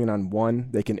you're working on one,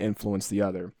 they can influence the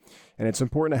other. And it's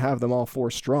important to have them all 4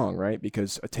 strong, right?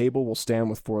 Because a table will stand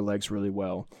with 4 legs really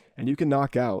well. And you can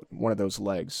knock out one of those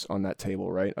legs on that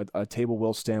table, right? A table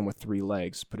will stand with 3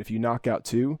 legs. But if you knock out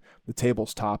 2, the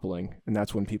table's toppling. And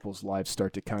that's when people's lives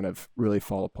start to kind of really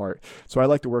fall apart. So I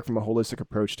like to work from a holistic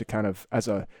approach to kind of, as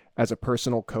a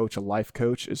personal coach, a life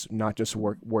coach, is not just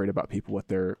worried about people with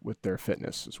their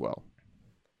fitness as well.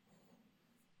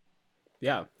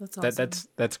 Yeah, That's awesome.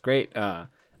 That's great. I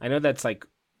know that's like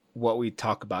what we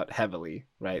talk about heavily,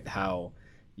 right? How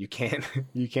you can't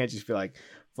just be like,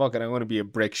 fuck it, I want to be a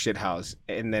brick shit house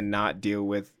and then not deal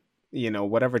with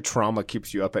whatever trauma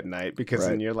keeps you up at night, because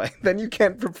then Right. you're like, then you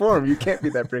can't perform. You can't be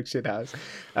that brick shit house.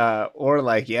 Or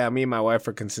like, yeah, me and my wife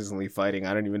are consistently fighting.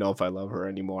 I don't even know if I love her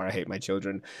anymore. I hate my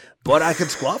children, but I could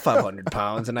squat 500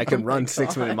 pounds and I can run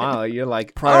 6-minute mile. You're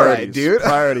like, all right, Priorities. dude.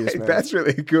 Priorities, man. That's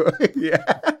really good.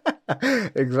 Yeah,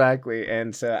 exactly.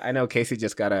 And so I know Casey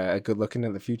just got a good look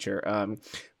into the future.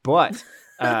 But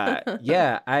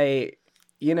yeah, I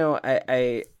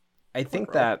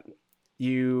think that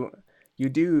you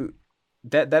do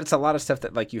that's a lot of stuff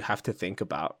that like you have to think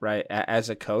about, right?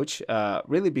 As a coach,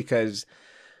 really, because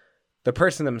the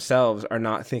person themselves are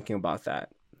not thinking about that.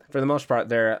 For the most part,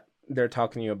 they're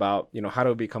talking to you about, how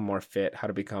to become more fit, how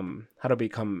to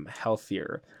become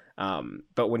healthier.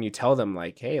 But when you tell them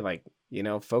like, hey, like,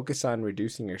 focus on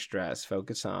reducing your stress,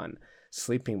 focus on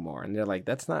sleeping more, and they're like,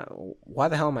 that's not, why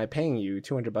the hell am I paying you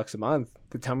 $200 a month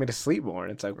to tell me to sleep more?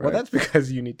 And it's like, well, Right. that's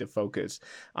because you need to focus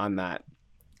on that,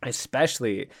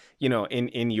 especially,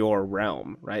 in your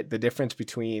realm, right? The difference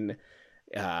between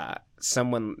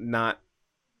someone not,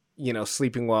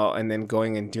 sleeping well and then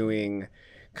going and doing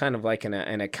kind of like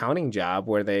an accounting job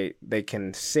where they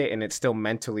can sit and it's still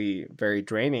mentally very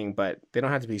draining, but they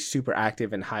don't have to be super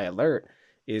active and high alert,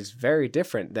 is very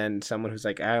different than someone who's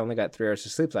like, I only got 3 hours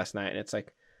of sleep last night. And it's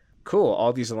like, cool,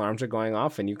 all these alarms are going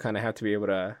off and you kind of have to be able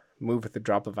to move at the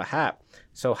drop of a hat.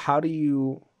 So how do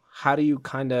you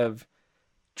kind of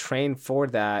train for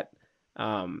that,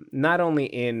 not only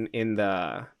in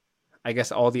the, I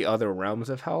guess, all the other realms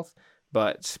of health,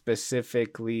 but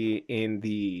specifically in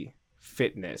the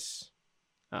fitness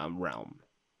realm?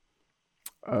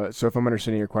 So if I'm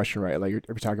understanding your question right, like you're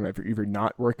talking about if you're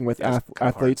not working with Yes,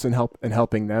 athletes and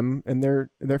helping them in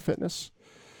their fitness.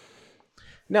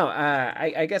 No,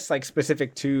 I guess like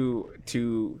specific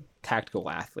to tactical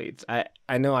athletes.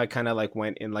 I know I kind of like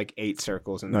went in like 8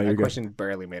 circles and No, that you're good. question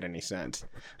barely made any sense.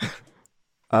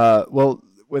 Well,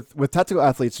 with tactical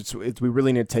athletes, we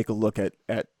really need to take a look at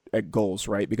goals,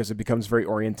 right? Because it becomes very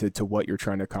oriented to what you're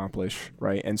trying to accomplish,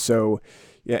 right? And so,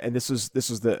 yeah, and this is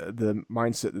the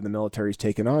mindset that the military's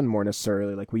taken on more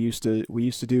necessarily. Like we used to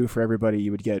do for everybody,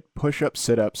 you would get push-ups,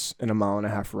 sit-ups, and a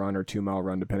 1.5-mile run or 2-mile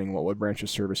run, depending on what branch of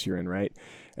service you're in, right?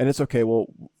 And it's okay. Well,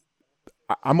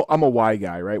 I'm a why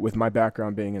guy, right? With my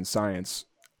background being in science.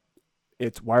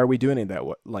 It's why are we doing it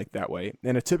that way?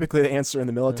 And typically the answer in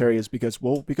the military is because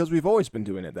we've always been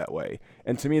doing it that way.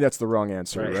 And to me, that's the wrong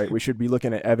answer, right? We should be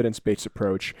looking at evidence-based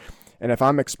approach. And if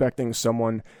I'm expecting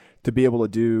someone to be able to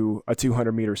do a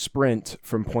 200-meter sprint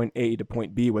from point A to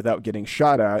point B without getting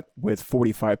shot at with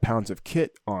 45 pounds of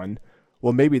kit on,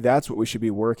 well, maybe that's what we should be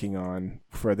working on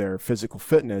for their physical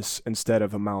fitness instead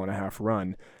of a 1.5-mile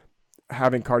run.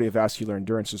 Having cardiovascular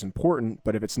endurance is important,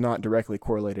 but if it's not directly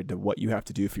correlated to what you have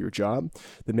to do for your job,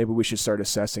 then maybe we should start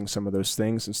assessing some of those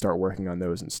things and start working on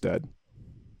those instead.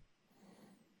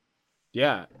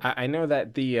 Yeah, I know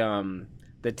that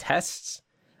the tests,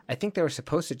 I think they were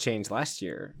supposed to change last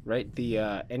year, right?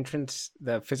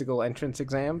 The physical entrance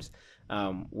exams,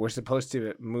 were supposed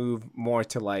to move more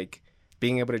to like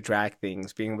being able to drag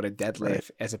things, being able to deadlift,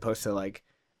 Right. as opposed to like,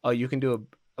 oh, you can do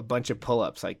a bunch of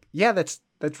pull-ups. Like, yeah, that's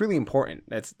really important.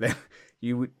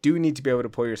 You do need to be able to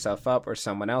pull yourself up or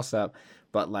someone else up,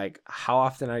 but like, how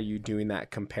often are you doing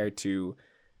that compared to,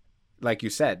 like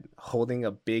you said, holding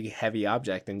a big heavy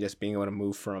object and just being able to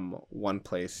move from one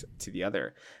place to the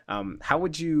other? How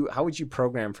would you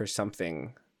program for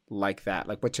something like that?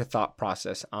 Like, what's your thought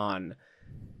process on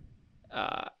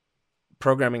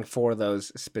programming for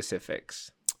those specifics?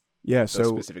 Yeah, Those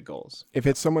so specific goals. if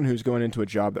it's someone who's going into a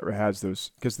job that has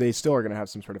those, because they still are going to have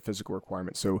some sort of physical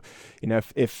requirement. So,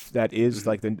 if that is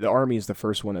like the Army is the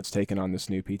first one that's taken on this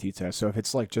new PT test. So if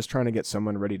it's like just trying to get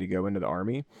someone ready to go into the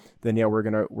Army, then yeah, we're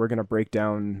gonna break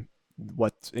down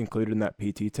what's included in that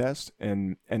PT test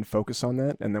and focus on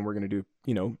that, and then we're gonna do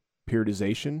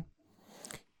periodization.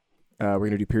 We're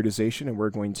gonna do periodization, and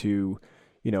we're going to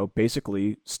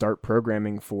basically start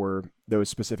programming for those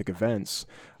specific events.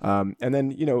 And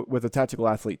then, with a tactical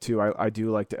athlete too, I do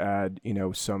like to add,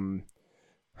 some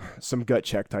gut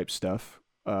check type stuff,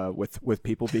 with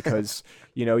people because,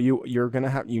 you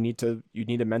need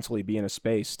to mentally be in a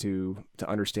space to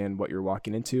understand what you're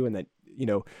walking into. And that,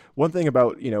 one thing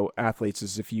about, athletes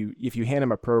is if you hand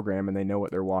them a program and they know what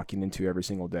they're walking into every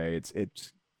single day,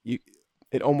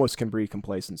 it almost can breed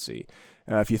complacency.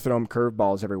 If you throw them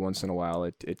curveballs every once in a while,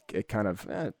 it kind of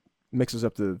mixes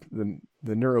up the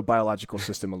neurobiological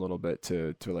system a little bit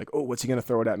to like, oh, what's he gonna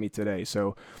throw it at me today?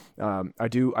 So I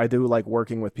do like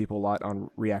working with people a lot on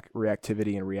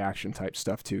reactivity and reaction type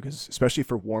stuff too, because especially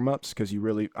for warm-ups, because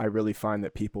I really find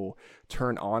that people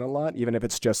turn on a lot, even if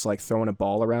it's just like throwing a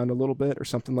ball around a little bit or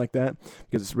something like that,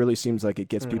 because it really seems like it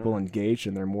gets people engaged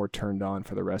and they're more turned on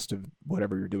for the rest of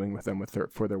whatever you're doing with them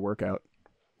for their workout.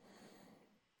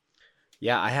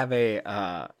 Yeah, I have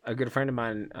a good friend of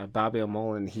mine, Bobby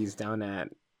O'Mullen. He's down at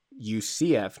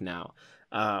UCF now,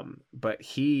 but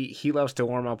he loves to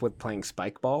warm up with playing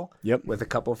spike ball. Yep. With a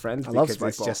couple of friends, I love because spike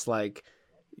it's ball. just like,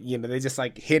 they just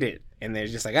like hit it, and they're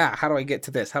just like, how do I get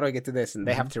to this? How do I get to this? And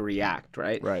they have to react,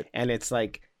 right? Right. And it's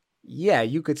like, yeah,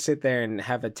 you could sit there and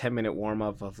have a 10-minute warm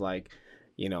up of like,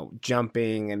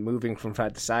 jumping and moving from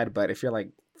side to side, but if you're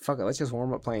like, fuck it, let's just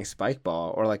warm up playing spike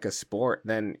ball or like a sport,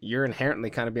 then you're inherently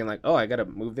kind of being like, oh, I gotta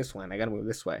move this way and I gotta move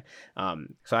this way.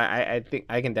 So I think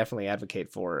I can definitely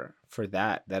advocate for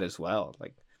that as well.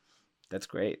 Like, that's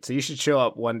great. So you should show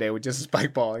up one day with just a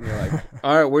spike ball and you're like,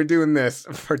 all right, we're doing this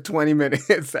for 20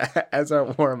 minutes as our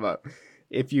warm up.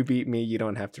 If you beat me, you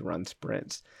don't have to run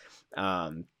sprints.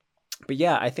 But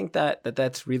yeah, I think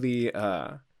that's really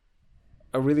a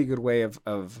really good way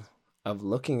of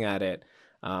looking at it.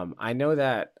 I know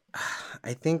that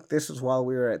I think this was while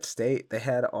we were at state, they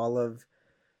had all of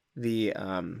the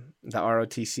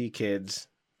ROTC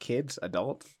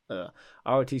adults,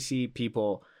 ROTC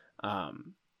people,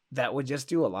 that would just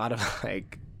do a lot of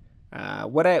like,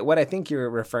 what I think you're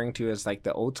referring to is like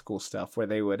the old school stuff where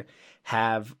they would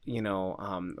have,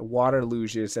 water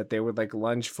luges that they would like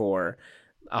lunge for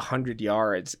 100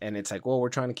 yards. And it's like, well, we're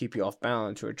trying to keep you off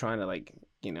balance. We're trying to like,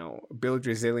 build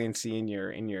resiliency in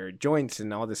your joints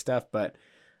and all this stuff. But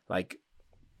like,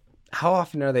 how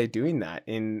often are they doing that?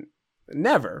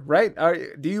 Never, right?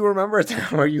 Do you remember a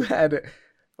time where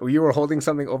you were holding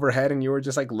something overhead and you were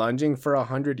just like lunging for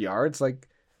 100 yards? Like,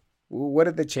 what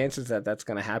are the chances that that's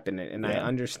going to happen? And I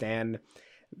understand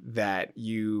that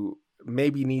you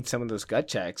maybe need some of those gut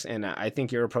checks. And I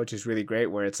think your approach is really great,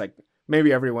 where it's like,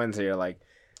 maybe every Wednesday you're like,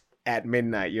 at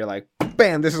midnight, you're like,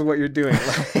 bam, this is what you're doing.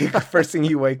 Like, first thing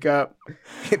you wake up,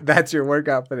 that's your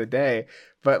workout for the day.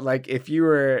 But like, if you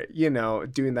were,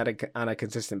 doing that on a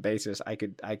consistent basis, I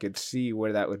could see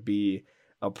where that would be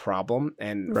a problem.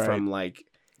 And Right. From like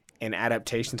an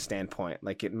adaptation standpoint,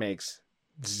 like, it makes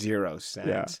zero sense.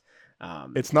 Yeah.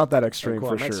 It's not that extreme cool.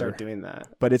 for I might sure, start doing that.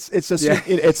 but it's just Yeah.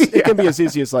 it can be as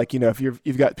easy as like, if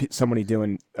you've got somebody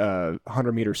doing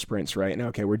 100-meter sprints, right? And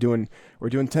okay, we're doing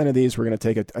 10 of these. We're gonna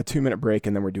take a 2-minute break,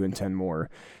 and then we're doing 10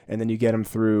 more, and then you get them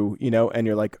through, and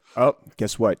you're like, oh,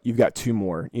 guess what? You've got 2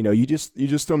 more. You just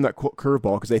throw them that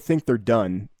curveball because they think they're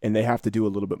done and they have to do a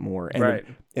little bit more. And Right.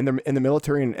 in the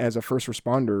military and as a first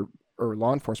responder or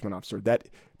law enforcement officer, that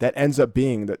ends up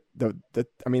being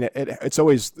it's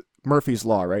always Murphy's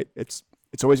Law, right? It's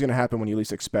always going to happen when you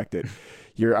least expect it.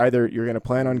 You're going to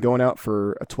plan on going out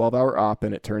for a 12-hour op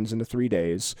and it turns into 3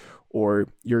 days, or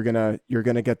you're going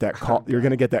to get that call. You're going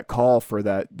to get that call for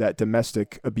that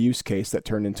domestic abuse case that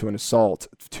turned into an assault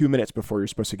 2 minutes before you're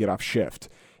supposed to get off shift.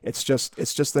 It's just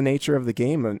the nature of the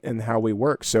game and how we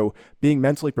work. So being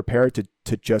mentally prepared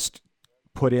to just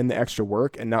put in the extra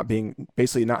work and not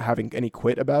having any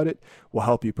quit about it will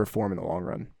help you perform in the long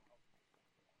run.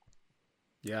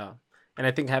 Yeah. And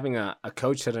I think having a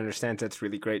coach that understands that's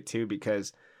really great too,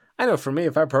 because I know for me,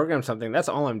 if I program something, that's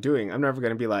all I'm doing. I'm never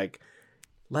going to be like,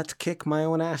 let's kick my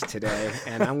own ass today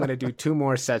and I'm going to do 2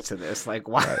 more sets of this. Like,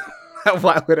 why?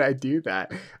 Why would I do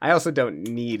that? I also don't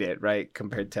need it, right,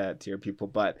 compared to your people.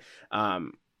 But,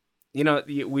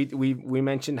 we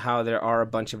mentioned how there are a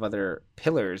bunch of other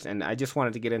pillars, and I just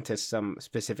wanted to get into some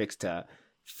specifics to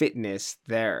fitness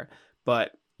there.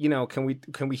 But, can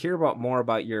we hear more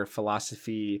about your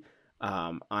philosophy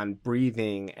on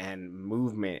breathing and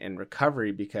movement and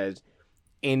recovery? Because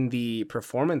in the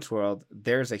performance world,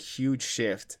 there's a huge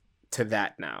shift to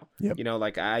that now. Yep.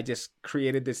 Like, I just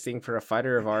created this thing for a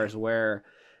fighter of ours where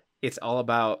it's all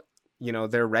about,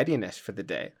 their readiness for the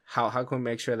day. How can we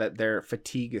make sure that their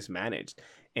fatigue is managed?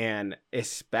 And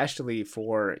especially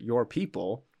for your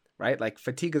people, right? Like,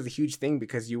 fatigue is a huge thing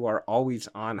because you are always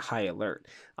on high alert.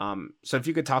 So if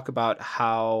you could talk about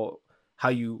how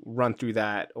you run through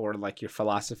that, or like your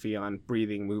philosophy on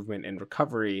breathing, movement, and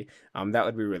recovery, that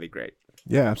would be really great.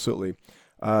 Yeah, absolutely.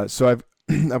 So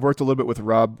I've worked a little bit with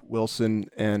Rob Wilson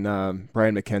and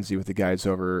Brian McKenzie with the guys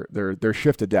over their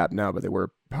Shift Adapt now, but they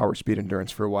were Power Speed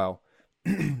Endurance for a while.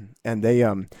 And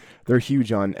they're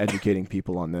huge on educating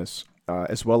people on this,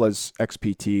 as well as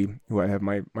XPT, who I have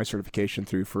my certification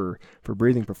through for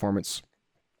breathing performance.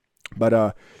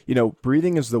 But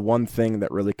breathing is the one thing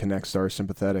that really connects our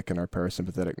sympathetic and our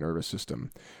parasympathetic nervous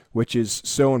system, which is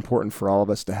so important for all of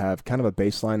us to have kind of a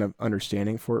baseline of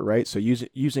understanding for it, right? So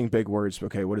using big words,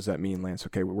 okay, what does that mean, Lance?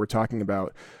 Okay, we're talking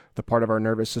about the part of our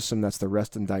nervous system that's the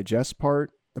rest and digest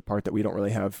part, the part that we don't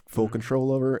really have full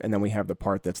control over, and then we have the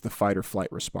part that's the fight or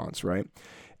flight response, right?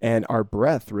 And our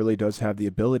breath really does have the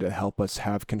ability to help us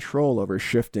have control over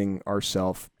shifting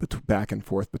ourselves back and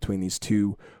forth between these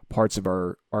two parts of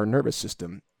our nervous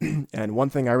system. And one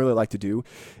thing I really like to do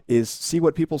is see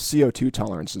what people's CO2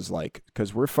 tolerance is like,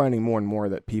 because we're finding more and more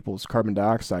that people's carbon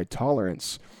dioxide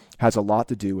tolerance has a lot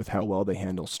to do with how well they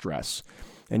handle stress.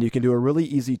 And you can do a really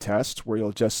easy test where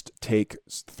you'll just take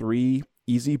 3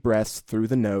 easy breaths through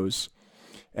the nose,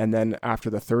 and then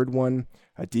after the third one,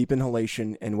 a deep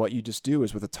inhalation. And what you just do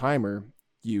is with a timer,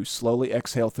 you slowly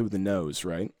exhale through the nose,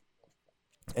 right?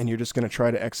 And you're just going to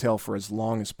try to exhale for as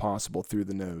long as possible through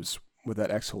the nose with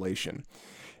that exhalation.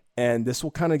 And this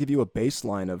will kind of give you a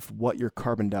baseline of what your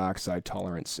carbon dioxide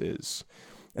tolerance is.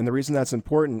 And the reason that's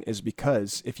important is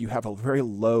because if you have a very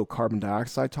low carbon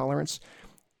dioxide tolerance,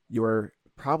 you're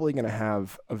probably going to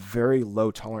have a very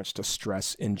low tolerance to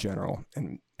stress in general.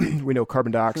 And we know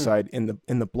carbon dioxide in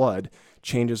the blood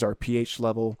changes our pH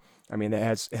level. I mean, it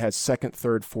has second,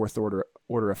 third, fourth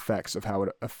order effects of how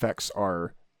it affects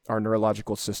our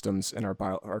neurological systems and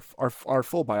our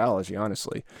full biology,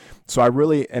 honestly. So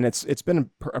it's been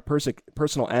a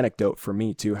personal anecdote for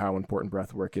me too, how important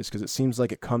breath work is, because it seems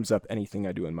like it comes up anything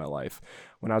I do in my life.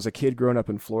 When I was a kid growing up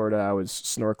in Florida, I was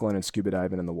snorkeling and scuba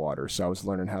diving in the water. So I was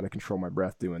learning how to control my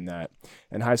breath doing that.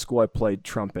 In high school, I played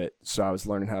trumpet. So I was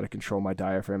learning how to control my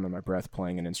diaphragm and my breath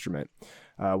playing an instrument.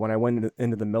 When I went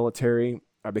into the military,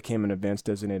 I became an advanced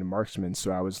designated marksman.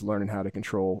 So I was learning how to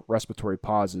control respiratory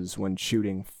pauses when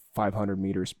shooting 500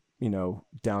 meters,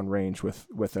 downrange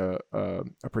with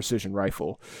a precision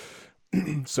rifle.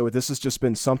 So this has just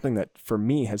been something that for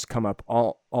me has come up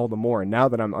all the more. And now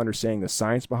that I'm understanding the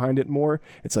science behind it more,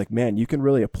 it's like, man, you can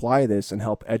really apply this and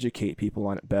help educate people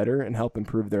on it better and help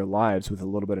improve their lives with a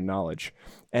little bit of knowledge.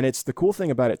 And it's the cool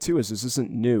thing about it too, is this isn't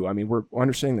new. I mean, we're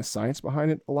understanding the science behind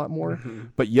it a lot more,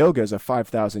 but yoga is a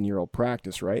 5,000-year-old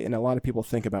practice, right? And a lot of people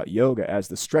think about yoga as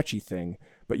the stretchy thing,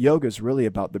 but yoga is really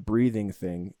about the breathing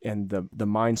thing and the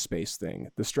mind space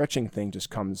thing. The stretching thing just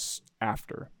comes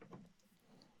after.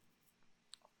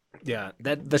 Yeah,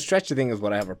 the stretch thing is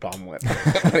what I have a problem with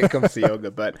when it comes to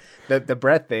yoga. But the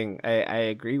breath thing, I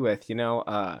agree with.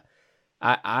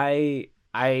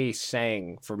 I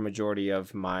sang for majority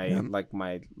of my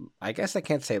I guess I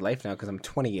can't say life now because I'm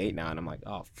 28 now, and I'm like,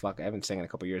 oh fuck, I haven't sang in a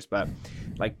couple years. But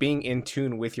like being in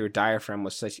tune with your diaphragm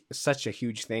was such a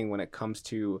huge thing when it comes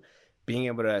to being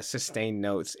able to sustain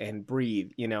notes and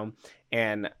breathe.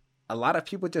 And a lot of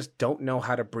people just don't know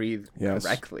how to breathe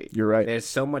correctly. You're right. There's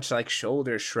so much like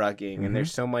shoulder shrugging, and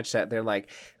there's so much that they're like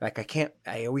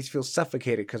I always feel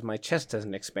suffocated because my chest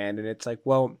doesn't expand. And it's like,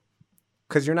 well,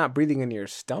 because you're not breathing into your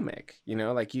stomach,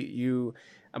 like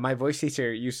my voice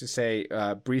teacher used to say,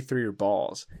 breathe through your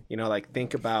balls, like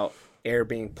think about air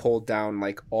being pulled down,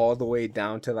 like all the way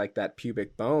down to like that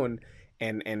pubic bone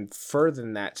and further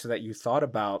than that, so that you thought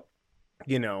about,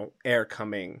 air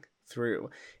coming through.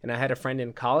 And I had a friend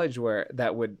in college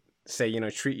that would say,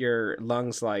 treat your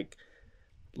lungs like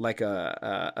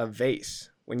a vase.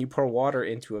 When you pour water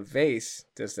into a vase,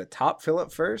 does the top fill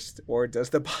up first or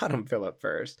does the bottom fill up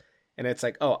first? And it's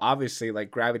like, oh, obviously,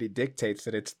 like gravity dictates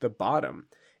that it's the bottom.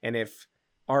 And if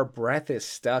our breath is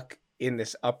stuck in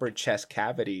this upper chest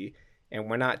cavity and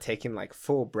we're not taking like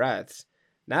full breaths,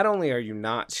 not only are you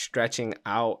not stretching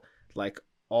out like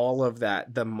all of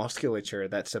the musculature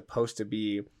that's supposed to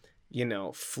be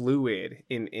fluid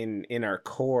in our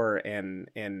core and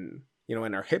in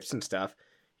our hips and stuff,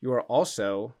 you are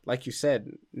also, like you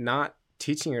said, not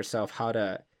teaching yourself how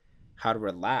to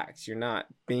relax. You're not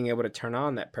being able to turn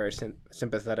on that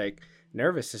parasympathetic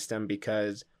nervous system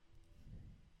because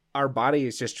our body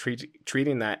is just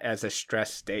treating that as a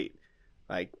stress state.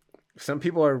 Like some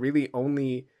people are really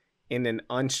only in an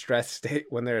unstressed state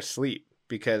when they're asleep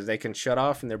because they can shut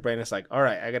off and their brain is like, all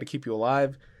right, I got to keep you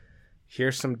alive.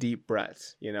 Here's some deep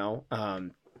breaths,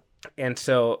 and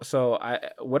so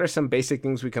what are some basic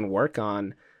things we can work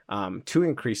on to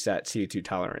increase that CO2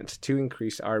 tolerance, to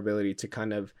increase our ability to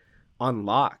kind of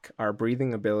unlock our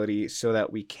breathing ability so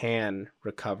that we can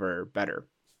recover better?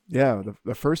 Yeah,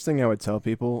 the first thing I would tell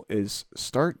people is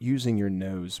start using your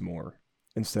nose more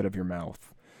instead of your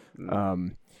mouth.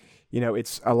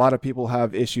 it's a lot of people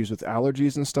have issues with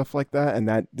allergies and stuff like that, and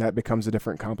that becomes a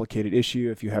different complicated issue.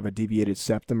 If you have a deviated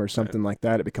septum or something like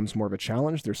that, it becomes more of a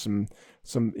challenge. There's some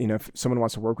if someone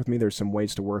wants to work with me, there's some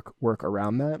ways to work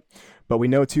around that. But we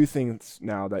know two things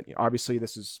now, that obviously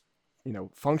this is,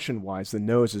 function wise, the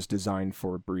nose is designed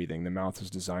for breathing, the mouth is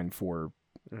designed for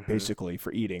basically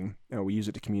for eating. We use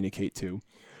it to communicate too.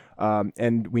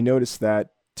 And we notice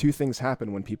that two things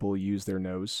happen when people use their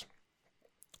nose.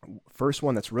 First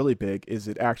one that's really big is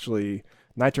it actually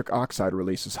nitric oxide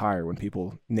release is higher when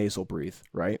people nasal breathe,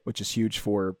 right? Which is huge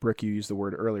for, Brick, you used the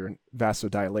word earlier,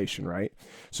 vasodilation, right?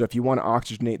 So if you want to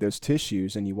oxygenate those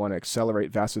tissues and you want to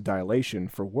accelerate vasodilation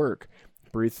for work,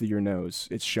 breathe through your nose.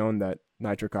 It's shown that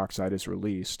nitric oxide is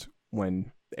released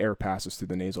when the air passes through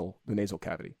the nasal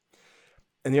cavity.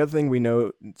 And the other thing we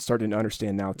know, starting to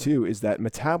understand now too, is that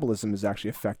metabolism is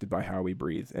actually affected by how we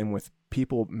breathe. And with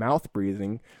people mouth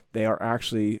breathing, they are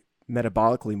actually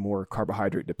metabolically more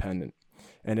carbohydrate dependent.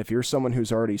 And if you're someone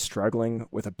who's already struggling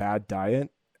with a bad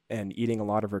diet and eating a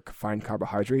lot of refined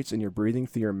carbohydrates and you're breathing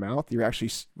through your mouth, you're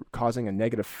actually causing a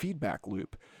negative feedback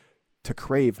loop to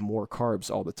crave more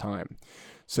carbs all the time.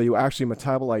 So you actually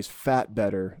metabolize fat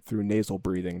better through nasal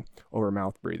breathing over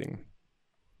mouth breathing.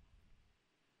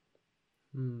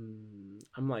 I'm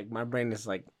like, my brain is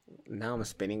like, now I'm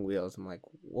spinning wheels. I'm like,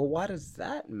 well, why does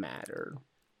that matter?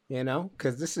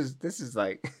 Because this is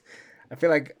like, I feel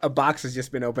like a box has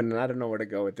just been opened and I don't know where to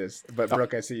go with this. But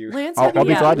Brooke, I see you. Lance, I'll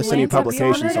be glad to send you Lance, have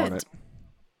publications read on it.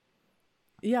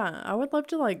 Yeah, I would love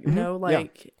to know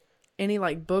any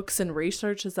books and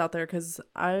research that's out there, because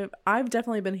I've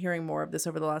definitely been hearing more of this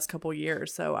over the last couple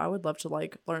years. So I would love to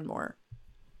learn more.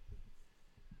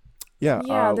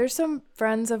 Yeah, there's some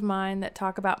friends of mine that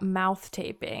talk about mouth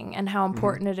taping and how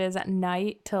important it is at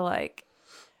night to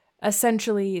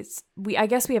essentially, I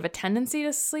guess we have a tendency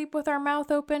to sleep with our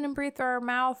mouth open and breathe through our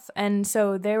mouth. And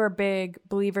so they were big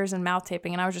believers in mouth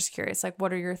taping. And I was just curious,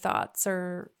 what are your thoughts,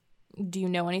 or do you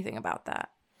know anything about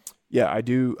that? Yeah, I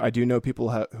do know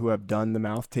people who have done the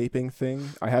mouth taping thing.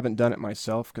 I haven't done it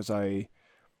myself because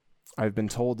I've been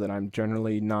told that I'm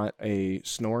generally not a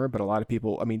snorer, but a lot of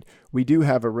people, we do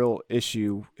have a real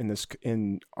issue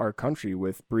in our country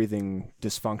with breathing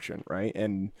dysfunction, right?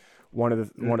 And one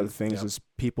of the things is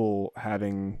people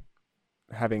having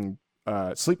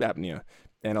sleep apnea,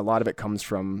 and a lot of it comes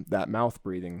from that mouth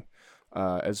breathing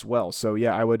as well. So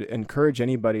yeah, I would encourage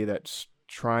anybody that's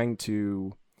trying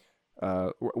to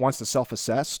wants to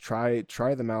self-assess, try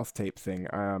the mouth tape thing.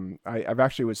 I've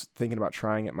actually was thinking about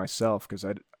trying it myself, because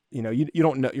you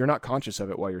don't know, you're not conscious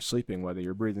of it while you're sleeping, whether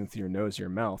you're breathing through your nose or your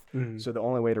mouth. So the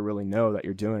only way to really know that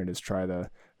you're doing it is try the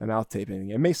mouth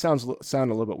taping. It may sound a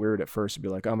little bit weird at first to be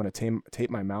like, I'm going to tape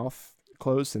my mouth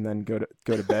closed and then go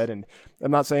to bed. And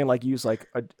I'm not saying use a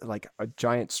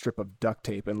giant strip of duct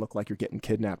tape and look like you're getting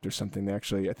kidnapped or something. They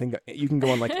actually, I think you can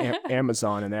go on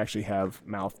Amazon and they actually have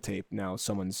mouth tape now.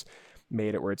 Someone's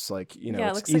made it where it's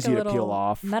it's easy to peel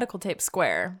off. Medical tape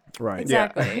square. Right.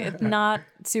 Exactly. Yeah. It's not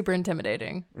super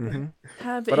intimidating.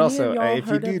 But also, if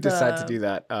you do decide to do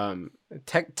that,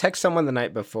 text someone the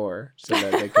night before so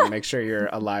that they can make sure you're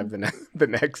alive the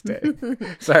next day.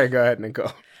 Sorry, go ahead,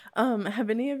 Nicole. Have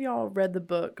any of y'all read the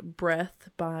book Breath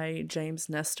by James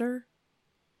Nestor?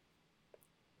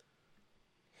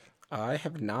 I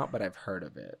have not, but I've heard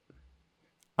of it.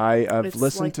 I've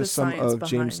listened to some of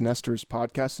James Nestor's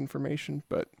podcast information,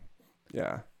 but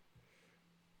yeah.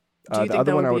 Do you think the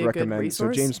other that one would I be would a good recommend,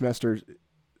 resource? so James Nestor,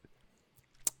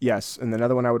 yes, and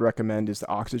another one I would recommend is The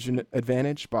Oxygen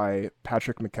Advantage by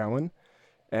Patrick McKeown,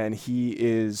 and he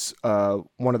is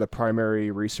one of the primary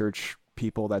research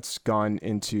people that's gone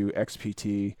into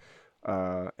XPT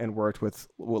and worked with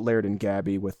Laird and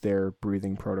Gabby with their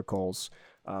breathing protocols.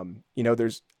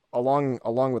 There's along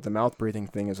with the mouth breathing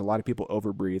thing is a lot of people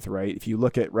overbreathe, right? If you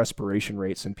look at respiration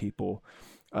rates in people,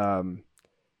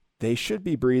 they should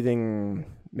be breathing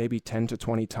maybe 10 to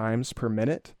 20 times per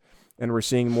minute. And we're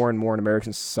seeing more and more in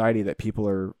American society that people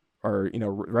are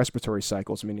respiratory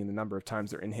cycles, meaning the number of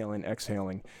times they're inhaling,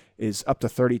 exhaling, is up to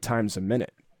 30 times a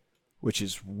minute, which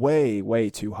is way, way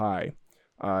too high.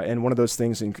 And one of those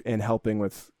things in helping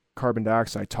with carbon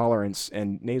dioxide tolerance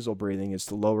and nasal breathing is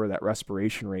to lower that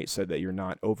respiration rate so that you're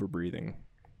not overbreathing.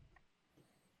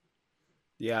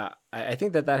 Yeah, I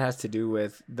think that has to do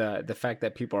with the fact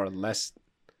that people are less,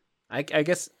 I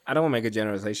guess, I don't want to make a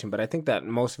generalization, but I think that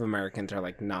most of Americans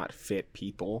are not fit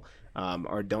people,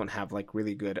 or don't have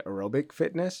really good aerobic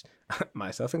fitness,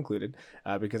 myself included,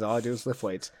 because all I do is lift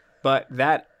weights. But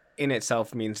that in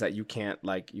itself means that you can't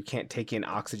take in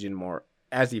oxygen more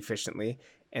as efficiently.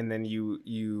 And then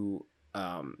you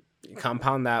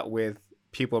compound that with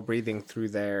people breathing through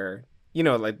their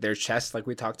like their chest, like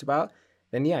we talked about,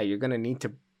 then yeah, you're going to need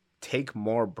to take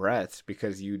more breaths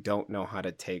because you don't know how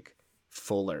to take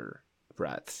fuller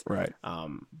breaths. Right.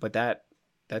 But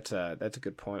that's a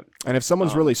good point. And if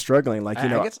someone's really struggling, like, I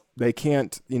guess, they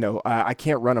can't, I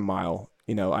can't run a mile,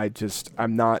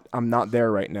 I'm not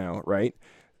there right now. Right.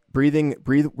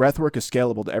 Breath work is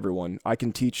scalable to everyone. I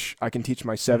can teach my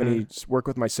work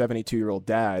with my 72-year-old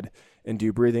dad and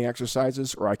do breathing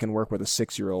exercises, or I can work with a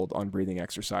 6-year-old on breathing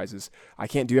exercises. I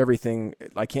can't do everything.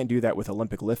 I can't do that with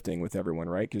Olympic lifting with everyone,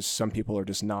 right? Because some people are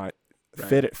just not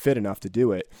fit enough to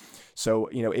do it. So,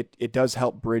 it does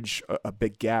help bridge a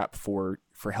big gap for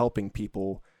helping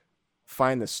people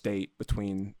find the state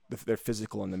between their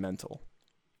physical and the mental.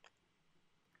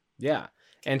 Yeah.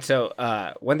 And so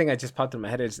one thing I just popped in my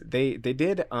head is they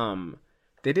did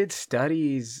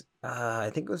studies, I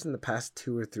think it was in the past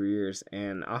 2 or 3 years,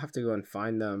 and I'll have to go and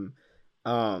find them.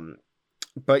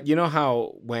 But you know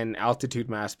how when altitude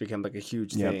mass became like a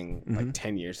huge thing like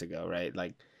 10 years ago, right?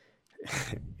 Like,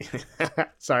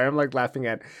 sorry, I'm like laughing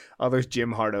at all those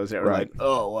gym hardos that were like,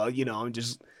 oh, well, I'm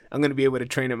going to be able to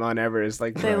train at Mount Everest.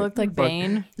 Like, they looked like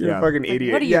Bane. You're a fucking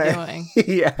idiot. What are you doing?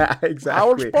 Yeah, exactly. I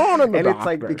was born in the and it's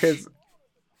like because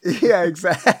yeah,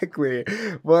 exactly.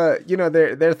 Well,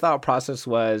 their thought process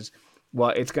was,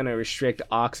 well, it's going to restrict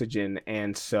oxygen,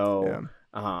 and so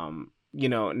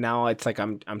now it's like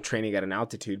I'm training at an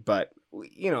altitude, but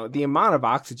the amount of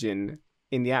oxygen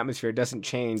in the atmosphere doesn't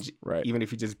change, even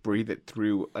if you just breathe it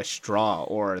through a straw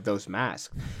or those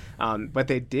masks. But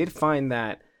they did find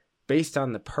that based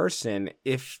on the person,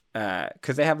 if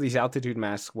because they have these altitude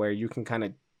masks where you can kind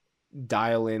of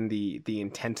dial in the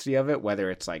intensity of it,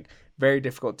 whether it's like very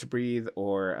difficult to breathe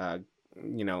or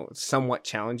somewhat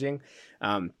challenging,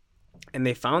 and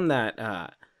they found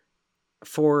that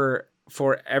for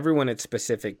everyone it's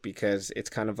specific because it's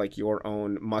kind of like your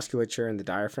own musculature and the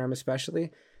diaphragm,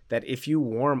 especially, that if you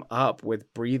warm up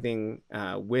with breathing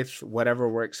with whatever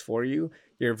works for you,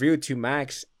 your VO2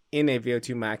 max in a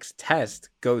VO2 max test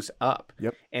goes up.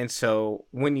 Yep. And so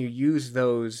when you use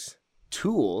those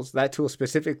tools, that tool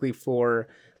specifically for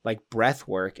like breath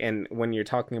work, and when you're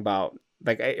talking about,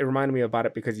 like, it reminded me about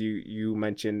it because you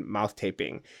mentioned mouth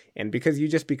taping, and because you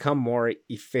just become more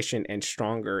efficient and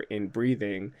stronger in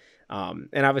breathing,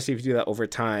 and obviously if you do that over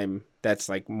time, that's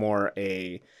like more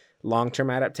a long-term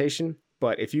adaptation.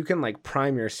 But if you can like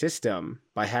prime your system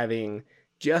by having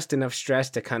just enough stress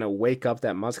to kind of wake up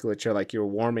that musculature like you're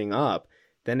warming up,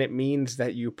 then it means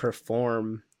that you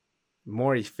perform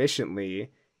more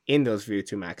efficiently in those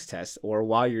VO2 max tests or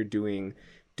while you're doing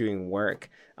work.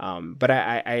 But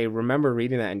I remember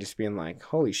reading that and just being like,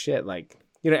 holy shit, like,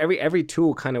 every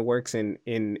tool kind of works in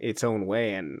its own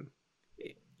way, and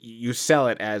you sell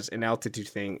it as an altitude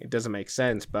thing. It doesn't make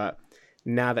sense. But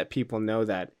now that people know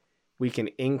that we can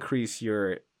increase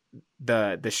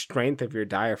the strength of your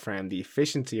diaphragm, the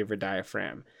efficiency of your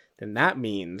diaphragm, then that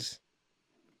means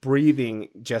breathing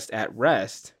just at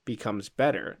rest becomes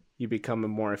better. You become a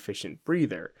more efficient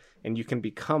breather, and you can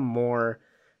become more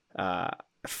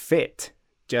fit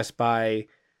just by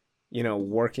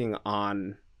working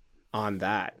on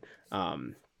that.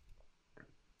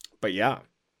 But yeah,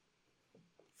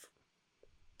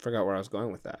 forgot where I was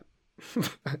going with that.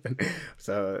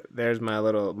 So there's my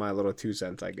little 2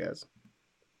 cents, I guess.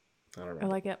 I don't know. I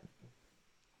like it.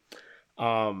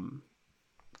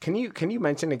 Can you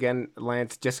mention again,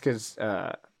 Lance, just because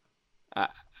I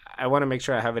want to make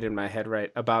sure I have it in my head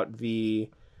right, about the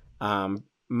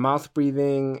mouth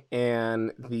breathing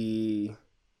and the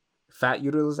fat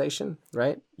utilization,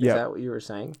 right? Yeah. Is that what you were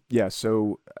saying? Yeah.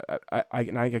 So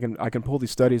I can pull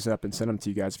these studies up and send them to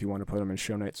you guys if you want to put them in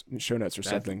show notes or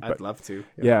something. I'd love to.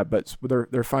 Yeah, but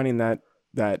they're finding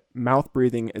that mouth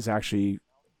breathing is actually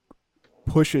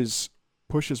pushes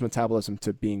metabolism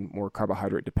to being more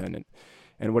carbohydrate dependent.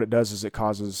 And what it does is it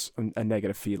causes a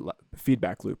negative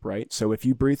feedback loop, right? So if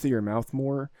you breathe through your mouth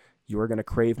more, you are going to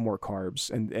crave more carbs.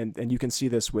 And you can see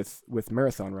this with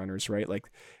marathon runners, right?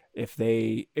 Like if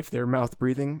they're mouth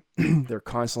breathing, they're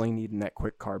constantly needing that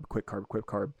quick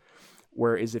carb.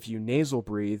 Whereas if you nasal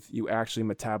breathe, you actually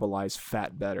metabolize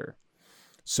fat better.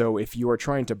 So if you are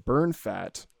trying to burn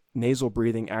fat, nasal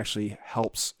breathing actually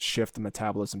helps shift the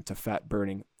metabolism to fat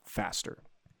burning faster.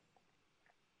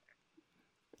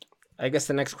 I guess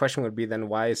the next question would be then,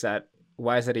 why is that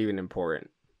even important?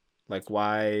 Like,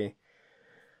 why,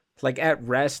 like at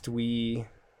rest we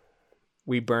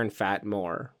burn fat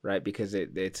more, right? Because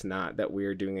it's not that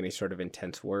we're doing any sort of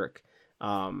intense work.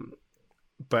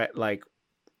 But like,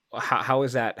 how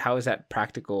is that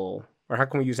practical, or how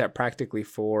can we use that practically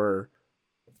for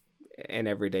an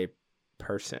everyday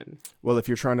person? Well, if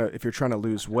you're trying to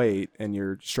lose weight and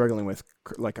you're struggling with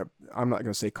I'm not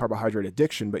going to say carbohydrate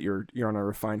addiction, but you're on a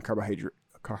refined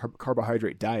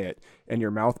carbohydrate diet and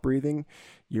you're mouth breathing,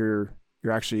 you're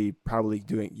actually probably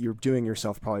doing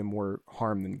yourself probably more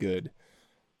harm than good.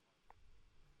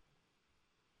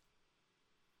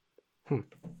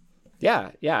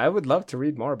 Yeah, I would love to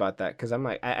read more about that, because I'm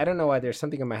like, I don't know why there's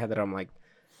something in my head that I'm like,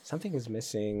 something is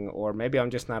missing, or maybe I'm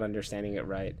just not understanding it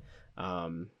right.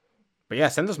 But yeah,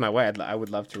 send those my way. I would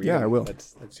love to read them. Yeah, I will.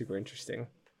 That's super interesting.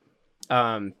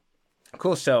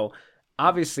 Cool. So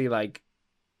obviously, like,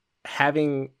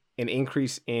 having an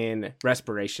increase in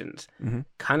respirations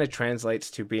kind of translates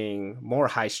to being more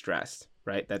high stress,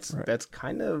 right? That's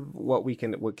kind of what we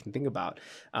can think about.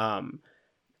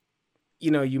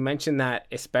 You mentioned that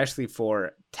especially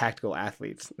for tactical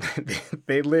athletes,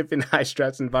 they live in high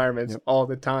stress environments all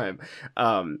the time.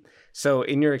 So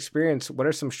in your experience, what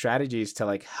are some strategies to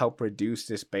like help reduce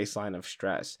this baseline of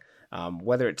stress?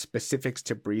 Whether it's specifics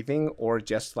to breathing or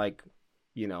just like,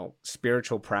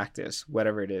 spiritual practice,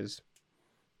 whatever it is.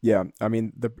 Yeah. I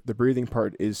mean, the breathing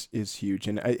part is huge,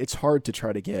 and it's hard to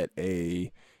try to get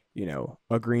a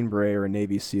Green Beret or a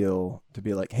Navy SEAL to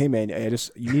be like, hey man,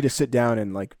 you need to sit down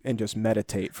and just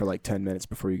meditate for like 10 minutes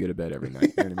before you go to bed every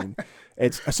night. You know what I mean?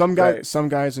 It's some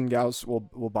guys and gals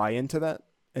will buy into that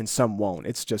and some won't.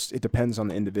 It depends on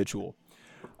the individual.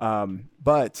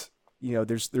 But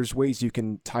there's ways you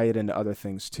can tie it into other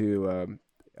things too.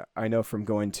 I know from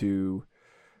going to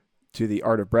the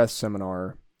Art of Breath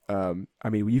seminar, I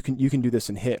mean, you can do this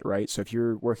in HIIT, right? So if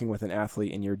you're working with an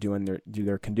athlete and you're doing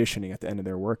their conditioning at the end of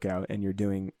their workout and you're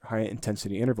doing high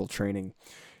intensity interval training,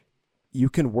 you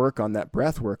can work on that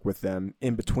breath work with them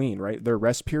in between, right? Their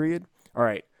rest period. All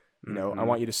right. I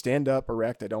want you to stand up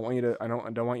erect. I don't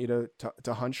want you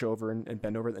to hunch over and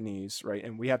bend over at the knees, right?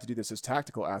 And we have to do this as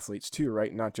tactical athletes too,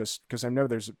 right? Not just because I know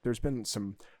there's been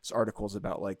some articles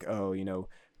about like,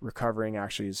 recovering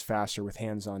actually is faster with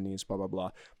hands on knees, blah, blah,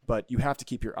 blah. But you have to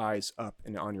keep your eyes up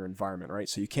and on your environment, right?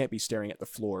 So you can't be staring at the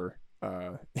floor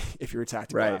if you're a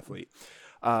tactical athlete.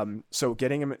 So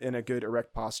getting them in a good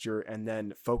erect posture and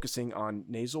then focusing on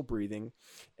nasal breathing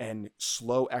and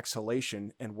slow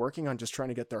exhalation and working on just trying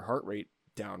to get their heart rate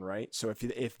down, right? So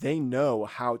if they know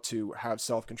how to have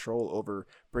self-control over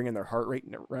bringing their heart rate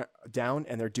down,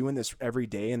 and they're doing this every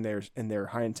day in their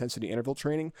high intensity interval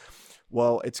training,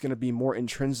 well, it's going to be more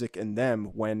intrinsic in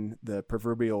them when the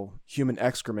proverbial human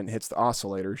excrement hits the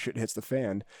oscillator, shit hits the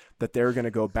fan, that they're going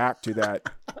to go back to that.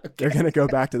 They're going to go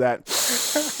back to that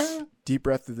deep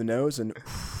breath through the nose and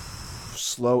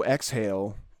slow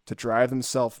exhale to drive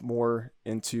themselves more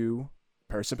into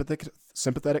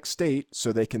sympathetic state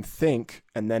so they can think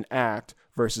and then act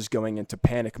versus going into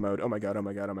panic mode. Oh my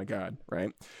God,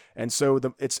 right? And so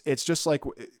it's just like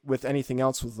with anything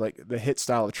else with like the HIIT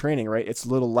style of training, right? It's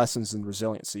little lessons in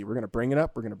resiliency. We're going to bring it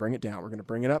up, we're going to bring it down, we're going to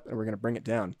bring it up, and we're going to bring it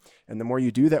down. And the more you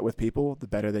do that with people, the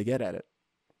better they get at it.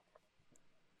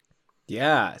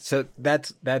 Yeah, so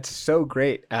that's so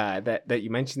great that you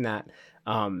mentioned that.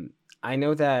 I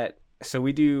know that. So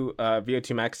we do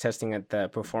VO2 max testing at the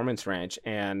Performance Ranch,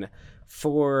 and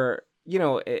for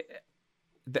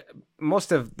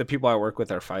most of the people I work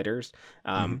with are fighters,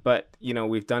 but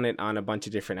we've done it on a bunch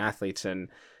of different athletes. And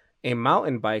a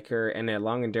mountain biker and a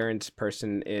long endurance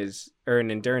person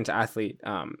an endurance athlete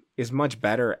is much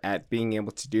better at being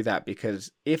able to do that,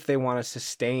 because if they want to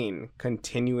sustain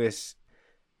continuous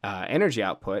energy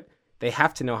output, they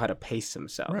have to know how to pace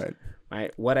themselves.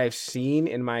 Right. What I've seen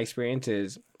in my experience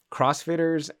is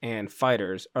CrossFitters and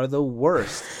fighters are the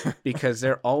worst because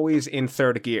they're always in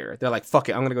third gear. They're like, fuck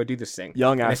it, I'm going to go do this thing.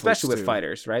 Young athletes, especially with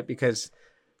fighters, right? Because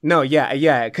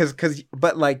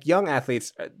but like young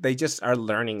athletes, they just are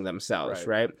learning themselves,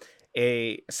 right?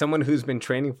 Someone who's been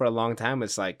training for a long time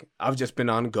is like, I've just been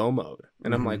on go mode.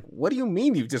 And I'm like, what do you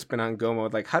mean you've just been on go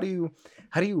mode? Like, how do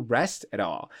you rest at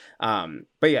all?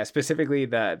 But yeah, specifically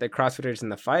the CrossFitters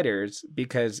and the fighters,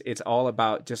 because it's all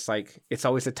about just like, it's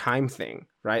always a time thing,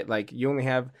 right? Like you only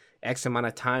have X amount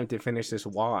of time to finish this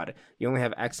WOD. You only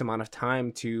have X amount of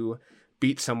time to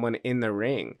beat someone in the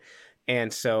ring.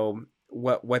 And so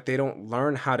what they don't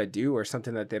learn how to do, or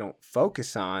something that they don't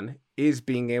focus on, is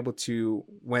being able to,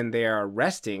 when they are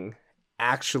resting,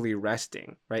 actually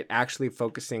resting, right? Actually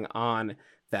focusing on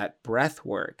that breath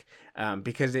work,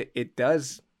 because it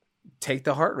does take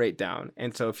the heart rate down.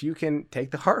 And so if you can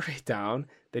take the heart rate down,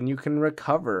 then you can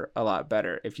recover a lot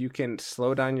better. If you can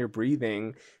slow down your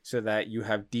breathing so that you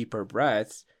have deeper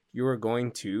breaths, you are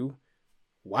going to,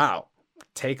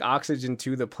 take oxygen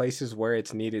to the places where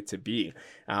it's needed to be.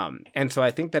 And so I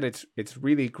think that it's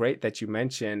really great that you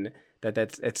mentioned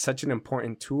it's such an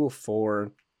important tool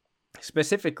for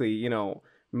specifically,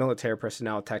 military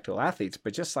personnel, tactical athletes,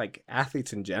 but just like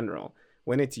athletes in general,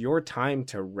 when it's your time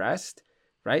to rest,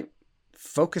 right?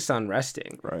 Focus on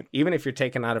resting. Right. Even if you're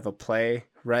taken out of a play,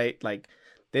 right? Like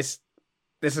this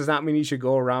does not mean you should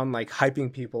go around like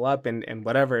hyping people up and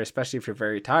whatever, especially if you're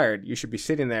very tired. You should be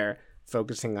sitting there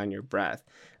focusing on your breath.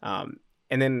 And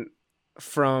then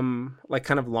from like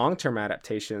kind of long-term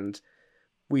adaptations,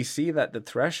 we see that the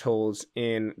thresholds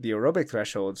in the aerobic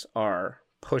thresholds are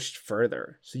pushed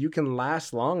further. So you can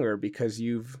last longer because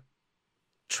you've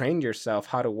trained yourself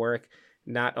how to work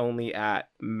not only at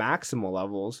maximal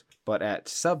levels, but at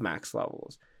submax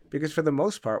levels. Because for the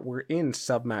most part, we're in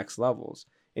submax levels,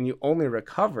 and you only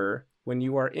recover when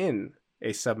you are in a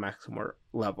submaximal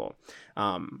level.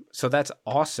 So that's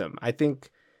awesome. I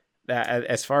think that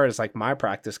as far as like my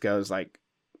practice goes, like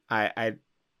I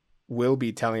will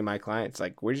be telling my clients,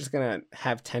 like, we're just going to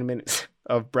have 10 minutes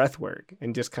of breath work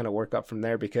and just kind of work up from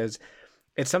there, because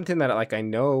it's something that like I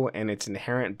know and it's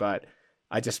inherent, but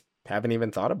I just haven't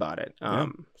even thought about it.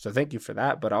 So thank you for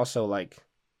that. But also like,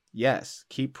 yes,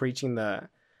 keep preaching the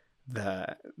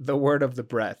word of the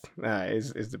breath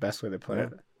is the best way to put it,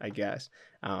 I guess.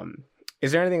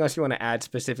 Is there anything else you want to add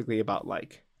specifically about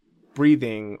like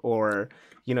breathing or,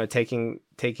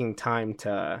 taking time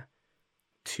to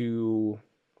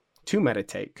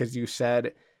meditate? Because you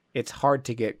said it's hard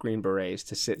to get Green Berets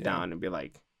to sit down and be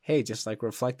like, hey, just like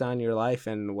reflect on your life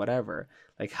and whatever.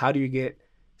 Like, how do you get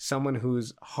someone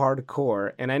who's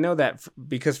hardcore? And I know that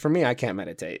because for me, I can't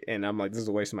meditate, and I'm like, this is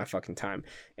a waste of my fucking time,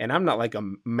 and I'm not like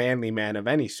a manly man of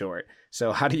any sort.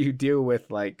 So how do you deal with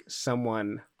like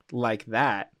someone like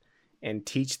that and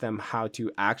teach them how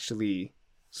to actually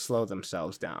slow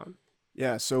themselves down?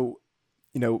 Yeah. So,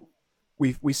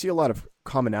 we see a lot of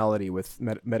commonality with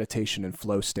meditation and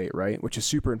flow state, right? Which is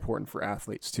super important for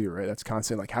athletes too, right? That's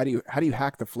constant. Like, how do you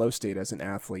hack the flow state as an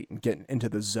athlete and get into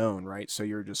the zone, right? So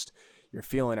you're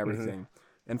feeling everything.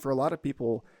 And for a lot of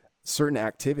people, certain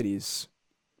activities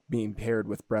being paired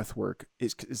with breath work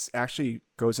is actually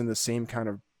goes in the same kind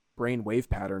of brain wave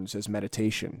patterns as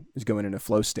meditation is going into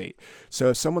flow state. So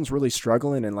if someone's really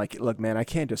struggling and like, look, man, I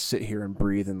can't just sit here and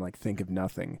breathe and like think of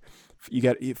nothing.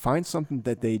 You find something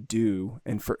that they do.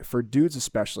 And for dudes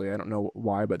especially, I don't know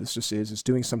why, but this just is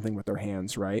doing something with their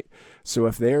hands, right? So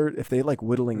if they like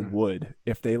whittling wood,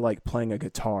 if they like playing a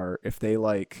guitar, if they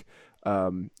like,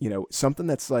 something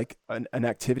that's like an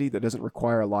activity that doesn't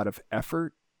require a lot of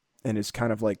effort and is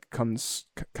kind of like comes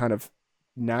kind of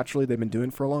naturally, they've been doing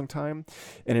for a long time,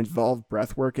 and involve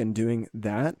breath work and doing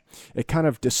that, it kind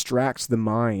of distracts the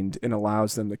mind and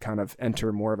allows them to kind of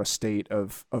enter more of a state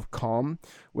of calm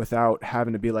without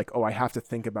having to be like, oh, I have to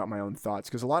think about my own thoughts.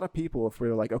 Because a lot of people, if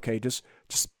we're like, okay, just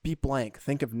be blank,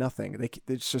 think of nothing,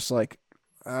 it's just like,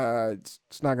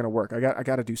 it's not going to work. I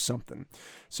got to do something.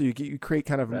 So you create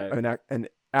kind of an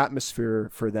atmosphere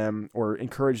for them, or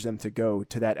encourage them to go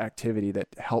to that activity that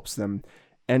helps them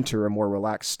enter a more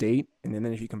relaxed state. And then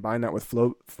if you combine that with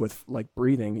like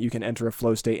breathing, you can enter a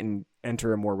flow state and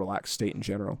enter a more relaxed state in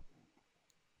general.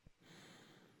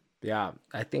 Yeah,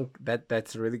 I think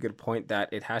that's a really good point,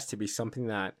 that it has to be something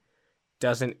that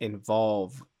doesn't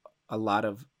involve a lot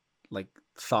of like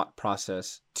thought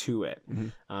process to it.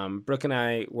 Brooke and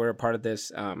I were a part of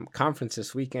this conference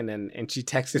this weekend, and she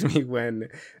texted me when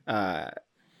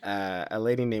a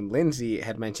lady named Lindsay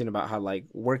had mentioned about how like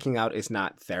working out is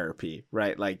not therapy,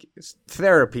 right? Like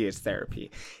therapy is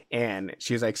therapy. And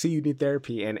she was like, so you need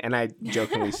therapy. And I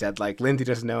jokingly said like, Lindsay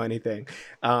doesn't know anything.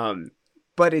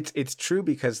 But it's true,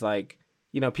 because like,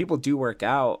 people do work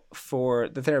out for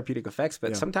the therapeutic effects,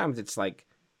 but sometimes it's like,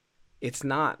 it's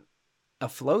not a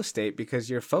flow state because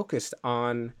you're focused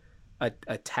on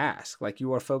a task. Like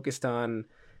you are focused on,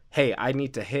 hey, I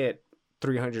need to hit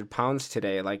 300 pounds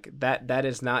today. Like that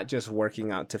is not just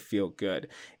working out to feel good.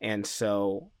 And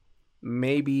so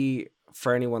maybe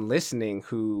for anyone listening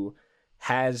who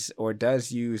has or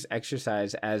does use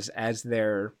exercise as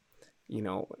their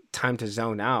time to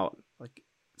zone out, like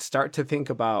start to think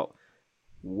about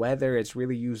whether it's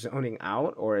really you zoning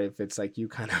out or if it's like you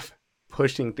kind of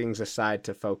pushing things aside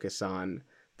to focus on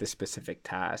the specific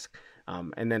task.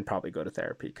 And then probably go to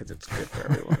therapy because it's good for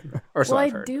everyone. Or so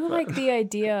I've heard, like the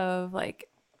idea of like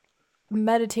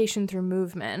meditation through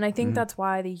movement, and I think that's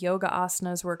why the yoga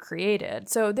asanas were created.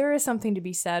 So there is something to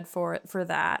be said for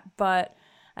that, but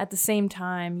at the same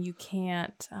time, you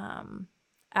can't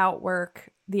outwork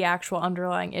the actual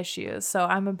underlying issues. So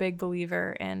I'm a big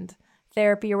believer in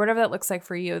therapy or whatever that looks like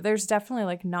for you. There's definitely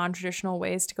like non-traditional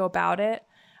ways to go about it.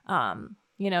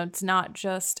 It's not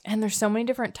just, and there's so many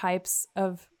different types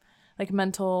of like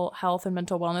mental health and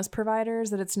mental wellness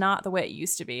providers, that it's not the way it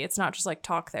used to be. It's not just like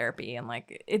talk therapy, and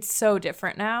like it's so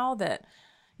different now that,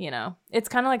 you know, it's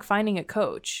kind of like finding a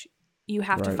coach. You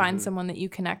have to find someone that you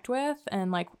connect with,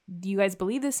 and like you guys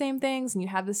believe the same things and you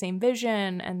have the same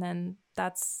vision, and then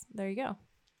there you go.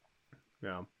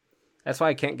 Yeah. That's why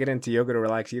I can't get into yoga to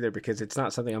relax either, because it's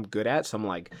not something I'm good at. So I'm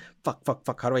like,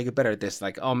 fuck. How do I get better at this?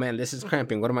 Like, oh man, this is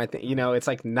cramping. What am I thinking? You know, it's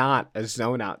like not a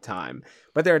zone out time.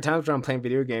 But there are times when I'm playing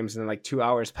video games and then like 2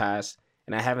 hours pass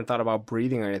and I haven't thought about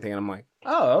breathing or anything. And I'm like,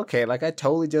 oh, okay. Like I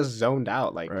totally just zoned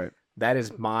out. Like that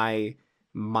is my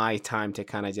time to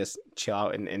kind of just chill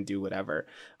out and do whatever.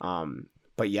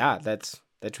 But yeah, that's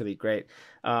really great.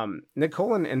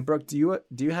 Nicole and Brooke, do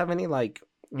you have any like,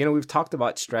 you know, we've talked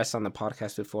about stress on the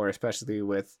podcast before, especially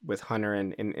with Hunter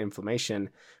and inflammation,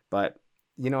 but,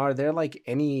 you know, are there like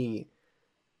any,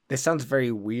 this sounds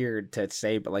very weird to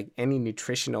say, but like any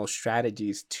nutritional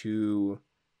strategies to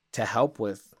help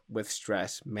with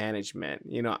stress management?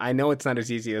 You know, I know it's not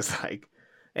as easy as like,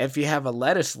 if you have a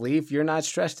lettuce leaf, you're not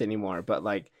stressed anymore, but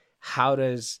like, how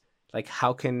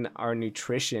can our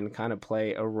nutrition kind of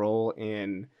play a role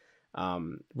in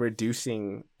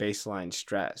reducing baseline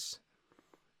stress?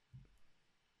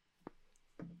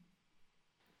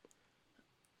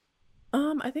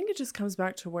 I think it just comes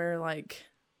back to where like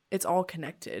it's all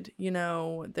connected. You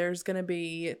know, there's going to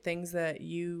be things that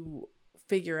you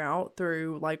figure out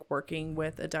through like working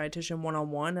with a dietitian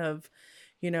one-on-one of,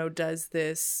 you know, does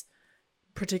this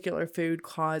particular food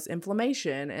cause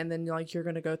inflammation? And then like you're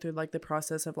going to go through like the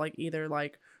process of like either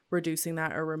like reducing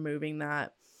that or removing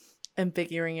that and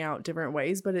figuring out different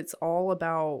ways. But it's all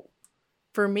about,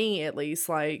 for me at least,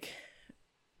 like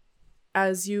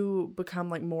as you become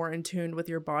like more in tune with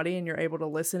your body and you're able to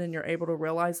listen and you're able to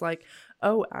realize like,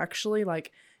 oh, actually,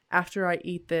 like after I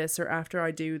eat this or after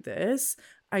I do this,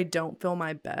 I don't feel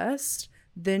my best,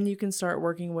 then you can start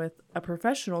working with a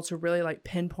professional to really like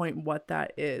pinpoint what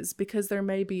that is, because there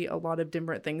may be a lot of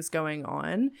different things going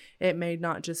on. It may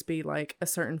not just be like a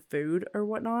certain food or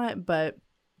whatnot, but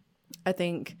I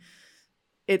think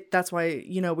that's why,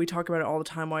 you know, we talk about it all the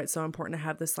time, why it's so important to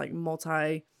have this like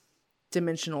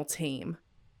multi-dimensional team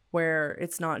where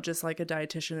it's not just like a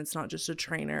dietitian, it's not just a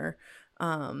trainer.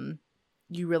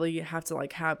 You really have to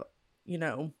like have, you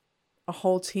know, a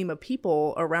whole team of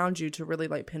people around you to really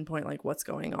like pinpoint like what's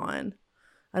going on.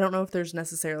 I don't know if there's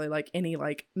necessarily like any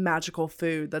like magical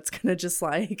food that's gonna just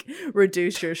like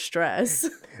reduce your stress.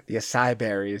 The acai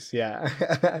berries,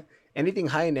 yeah. Anything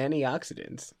high in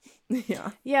antioxidants.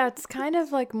 Yeah, it's kind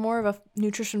of like more of a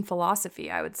nutrition philosophy,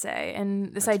 I would say.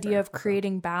 And this idea of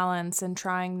creating balance and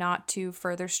trying not to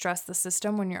further stress the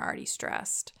system when you're already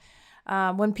stressed.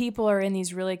 When people are in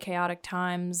these really chaotic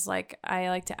times, like I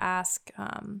like to ask,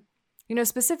 you know,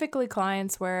 specifically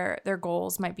clients where their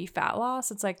goals might be fat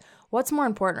loss. It's like, what's more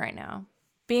important right now?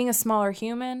 Being a smaller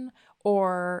human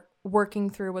or working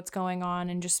through what's going on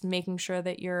and just making sure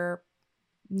that you're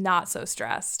not so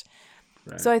stressed?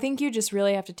 Right. So I think you just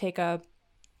really have to take a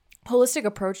holistic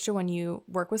approach to when you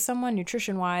work with someone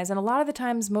nutrition wise. And a lot of the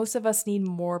times, most of us need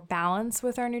more balance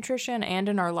with our nutrition and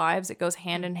in our lives. It goes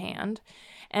hand in hand.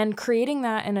 And creating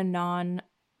that in a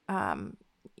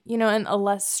in a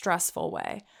less stressful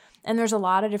way. And there's a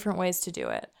lot of different ways to do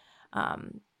it.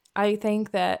 I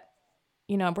think that,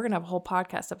 you know, we're going to have a whole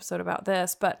podcast episode about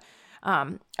this, but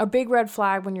a big red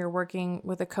flag when you're working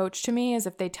with a coach to me is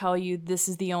if they tell you this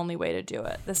is the only way to do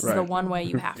it. This is the one way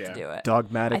you have to do it.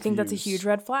 Dogmatic. I think that's a huge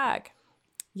red flag.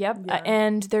 Yep. Yeah.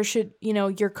 And there should, you know,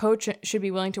 your coach should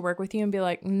be willing to work with you and be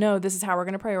like, no, this is how we're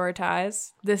going to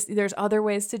prioritize this. There's other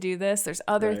ways to do this. There's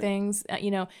other things,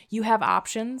 you know, you have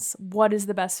options. What is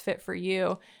the best fit for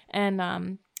you?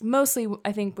 And mostly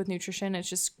I think with nutrition, it's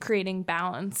just creating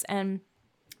balance, and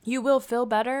you will feel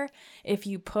better if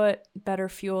you put better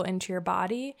fuel into your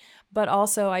body. But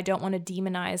also I don't want to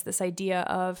demonize this idea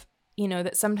of, you know,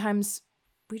 that sometimes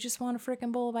we just want a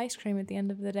freaking bowl of ice cream at the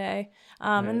end of the day.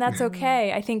 And that's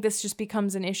okay. I think this just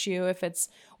becomes an issue if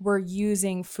we're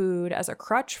using food as a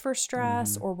crutch for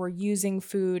stress, or we're using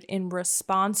food in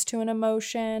response to an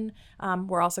emotion.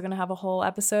 We're also going to have a whole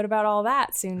episode about all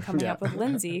that soon coming up with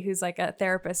Lindsay, who's like a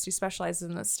therapist who specializes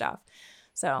in this stuff.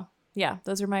 So yeah,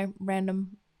 those are my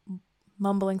random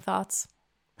mumbling thoughts.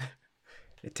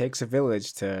 It takes a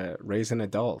village to raise an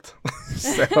adult.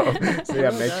 so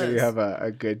yeah, make sure you have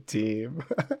a good team.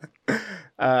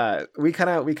 We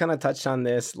kind of touched on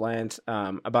this, Lance,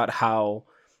 about how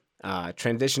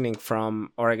transitioning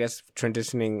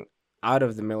out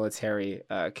of the military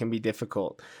can be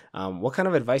difficult. What kind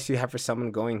of advice do you have for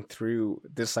someone going through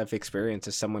this life experience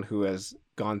as someone who has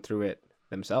gone through it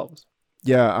themselves?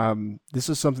 Yeah, this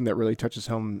is something that really touches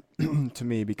home to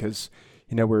me because,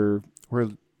 we're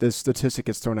this statistic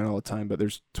gets thrown out all the time, but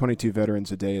there's 22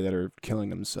 veterans a day that are killing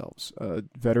themselves.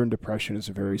 Veteran depression is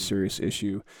a very serious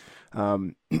issue,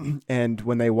 and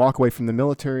when they walk away from the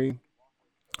military,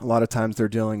 a lot of times they're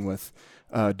dealing with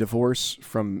divorce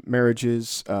from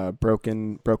marriages,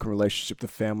 broken relationship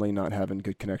with the family, not having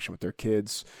good connection with their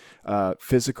kids,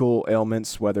 physical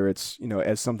ailments, whether it's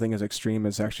as something as extreme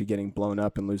as actually getting blown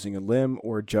up and losing a limb,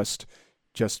 or just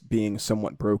being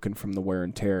somewhat broken from the wear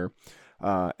and tear.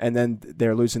 And then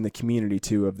they're losing the community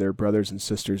too of their brothers and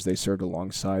sisters they served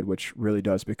alongside, which really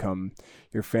does become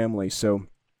your family. So,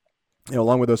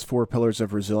 along with those 4 pillars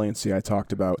of resiliency I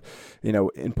talked about,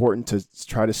 important to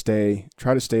try to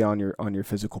stay on your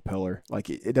physical pillar. Like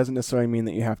it doesn't necessarily mean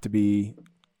that you have to be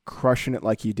crushing it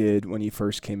like you did when you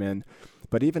first came in,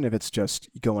 but even if it's just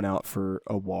going out for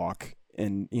a walk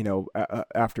and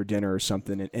after dinner or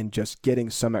something, and just getting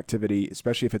some activity,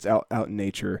 especially if it's out in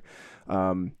nature,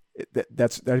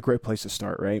 that's a great place to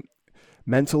start, right?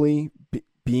 Mentally,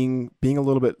 being a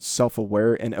little bit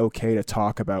self-aware and okay to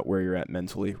talk about where you're at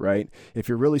mentally, right? If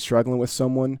you're really struggling with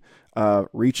someone,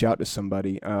 reach out to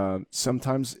somebody.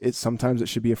 Sometimes it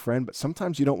should be a friend, but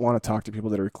sometimes you don't want to talk to people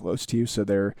that are close to you. So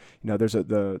there's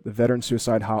the veteran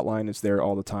suicide hotline is there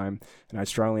all the time. And I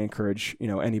strongly encourage,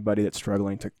 anybody that's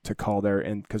struggling to call there,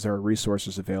 and because there are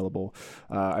resources available.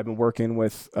 I've been working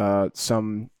with,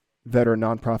 some veteran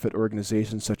nonprofit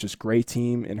organizations such as Gray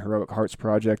Team and Heroic Hearts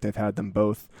Project. I've had them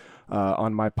both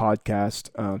on my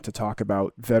podcast to talk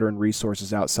about veteran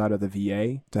resources outside of the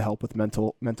VA to help with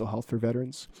mental health for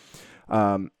veterans.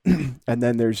 And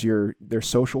then there's their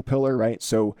social pillar, right?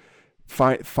 So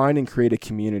find and create a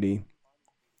community.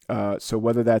 So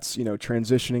whether that's,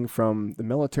 transitioning from the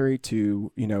military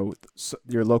to,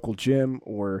 your local gym,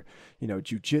 or,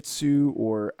 jujitsu,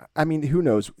 or, I mean, who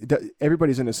knows?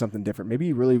 Everybody's into something different. Maybe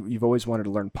you've always wanted to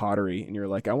learn pottery and you're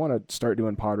like, I want to start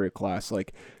doing pottery class.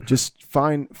 Like just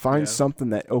find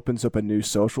something that opens up a new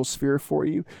social sphere for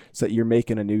you so that you're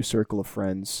making a new circle of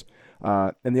friends.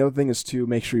 And the other thing is to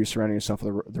make sure you're surrounding yourself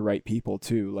with the right people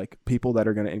too, like people that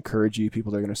are going to encourage you,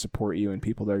 people that are going to support you, and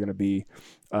people that are going to be,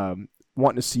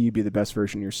 wanting to see you be the best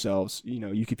version of yourselves.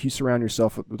 If you surround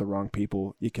yourself with the wrong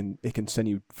people, it can send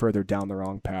you further down the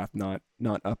wrong path, not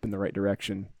up in the right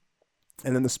direction.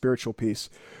 And then the spiritual piece,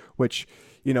 which,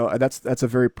 that's a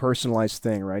very personalized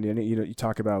thing, right? And you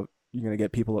talk about, you're going to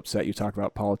get people upset. You talk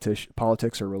about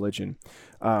politics or religion.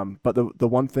 But the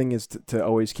one thing is to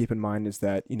always keep in mind is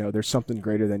that, there's something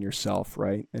greater than yourself,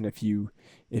 right? And if you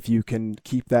can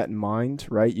keep that in mind,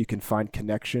 right, you can find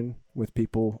connection with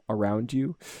people around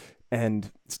you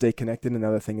and stay connected.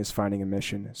 Another thing is finding a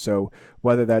mission. So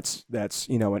whether that's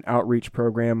an outreach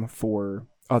program for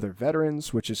other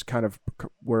veterans, which is kind of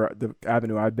where the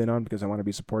avenue I've been on, because I want to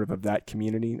be supportive of that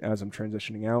community as I'm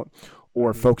transitioning out,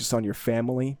 or focus on your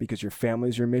family because your family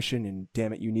is your mission, and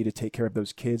damn it, you need to take care of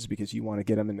those kids because you want to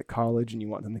get them into college and you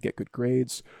want them to get good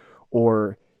grades,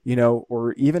 or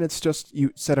even it's just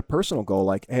you set a personal goal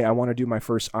like, hey, I want to do my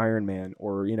first Ironman,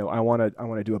 or, I want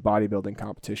to do a bodybuilding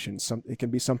competition. It can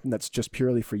be something that's just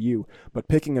purely for you, but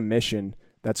picking a mission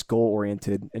that's goal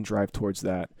oriented and drive towards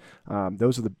that.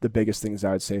 Those are the biggest things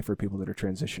I would say for people that are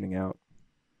transitioning out.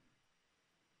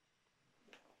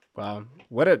 Wow.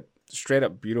 What a straight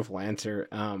up beautiful answer.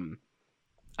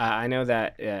 I know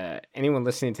that anyone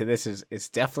listening to this is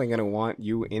definitely going to want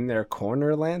you in their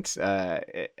corner, Lance,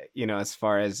 as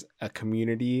far as a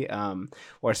community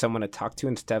or someone to talk to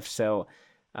and stuff. So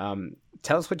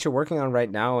tell us what you're working on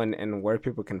right now and where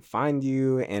people can find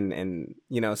you and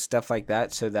stuff like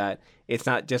that, so that it's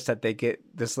not just that they get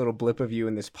this little blip of you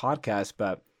in this podcast,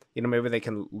 but maybe they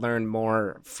can learn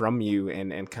more from you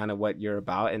and kind of what you're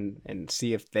about and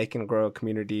see if they can grow a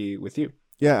community with you.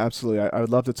 Yeah, absolutely. I would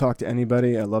love to talk to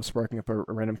anybody. I love sparking up a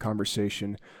random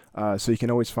conversation. So you can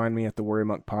always find me at the Warrior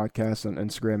Monk Podcast on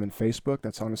Instagram and Facebook.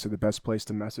 That's honestly the best place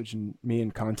to message me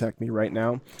and contact me right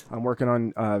now. I'm working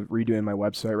on redoing my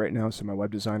website right now, so my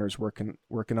web designer is working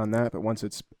on that. But once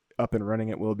it's up and running,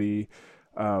 it will be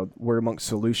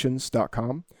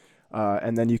warriormonksolutions.com.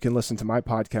 And then you can listen to my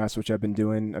podcast, which I've been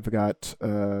doing. I've got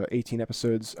 18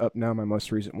 episodes up now. My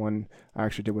most recent one I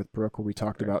actually did with Brooke, where we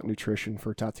talked about nutrition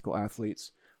for tactical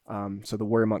athletes. So the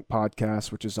Warrior Monk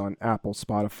Podcast, which is on Apple,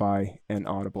 Spotify, and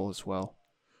Audible as well.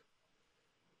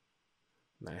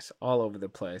 Nice, all over the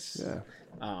place. Yeah.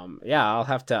 I'll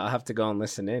have to go and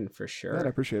listen in for sure. Yeah, I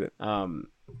appreciate it.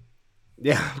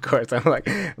 Yeah, of course. I'm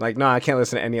like, no, I can't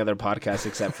listen to any other podcast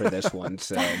except for this one.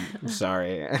 So I'm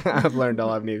sorry. I've learned all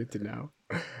I've needed to know.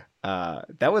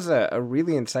 That was a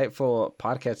really insightful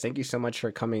podcast. Thank you so much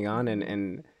for coming on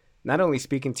and not only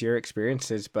speaking to your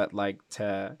experiences, but like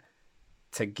to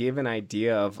give an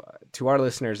idea of to our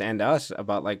listeners and us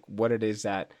about like what it is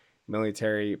that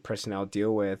military personnel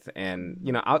deal with. And,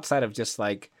 you know, outside of just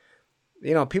like,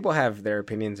 you know, people have their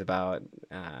opinions about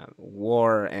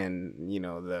war and, you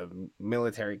know, the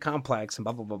military complex and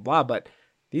blah, blah, blah, blah. But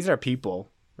these are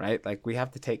people, right? Like we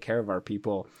have to take care of our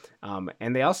people.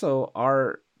 And they also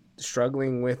are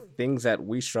struggling with things that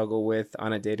we struggle with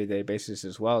on a day-to-day basis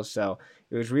as well. So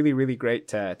it was really, really great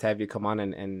to have you come on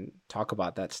and talk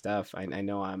about that stuff. I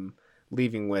know I'm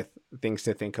leaving with things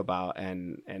to think about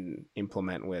and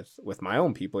implement with my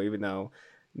own people, even though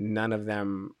none of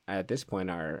them at this point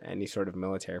are any sort of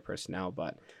military personnel.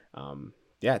 But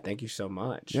yeah, thank you so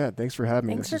much. Yeah, thanks for having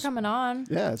me. Thanks for coming on.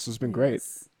 Yeah, this has been great.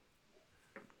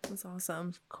 That's awesome.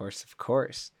 Of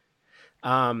course.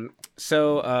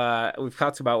 So we've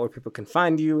talked about where people can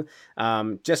find you.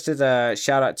 Just as a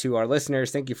shout out to our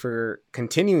listeners, thank you for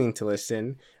continuing to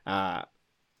listen.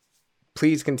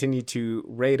 Please continue to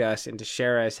rate us and to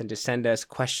share us and to send us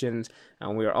questions.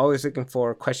 We are always looking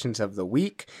for questions of the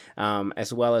week,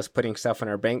 as well as putting stuff in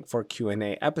our bank for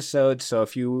Q&A episodes. So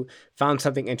if you found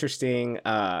something interesting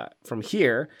from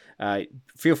here,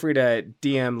 feel free to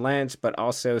DM Lance, but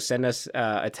also send us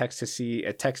a text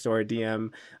or a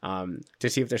DM to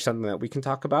see if there's something that we can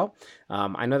talk about.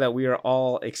 I know that we are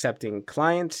all accepting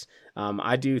clients.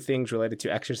 I do things related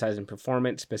to exercise and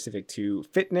performance specific to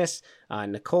fitness.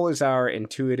 Nicole is our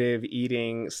intuitive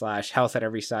eating / health at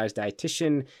every size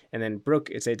dietitian. And then Brooke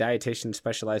is a dietitian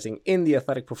specializing in the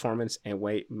athletic performance and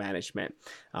weight management.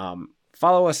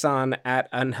 Follow us on at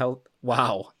Health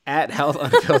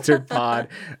Unfiltered Pod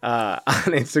on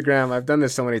Instagram. I've done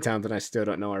this so many times and I still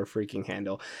don't know our freaking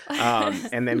handle.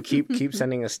 And then keep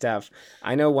sending us stuff.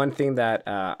 I know one thing that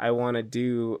I want to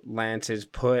do, Lance, is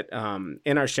put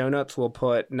in our show notes. We'll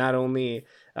put not only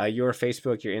your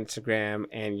Facebook, your Instagram,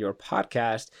 and your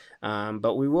podcast,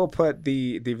 but we will put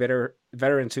the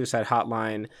Veteran Suicide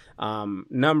Hotline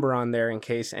number on there in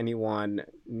case anyone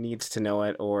needs to know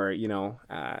it, or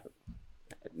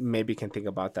maybe can think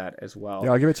about that as well.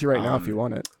 Yeah, I'll give it to you right now if you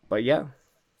want it. But yeah.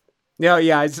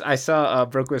 I saw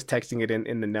Brooke was texting it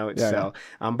in the notes. Yeah, so,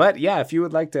 but yeah, if you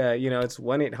would like to, it's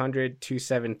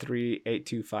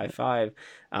 1-800-273-8255.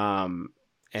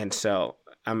 And so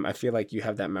I feel like you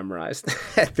have that memorized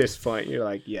at this point. You're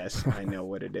like, yes, I know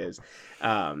what it is.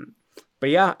 But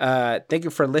yeah, thank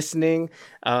you for listening.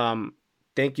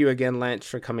 Thank you again, Lance,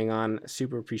 for coming on.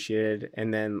 Super appreciated.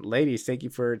 And then, ladies, thank you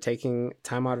for taking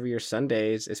time out of your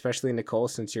Sundays, especially Nicole,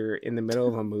 since you're in the middle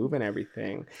of a move and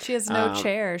everything. She has no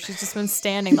chair. She's just been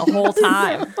standing the whole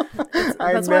time. That's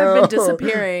why I've been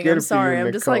disappearing. I'm sorry.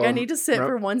 I'm just like, I need to sit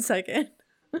for 1 second.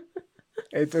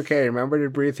 It's okay. Remember to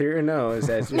breathe through your nose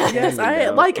as you're Yes,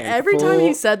 every time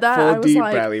he said that, I was deep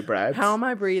like, belly breaths. How am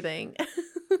I breathing?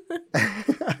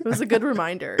 It was a good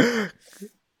reminder.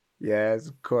 Yes,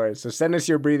 of course. So send us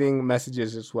your breathing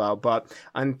messages as well. But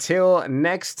until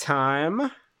next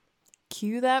time,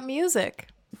 cue that music.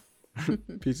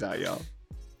 Peace out, y'all.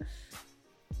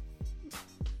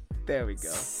 There we go.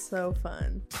 So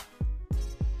fun.